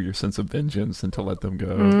get over your sense of vengeance and to let them go?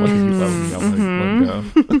 Like if you let them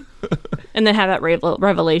go. And then have that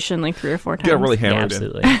revelation like 3 or 4 times. Get really hammered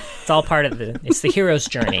absolutely. It's all part of it's the hero's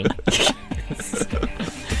journey.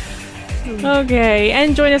 Okay,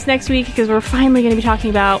 and join us next week because we're finally going to be talking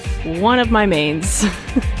about one of my mains,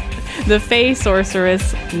 the Fey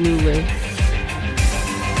sorceress Lulu.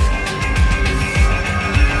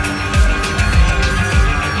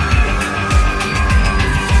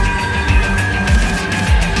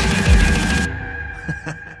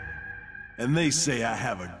 And they say I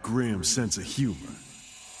have a grim sense of humor.